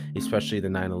terrorism, especially the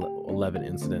 9/11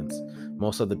 incidents.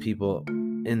 Most of the people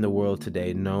in the world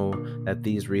today know that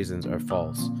these reasons are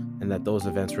false and that those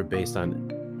events were based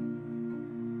on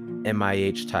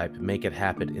MIH type, make it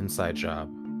happen inside job.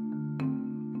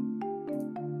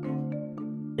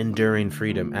 Enduring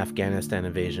Freedom, Afghanistan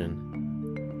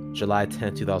invasion, July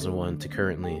 10, 2001 to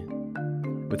currently.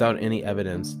 Without any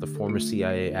evidence, the former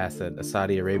CIA asset, a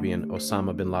Saudi Arabian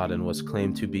Osama bin Laden, was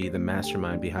claimed to be the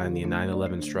mastermind behind the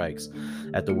 9/11 strikes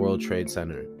at the World Trade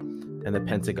Center and the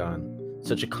Pentagon.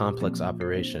 Such a complex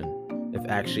operation, if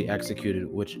actually executed,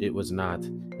 which it was not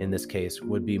in this case,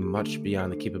 would be much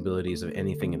beyond the capabilities of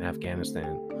anything in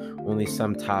Afghanistan. Only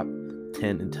some top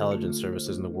 10 intelligence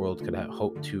services in the world could have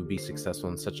hoped to be successful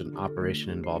in such an operation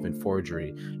involving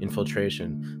forgery,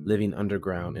 infiltration, living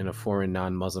underground in a foreign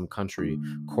non-Muslim country,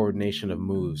 coordination of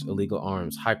moves, illegal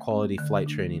arms, high-quality flight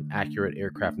training, accurate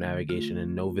aircraft navigation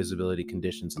in no visibility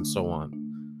conditions, and so on.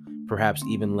 Perhaps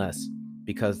even less,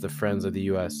 because the friends of the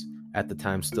US, at the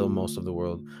time still most of the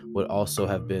world, would also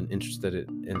have been interested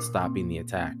in stopping the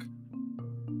attack.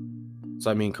 So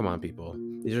I mean, come on, people.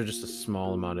 These are just a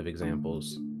small amount of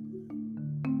examples.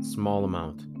 Small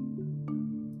amount.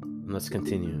 And let's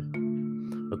continue.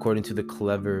 According to the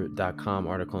Clever.com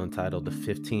article entitled The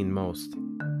 15 Most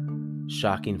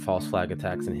Shocking False Flag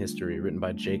Attacks in History, written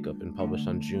by Jacob and published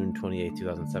on June 28,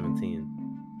 2017.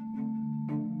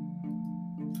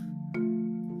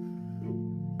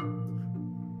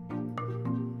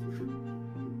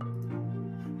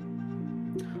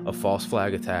 A false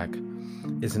flag attack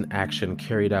is an action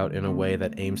carried out in a way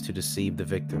that aims to deceive the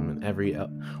victim and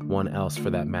everyone else for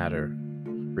that matter.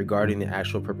 Regarding the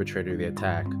actual perpetrator of the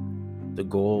attack, the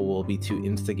goal will be to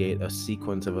instigate a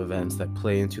sequence of events that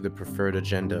play into the preferred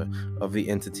agenda of the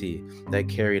entity that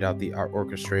carried out the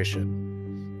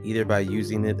orchestration, either by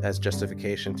using it as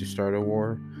justification to start a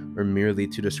war or merely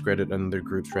to discredit another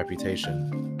group's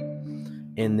reputation.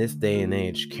 In this day and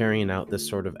age, carrying out this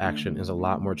sort of action is a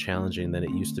lot more challenging than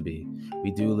it used to be.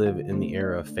 We do live in the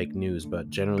era of fake news, but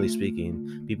generally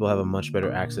speaking, people have a much better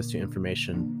access to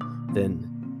information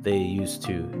than they used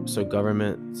to. So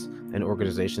governments and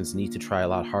organizations need to try a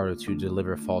lot harder to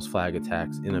deliver false flag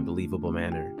attacks in a believable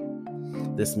manner.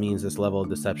 This means this level of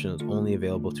deception is only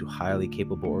available to highly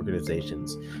capable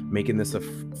organizations, making this a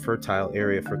fertile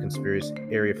area for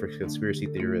conspiracy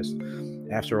theorists.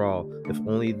 After all, if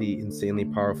only the insanely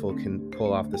powerful can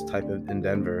pull off this type of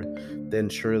endeavor, then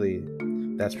surely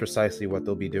that's precisely what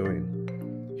they'll be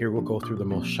doing. Here we'll go through the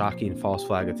most shocking false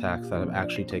flag attacks that have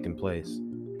actually taken place.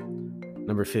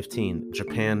 Number 15,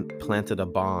 Japan planted a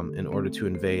bomb in order to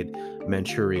invade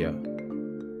Manchuria.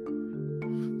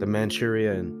 The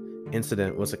Manchurian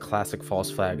incident was a classic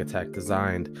false flag attack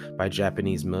designed by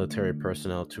Japanese military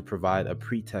personnel to provide a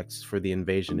pretext for the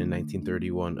invasion in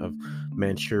 1931 of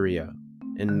Manchuria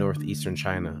in northeastern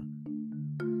China.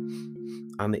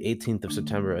 On the 18th of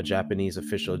September, a Japanese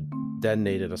official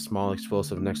detonated a small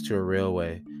explosive next to a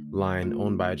railway line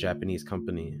owned by a Japanese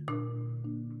company.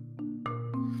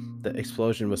 The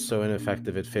explosion was so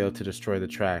ineffective it failed to destroy the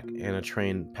track, and a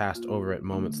train passed over it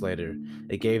moments later.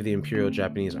 It gave the Imperial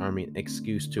Japanese Army an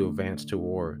excuse to advance to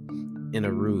war, in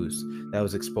a ruse that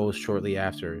was exposed shortly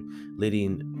after,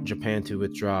 leading Japan to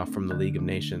withdraw from the League of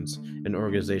Nations, an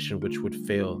organization which would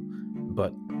fail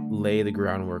but lay the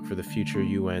groundwork for the future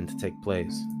UN to take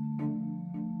place.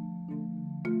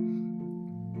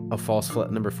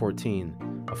 Number 14.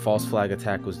 A false flag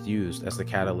attack was used as the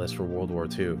catalyst for World War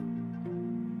II.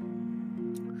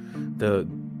 The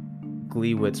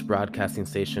Gleiwitz broadcasting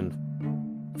station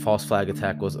false flag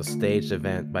attack was a staged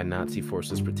event by Nazi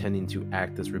forces pretending to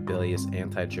act as rebellious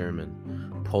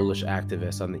anti-German Polish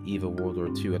activists on the eve of World War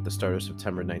II at the start of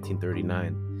September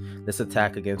 1939. This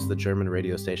attack against the German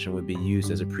radio station would be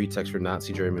used as a pretext for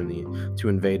Nazi Germany to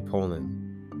invade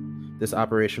Poland. This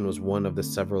operation was one of the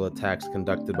several attacks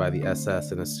conducted by the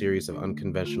SS in a series of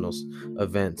unconventional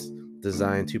events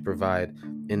designed to provide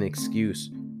an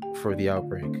excuse for the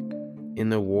outbreak. In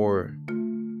the war,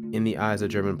 in the eyes of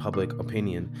German public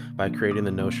opinion, by creating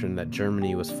the notion that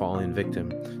Germany was falling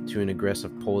victim to an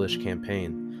aggressive Polish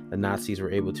campaign, the Nazis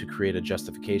were able to create a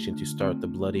justification to start the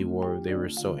bloody war they were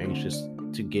so anxious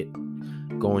to get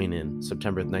going in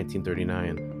September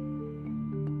 1939.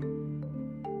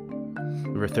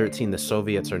 Number 13, the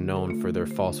Soviets are known for their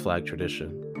false flag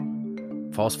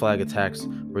tradition. False flag attacks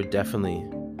were definitely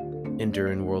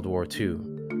during World War II.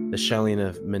 The shelling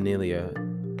of Manilia,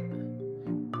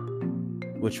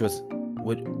 which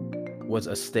was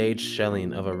a staged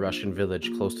shelling of a Russian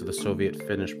village close to the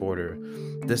Soviet-Finnish border.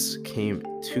 This came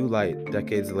to light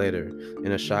decades later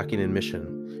in a shocking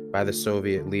admission by the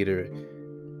Soviet leader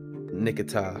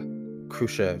Nikita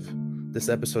Khrushchev. This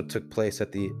episode took place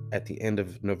at the end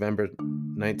of November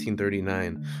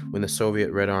 1939, when the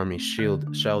Soviet Red Army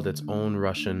shelled its own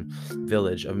Russian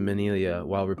village of Menilia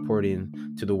while reporting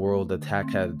to the world the attack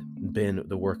had been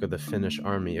the work of the Finnish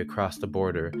army across the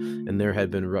border, and there had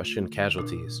been Russian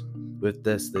casualties. With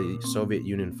this, the Soviet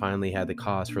Union finally had the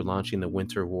cause for launching the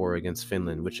Winter War against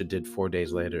Finland, which it did 4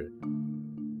 days later.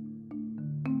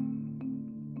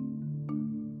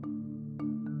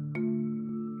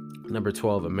 Number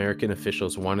 12, American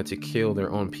officials wanted to kill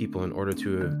their own people in order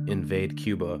to invade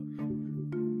Cuba.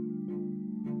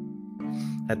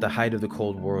 At the height of the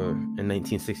Cold War in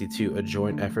 1962, a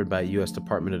joint effort by U.S.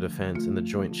 Department of Defense and the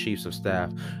Joint Chiefs of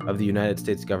Staff of the United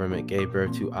States government gave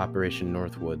birth to Operation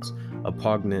Northwoods, a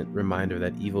poignant reminder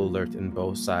that evil lurked in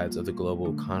both sides of the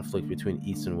global conflict between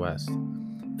East and West.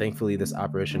 Thankfully, this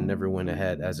operation never went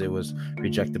ahead, as it was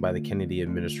rejected by the Kennedy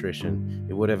administration.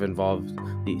 It would have involved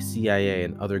the CIA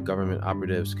and other government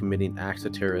operatives committing acts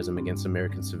of terrorism against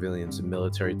American civilians and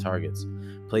military targets,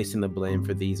 placing the blame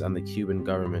for these on the Cuban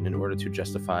government in order to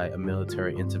justify a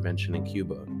military intervention in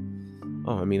Cuba.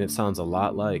 Oh, I mean, it sounds a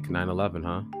lot like 9/11,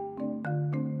 huh?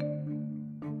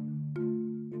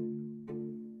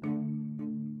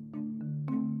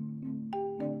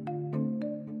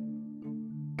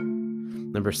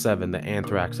 Number 7, the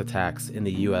anthrax attacks in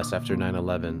the U.S. after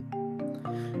 9/11.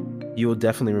 You will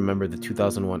definitely remember the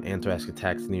 2001 anthrax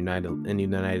attacks in the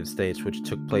United States, which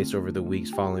took place over the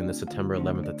weeks following the September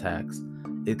 11th attacks.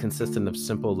 It consisted of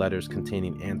simple letters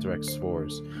containing anthrax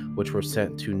spores, which were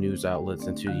sent to news outlets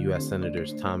and to U.S.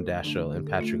 Senators Tom Daschle and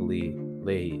Patrick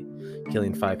Leahy,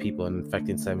 killing 5 people and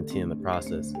infecting 17 in the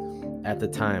process. At the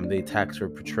time, the attacks were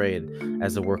portrayed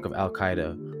as the work of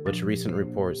Al-Qaeda, which recent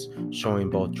reports showing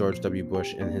both George W.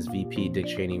 Bush and his VP Dick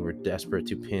Cheney were desperate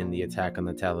to pin the attack on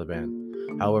the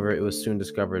Taliban. However, it was soon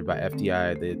discovered by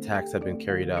FBI the attacks had been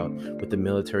carried out with the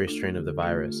military strain of the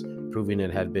virus, proving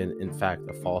it had been, in fact,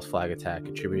 a false flag attack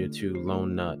attributed to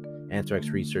lone nut anthrax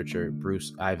researcher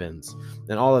Bruce Ivins.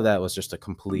 And all of that was just a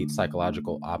complete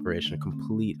psychological operation, a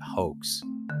complete hoax.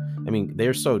 I mean,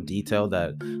 they're so detailed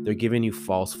that they're giving you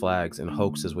false flags and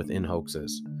hoaxes within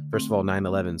hoaxes. First of all,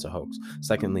 9/11 is a hoax.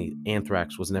 Secondly,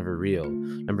 anthrax was never real.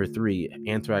 Number 3,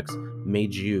 anthrax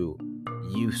made you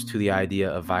used to the idea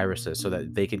of viruses so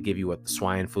that they could give you what the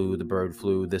swine flu, the bird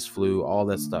flu, this flu, all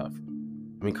that stuff.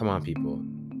 I mean, come on, people.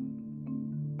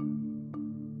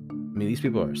 I mean, these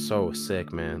people are so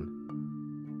sick, man.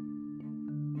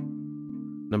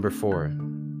 Number 4,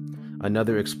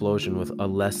 another explosion with a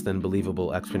less than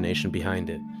believable explanation behind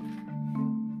it.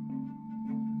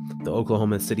 The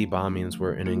Oklahoma City bombings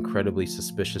were an incredibly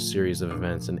suspicious series of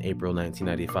events in April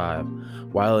 1995.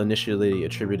 While initially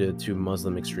attributed to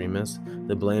Muslim extremists,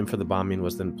 the blame for the bombing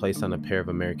was then placed on a pair of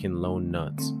American lone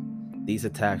nuts. These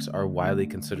attacks are widely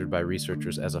considered by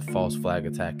researchers as a false flag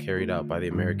attack carried out by the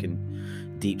American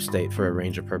deep state for a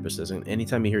range of purposes. And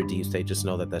anytime you hear deep state, just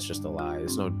know that that's just a lie.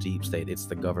 It's no deep state, it's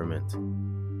the government,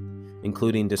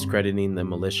 including discrediting the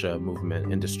militia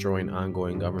movement and destroying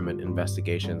ongoing government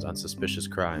investigations on suspicious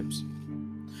crimes.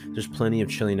 There's plenty of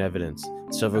chilling evidence.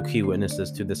 Several key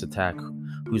witnesses to this attack,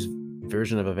 whose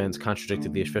version of events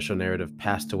contradicted the official narrative,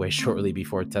 passed away shortly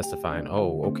before testifying.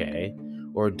 Oh, okay.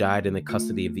 Or died in the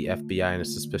custody of the FBI in a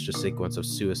suspicious sequence of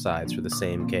suicides for the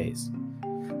same case.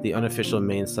 The unofficial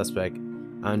main suspect,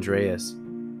 Andreas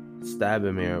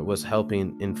Stabemir, was helped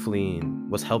in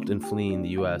fleeing the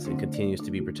U.S. and continues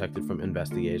to be protected from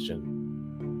investigation.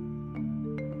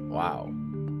 Wow.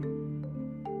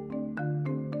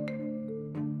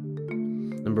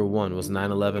 Number 1, was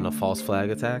 9/11 a false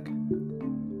flag attack?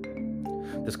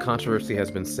 This controversy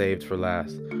has been saved for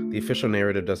last. The official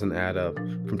narrative doesn't add up,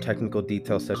 from technical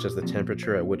details such as the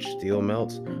temperature at which steel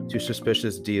melts to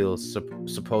suspicious deals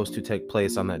supposed to take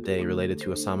place on that day related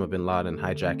to Osama bin Laden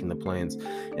hijacking the planes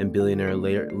and billionaire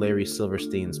Larry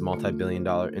Silverstein's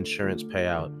multi-billion-dollar insurance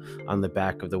payout on the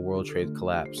back of the World Trade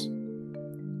collapse.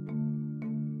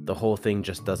 The whole thing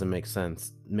just doesn't make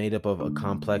sense. Made up of a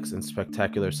complex and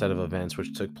spectacular set of events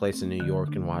which took place in New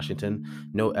York and Washington,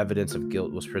 no evidence of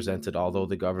guilt was presented, although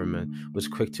the government was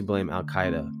quick to blame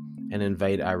Al-Qaeda and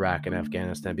invade Iraq and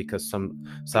Afghanistan because some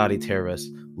Saudi terrorists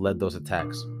led those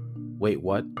attacks. Wait,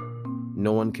 what?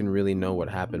 No one can really know what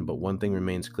happened, but one thing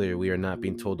remains clear: we are not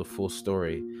being told the full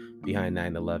story behind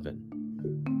 9/11.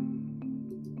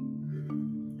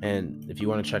 And if you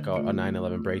want to check out a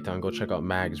 9/11 breakdown, go check out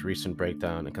Mag's recent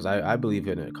breakdown, because I believe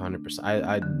in it 100%.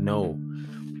 I know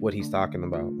what he's talking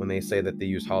about when they say that they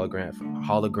use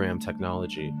hologram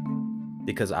technology.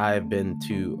 Because I've been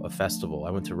to a festival.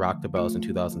 I went to Rock the Bells in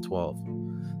 2012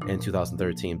 and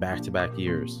 2013, back-to-back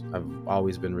years. I've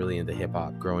always been really into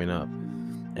hip-hop growing up.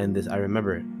 And this, I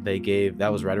remember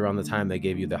that was right around the time they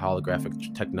gave you the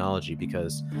holographic technology,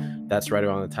 because that's right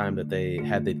around the time that they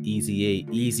had the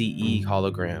Eazy-E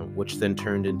hologram, which then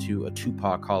turned into a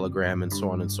Tupac hologram, and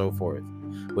so on and so forth,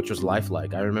 which was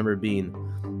lifelike. I remember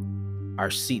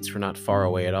our seats were not far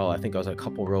away at all. I think I was a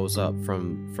couple rows up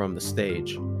from the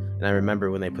stage. And I remember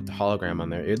when they put the hologram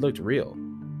on there, it looked real.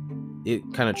 It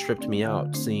kind of tripped me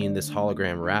out seeing this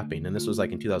hologram rapping. And this was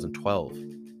like in 2012,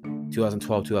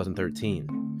 2013.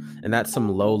 And that's some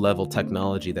low-level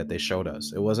technology that they showed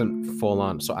us. It wasn't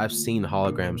full-on. So I've seen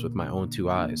holograms with my own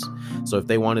two eyes. So if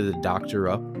they wanted to doctor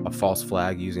up a false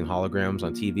flag using holograms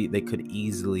on TV, they could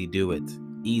easily do it.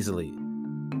 Easily.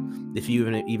 If you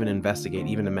even investigate,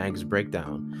 even a Mag's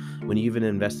breakdown, when you even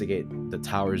investigate the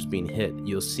towers being hit,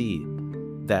 you'll see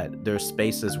that there's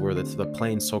spaces where the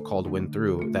planes so-called went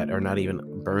through that are not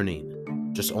even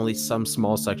burning. Just only some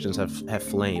small sections have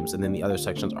flames, and then the other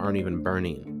sections aren't even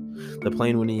burning. The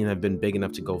plane wouldn't even have been big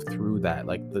enough to go through that.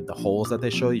 Like the holes that they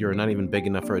show you are not even big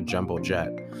enough for a jumbo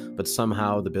jet, but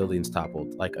somehow the building's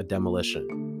toppled, like a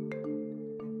demolition.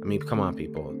 I mean, come on,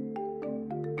 people.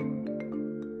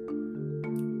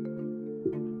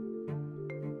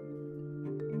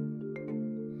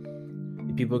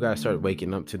 People gotta start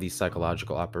waking up to these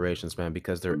psychological operations, man,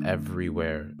 because they're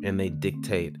everywhere, and they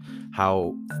dictate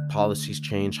how policies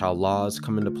change, how laws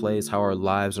come into place, how our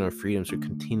lives and our freedoms are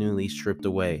continually stripped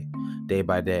away day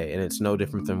by day. And it's no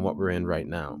different than what we're in right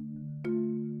now,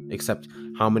 except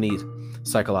how many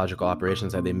psychological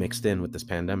operations have they mixed in with this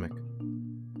pandemic?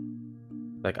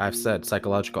 Like I've said,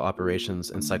 psychological operations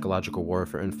and psychological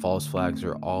warfare and false flags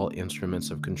are all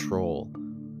instruments of control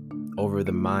over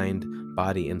the mind,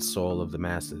 body, and soul of the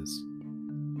masses.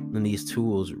 And these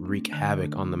tools wreak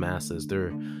havoc on the masses. They're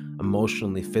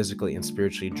emotionally, physically, and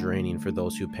spiritually draining for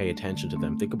those who pay attention to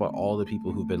them. Think about all the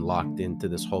people who've been locked into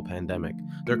this whole pandemic.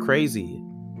 They're crazy.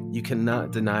 You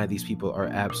cannot deny these people are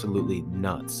absolutely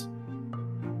nuts.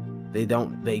 They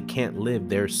can't live.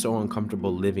 They're so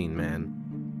uncomfortable living, man.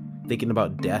 Thinking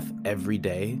about death every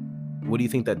day. What do you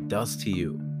think that does to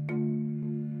you?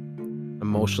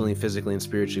 Emotionally, physically, and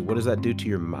spiritually. What does that do to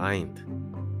your mind,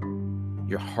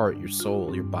 your heart, your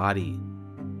soul, your body?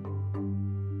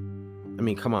 I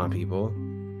mean, come on, people.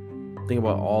 Think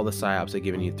about all the psyops they've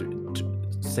given you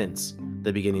since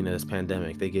the beginning of this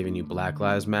pandemic. They've given you Black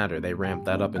Lives Matter. They ramped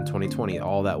that up in 2020.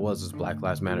 All that was Black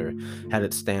Lives Matter. Had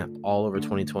it stamped all over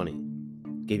 2020.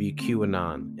 Gave you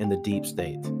QAnon and the deep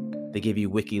state. They gave you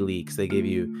WikiLeaks. They gave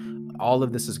you... All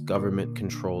of this is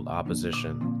government-controlled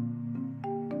opposition.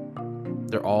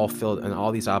 They're all filled, and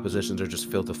all these oppositions are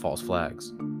just filled with false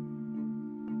flags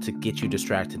to get you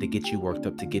distracted, to get you worked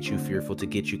up, to get you fearful, to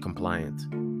get you compliant.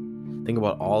 Think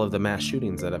about all of the mass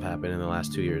shootings that have happened in the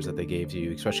last 2 years that they gave to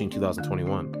you, especially in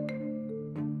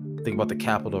 2021. Think about the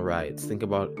Capitol riots. Think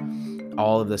about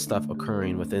all of this stuff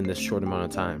occurring within this short amount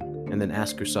of time. And then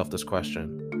ask yourself this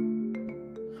question.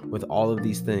 With all of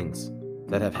these things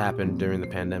that have happened during the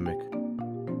pandemic,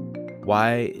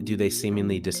 why do they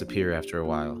seemingly disappear after a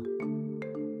while?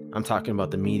 I'm talking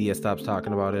about the media stops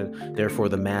talking about it. Therefore,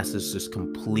 the masses just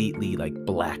completely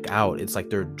black out. It's like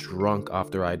they're drunk off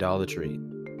their idolatry.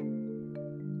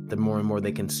 The more and more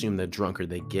they consume, the drunker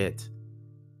they get.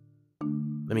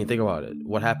 I mean, think about it.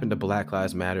 What happened to Black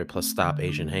Lives Matter plus Stop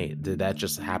Asian Hate? Did that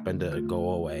just happen to go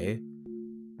away?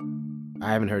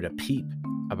 I haven't heard a peep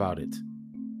about it.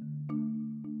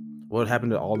 What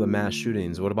happened to all the mass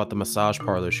shootings? What about the massage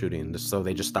parlor shootings? So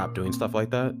they just stopped doing stuff like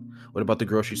that? What about the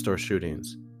grocery store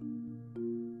shootings?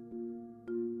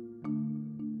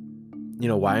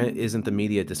 Why isn't the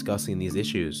media discussing these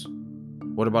issues?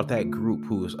 What about that group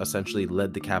who essentially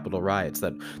led the Capitol riots,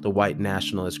 the white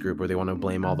nationalist group where they want to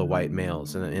blame all the white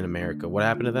males in America? What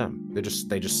happened to them? They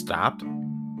just stopped?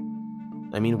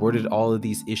 I mean, where did all of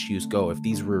these issues go? If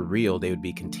these were real, they would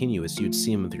be continuous. You'd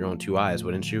see them with your own two eyes,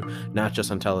 wouldn't you? Not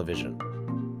just on television.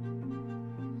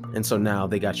 And so now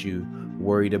they got you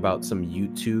worried about some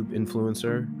YouTube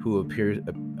influencer who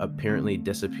apparently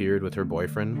disappeared with her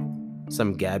boyfriend.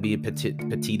 Some Gabby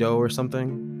Petito or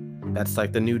something. That's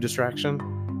like the new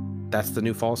distraction. That's the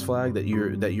new false flag that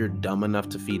you're dumb enough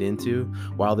to feed into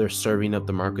while they're serving up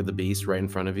the mark of the beast right in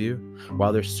front of you,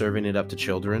 while they're serving it up to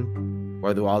children,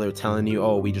 while they're telling you,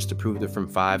 oh, we just approved it from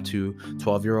 5 to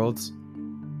 12-year-olds.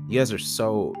 You guys are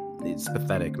it's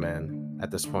pathetic, man, at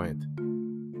this point.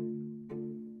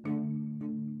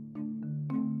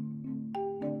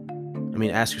 I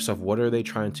mean, ask yourself, what are they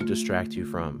trying to distract you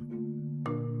from?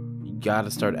 got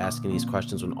to start asking these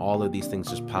questions when all of these things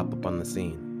just pop up on the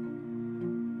scene.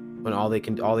 When all they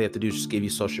have to do is just give you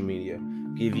social media,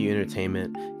 give you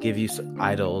entertainment, give you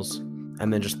idols,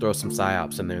 and then just throw some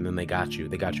psyops in there, and then they got you.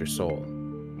 They got your soul.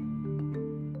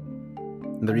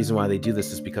 And the reason why they do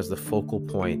this is because the focal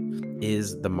point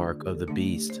is the mark of the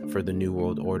beast for the New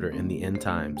World Order in the end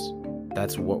times.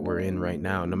 That's what we're in right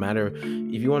now. No matter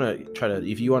if you want to try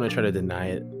to deny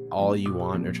it all you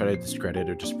want, or try to discredit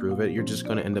or disprove it, you're just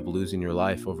going to end up losing your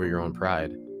life over your own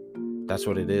pride. That's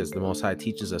what it is. The Most High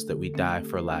teaches us that we die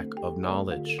for lack of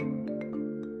knowledge.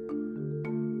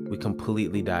 We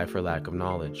completely die for lack of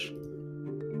knowledge.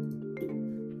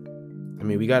 I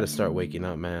mean, we got to start waking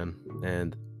up, man,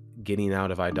 and getting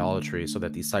out of idolatry so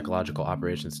that these psychological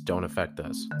operations don't affect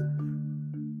us.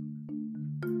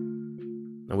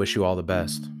 I wish you all the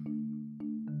best.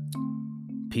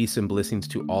 Peace and blessings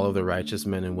to all of the righteous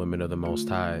men and women of the Most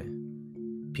High.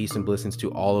 Peace and blessings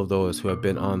to all of those who have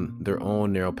been on their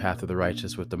own narrow path of the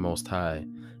righteous with the Most High,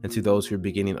 and to those who are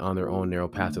beginning on their own narrow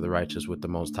path of the righteous with the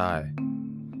Most High.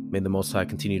 May the Most High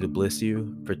continue to bless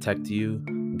you, protect you,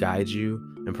 guide you,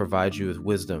 and provide you with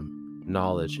wisdom,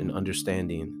 knowledge, and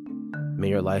understanding. May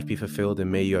your life be fulfilled, and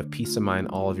may you have peace of mind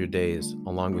all of your days,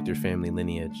 along with your family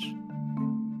lineage.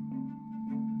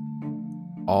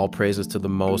 All praises to the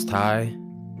Most High,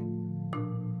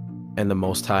 and the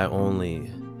Most High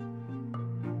only.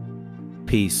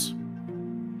 Peace.